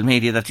social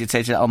media that you'd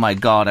say, oh my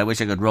God, I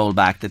wish I could roll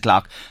back the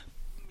clock.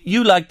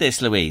 You like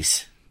this,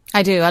 Louise?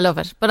 I do, I love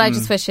it. But I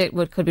just wish it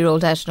could be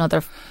rolled out in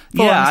other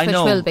forms, which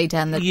will be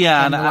down the line.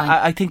 Yeah, and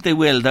I think they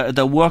will.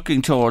 They're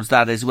working towards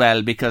that as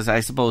well, because I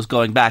suppose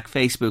going back,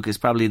 Facebook is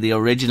probably the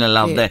original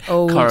of the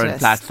current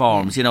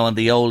platforms, and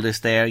the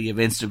oldest there. You have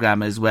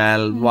Instagram as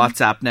well,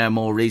 WhatsApp now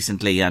more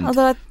recently. And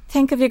although I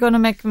think if you're going to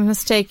make a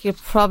mistake, you're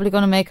probably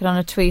going to make it on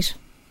a tweet.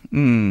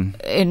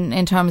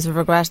 in terms of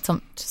regret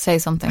to say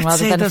something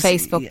rather than a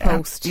Facebook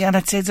post. Yeah, and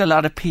I'd say there's a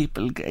lot of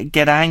people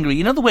get angry.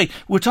 You know the way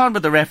we're talking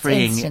about the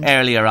refereeing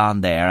earlier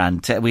on there,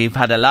 and we've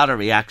had a lot of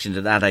reaction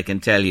to that, I can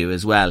tell you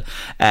as well.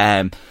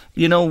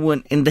 You know,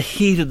 when in the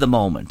heat of the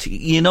moment,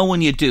 you know,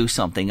 when you do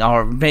something,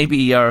 or maybe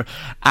you're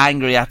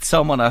angry at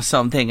someone or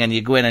something and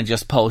you go in and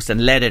just post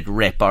and let it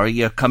rip, or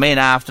you come in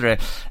after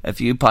a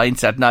few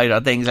pints at night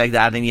or things like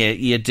that and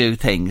you do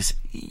things.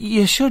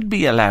 You should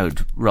be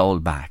allowed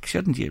rollback,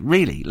 shouldn't you?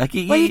 Really? Like,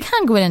 well, you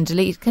can go in and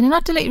delete. Can you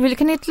not delete? Really?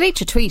 Can you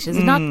delete your tweet? Is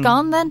it not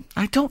gone then?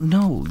 I don't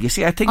know. You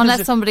see, I think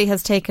unless somebody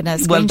has taken a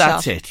screenshot. Well,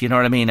 that's it. You know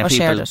what I mean? If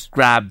people it.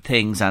 grab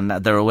things and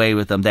they're away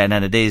with them, then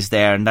and it is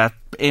there, and that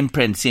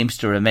imprint seems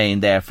to remain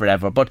there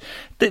forever. But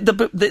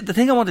the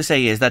thing I want to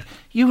say is that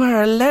you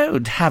are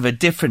allowed to have a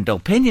different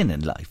opinion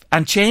in life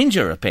and change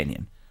your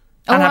opinion.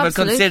 And have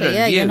absolutely. A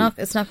considered view.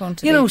 It's not going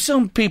to You know,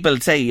 some people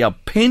say you're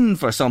pinned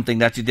for something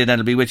that you did and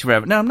it'll be with you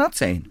forever. Now, I'm not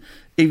saying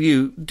if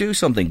you do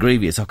something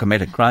grievous or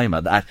commit a crime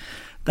or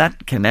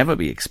that can never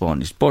be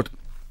expunged. But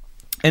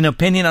an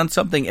opinion on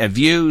something, a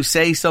view,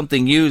 say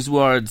something, use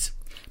words.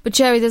 But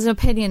Jerry, there's an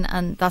opinion,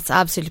 and that's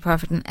absolutely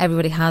perfect, and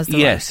everybody has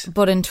the right.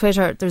 But in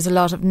Twitter, there's a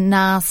lot of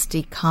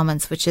nasty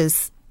comments, which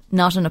is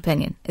not an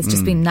opinion. It's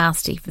just being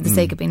nasty for the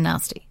sake of being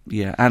nasty.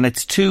 Yeah, and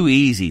it's too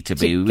easy to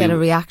get a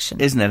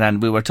reaction, isn't it?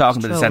 And we were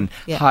talking about this and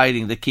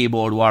hiding the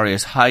keyboard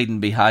warriors,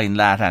 hiding behind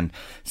that and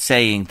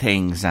saying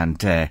things,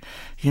 and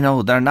you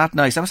know, they're not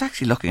nice. I was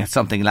actually looking at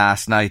something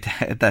last night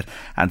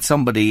and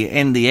somebody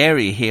in the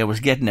area here was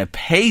getting a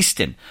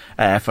pasting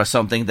for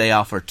something they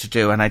offered to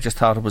do, and I just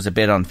thought it was a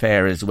bit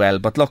unfair as well.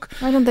 But look,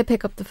 why don't they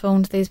pick up the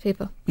phone to these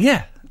people?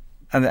 Yeah.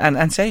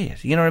 And say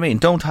it, you know what I mean?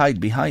 Don't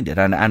hide behind it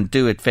and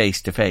do it face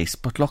to face.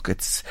 But look,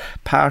 it's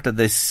part of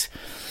this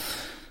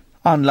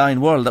online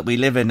world that we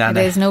live in. And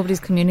it is. Nobody's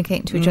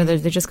communicating to each other.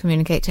 They just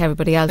communicate to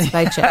everybody else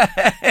about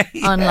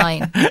you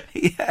online.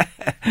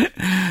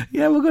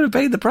 Yeah, we're going to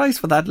pay the price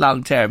for that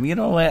long term. You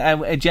know,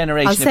 a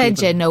generation I'll of people.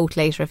 send you a note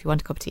later if you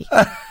want a cup of tea.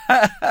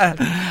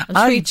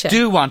 I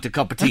do want a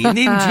cup of tea. You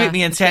needn't tweet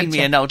me and send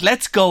me a note.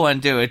 Let's go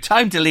and do it.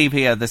 Time to leave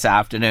here this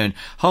afternoon.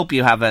 Hope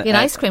you have an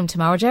ice cream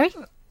tomorrow, Jerry.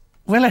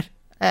 Will it?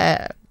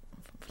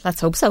 Let's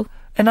hope so.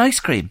 An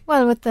ice cream?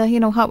 Well, with the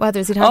hot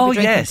weather, you'd have to be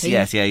drinking tea.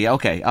 Yes, yeah.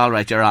 Okay, all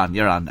right, you're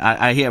on.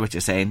 I hear what you're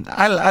saying.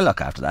 I'll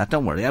look after that.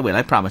 Don't worry, I will.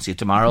 I promise you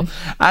tomorrow.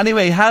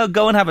 Anyway,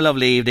 go and have a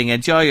lovely evening.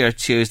 Enjoy your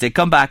Tuesday.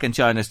 Come back and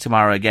join us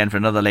tomorrow again for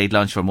another late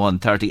lunch from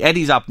 1:30.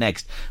 Eddie's up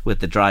next with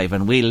The Drive,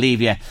 and we'll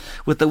leave you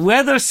with the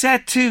weather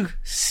set to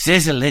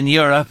sizzle in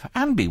Europe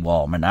and be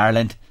warm in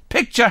Ireland.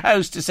 Picture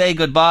house to say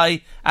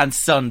goodbye and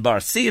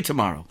sunburst. See you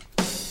tomorrow.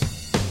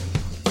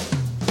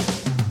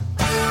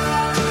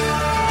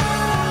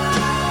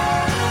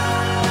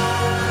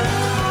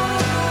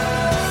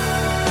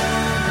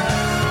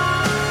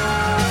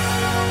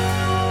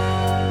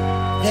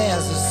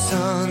 There's a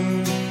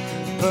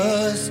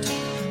sunburst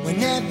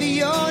whenever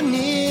you're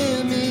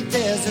near me.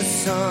 There's a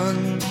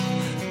sunburst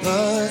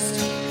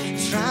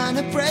trying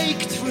to break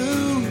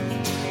through,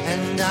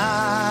 and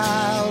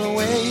I'll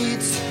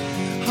wait,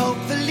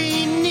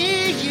 hopefully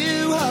near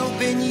you,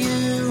 hoping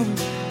you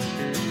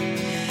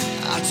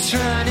are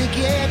trying to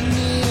get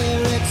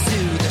nearer to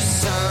the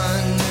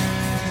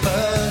sunburst,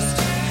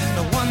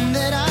 the one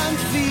that I'm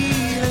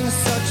feeling,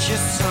 such a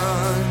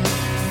sunburst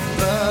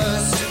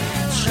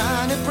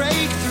trying to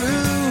break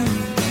through,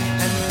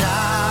 and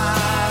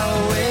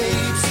I'll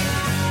wait,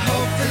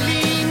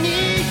 hopefully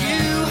near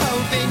you,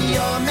 hoping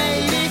you're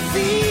maybe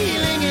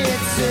feeling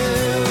it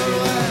too.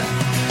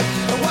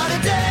 What a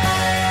day,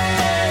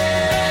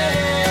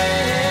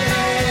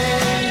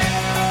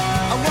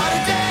 what a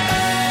day,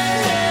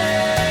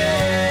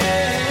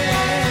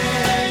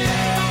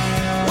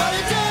 what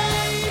a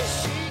day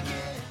she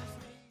gives.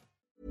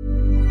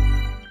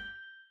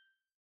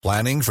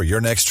 Planning for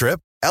your next trip?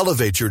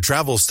 Elevate your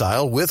travel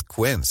style with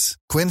Quince.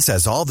 Quince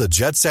has all the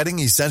jet-setting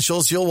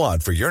essentials you'll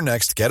want for your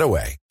next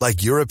getaway,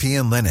 like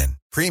European linen,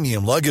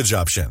 premium luggage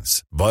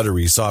options,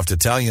 buttery soft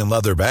Italian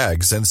leather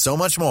bags, and so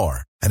much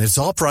more. And it's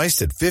all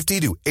priced at 50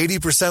 to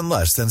 80%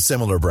 less than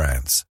similar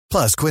brands.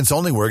 Plus, Quince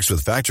only works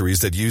with factories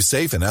that use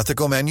safe and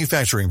ethical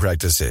manufacturing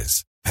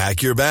practices.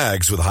 Pack your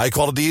bags with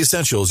high-quality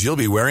essentials you'll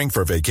be wearing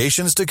for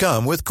vacations to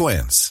come with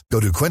Quince. Go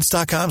to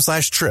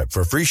quince.com/trip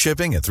for free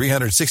shipping and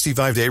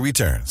 365-day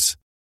returns.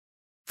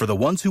 For the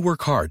ones who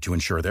work hard to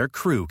ensure their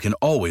crew can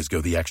always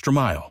go the extra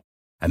mile,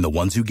 and the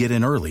ones who get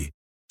in early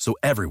so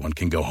everyone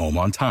can go home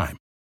on time,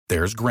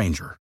 there's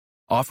Grainger,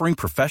 offering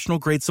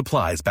professional-grade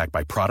supplies backed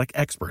by product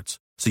experts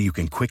so you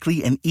can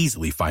quickly and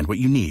easily find what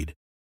you need.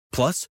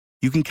 Plus,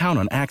 you can count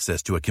on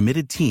access to a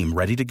committed team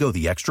ready to go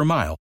the extra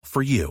mile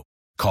for you.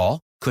 Call,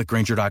 click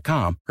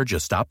Grainger.com, or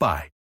just stop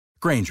by.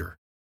 Grainger,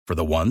 for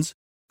the ones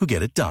who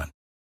get it done.